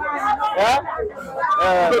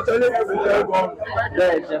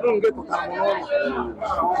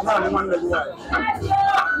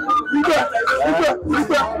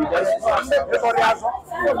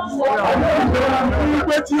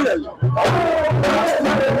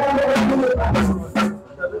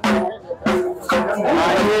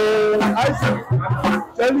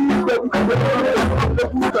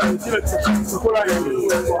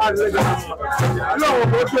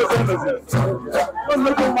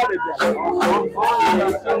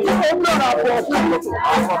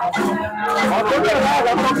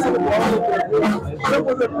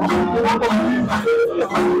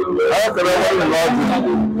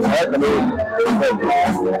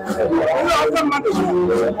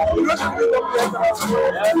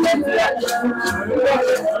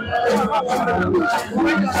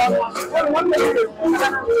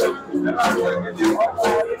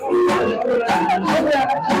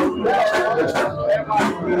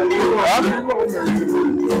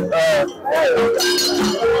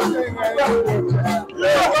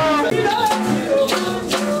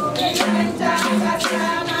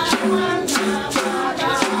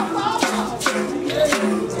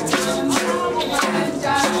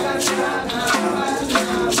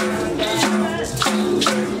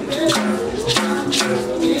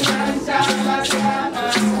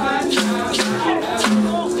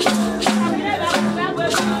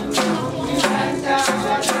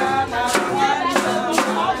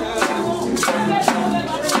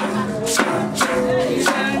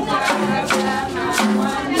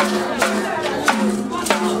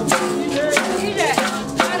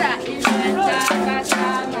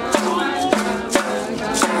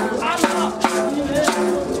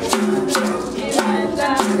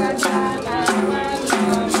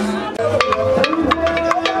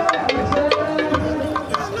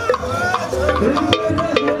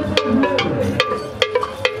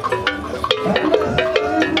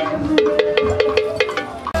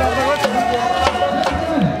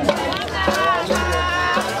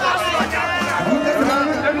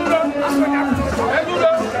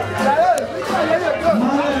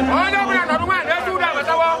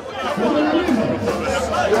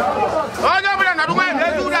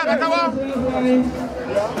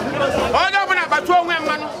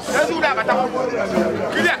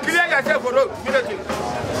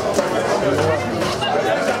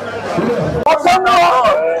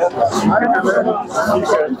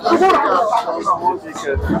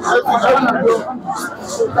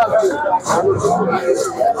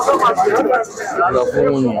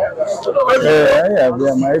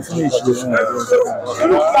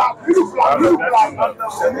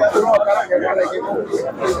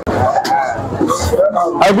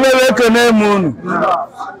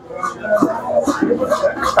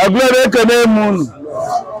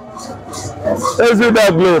 Anesodo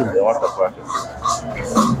glory.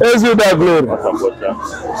 Anesodo glory.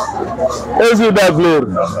 Anesodo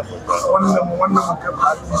glory.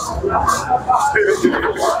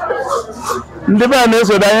 Ndị be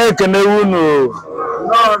Anesodo anyị ekene unu.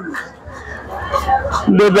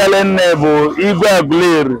 Ndị bele nne bụ Igwe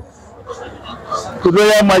Aguleri,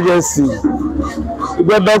 Royal Majesty,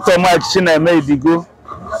 Igwe Dr. Mark Chineme Idigo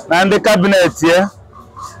na ndị kabinet ya.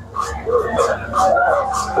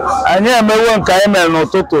 Anyị emewo nke anyị mere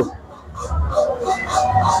n'ụtụtụ.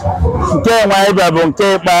 Nke nwe anyị bịa bụ nke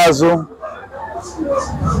ikpeazụ.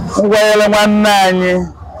 Ngwanyere nwanne anyị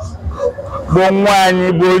bụ nwa anyị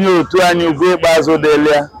bụ onye otu anyị ugwu ikpeazụ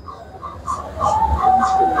delia.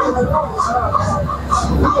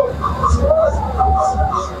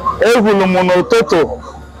 Ehulu m n'ụtụtụ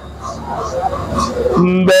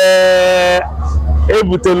mgbe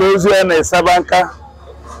ebutere ozu ya na Ịsabanka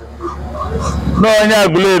No onye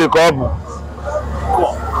Aguleri ka ọ bụ.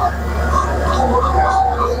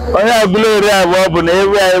 Onye Aguleri abụọ bụ na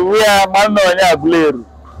ewu ya ma na onye Aguleri.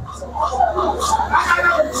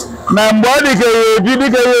 Na mgbe ọ dịka ya ebi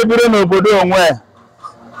dịka ya ebiri n'obodo onwe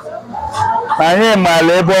anyị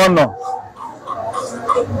maala ebe ọ nọ.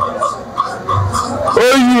 O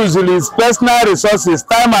used his personal resources,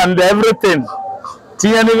 time and everything.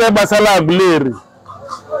 Tinye n'ihe gbasara Aguleri.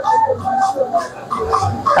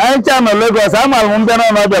 Anyị cha nọ Lagos, amaara m ndị nọ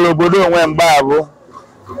n'ọbịa obodo onwe mgbe abụ.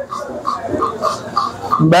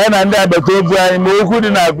 Mgbe anyị na ndị agbata obi anyị ma okwu dị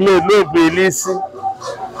na Aguleri n'obi n'isi.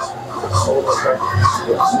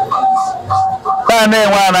 Taa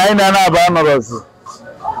na-enwe ana anyị na-aba nọrọzi.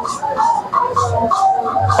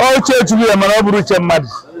 Uche Chukwu ya mana ọ bụrụ uche mmadụ.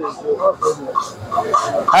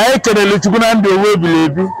 Anyị kelele Chukwu na ndụ owe ebili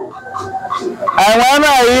ebi. Anyị nwa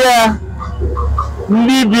na-ahụ ya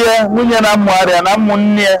ndị bie nwunye na mmụgharịa na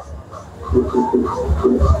ụmụnne ya.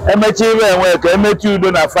 Emechi ibe enwe ka emechi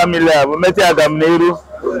udo na famili a bụ mechi agam n'iru.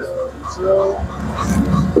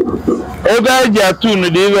 Ego anyị ji atụ unu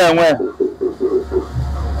dị ibe enwe.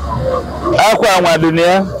 Akwa anwa dị na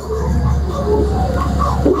ya.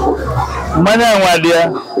 Mmanya anwa dị ya.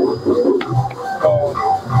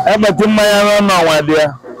 Ekpeti mmanya n'ọnụ anwa dị ya.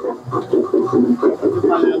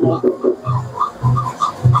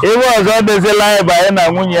 Iwe ọzọ dezila anyị bụ anyị na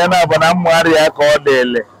nwunye ya na-abụ na mmụgharị ya ka ọ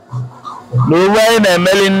dịle. Na owu anyị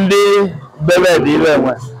na-emeli ndị bebe dị ibe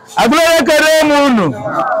enwe. Aguleri kere m unu.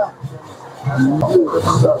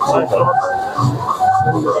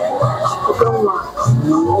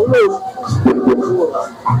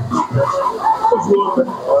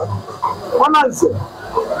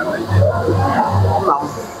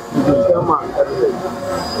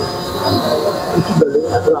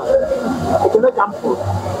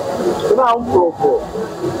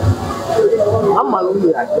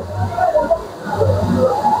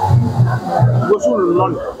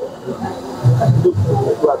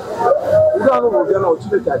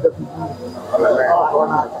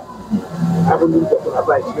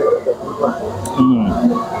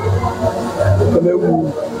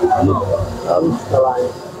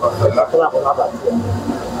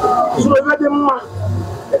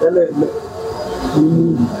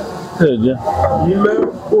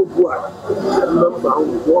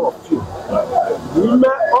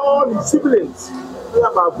 All his siblings,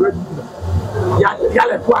 about bread.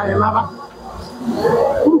 Yale kwa lava.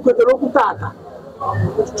 Uru kwetero kutata.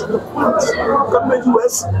 Kama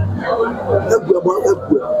US. Egwe.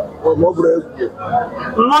 Omobro egwe.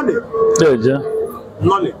 None. Deja.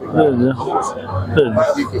 None. Deja.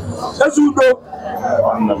 Anesodo.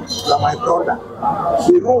 My brother.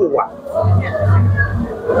 The Rowa.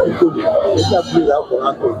 Ita bila kwa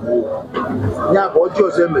hapo. Nya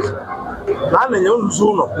bojo seme. Na na nyo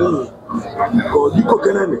nzuno. Ko diko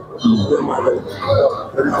kenene.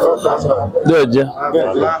 Deja.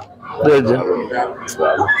 Deja.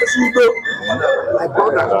 Anesodo. My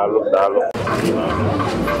brother. Dalo.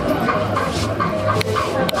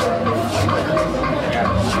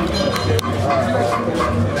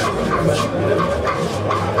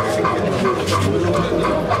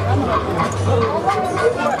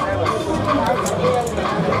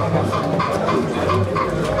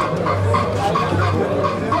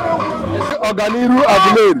 Ọganiru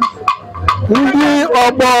Aguleri ndị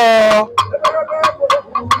ọgbọ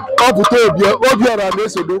ọpụta Obiora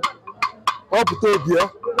Anesodo ọpụta Obie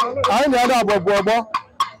anyị na-ada agbọgbọ ọgbọ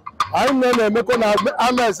anyị na-emekọ na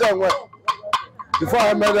amese enwe bifo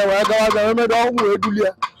anyị mere wee gawaga emede ọnwụ eduli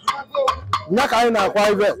ya nya ka anyị na-akwa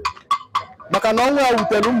ive maka na ọnwụ ya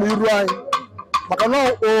wutere ụmụ iru anyị maka na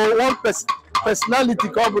one personality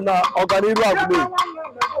ka ọ bụ na Ọganiru Aguleri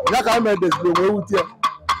nya ka anyị medeziri onwe wute ya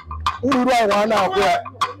uru anyị na-akwụ ya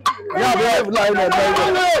ya bụ ebe anyị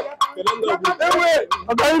na-eme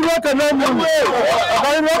Ọganiru ekene m unu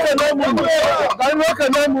Ọganiru ekene m unu Ọganiru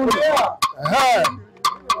ekene m unu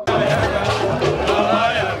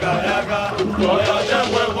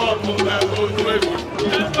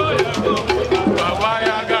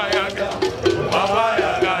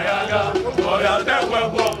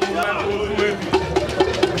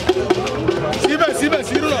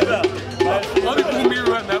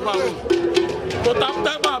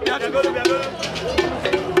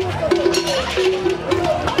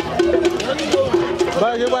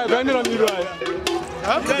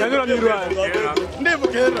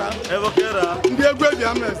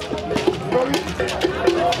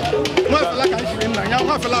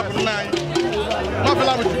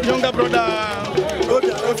younger brother.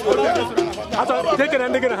 Take it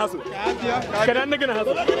and they're gonna hustle.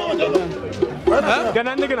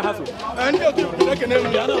 Gana ndị gị na ha so. Ndị otu ekene m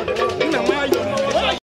ya na nna m ya yọrọ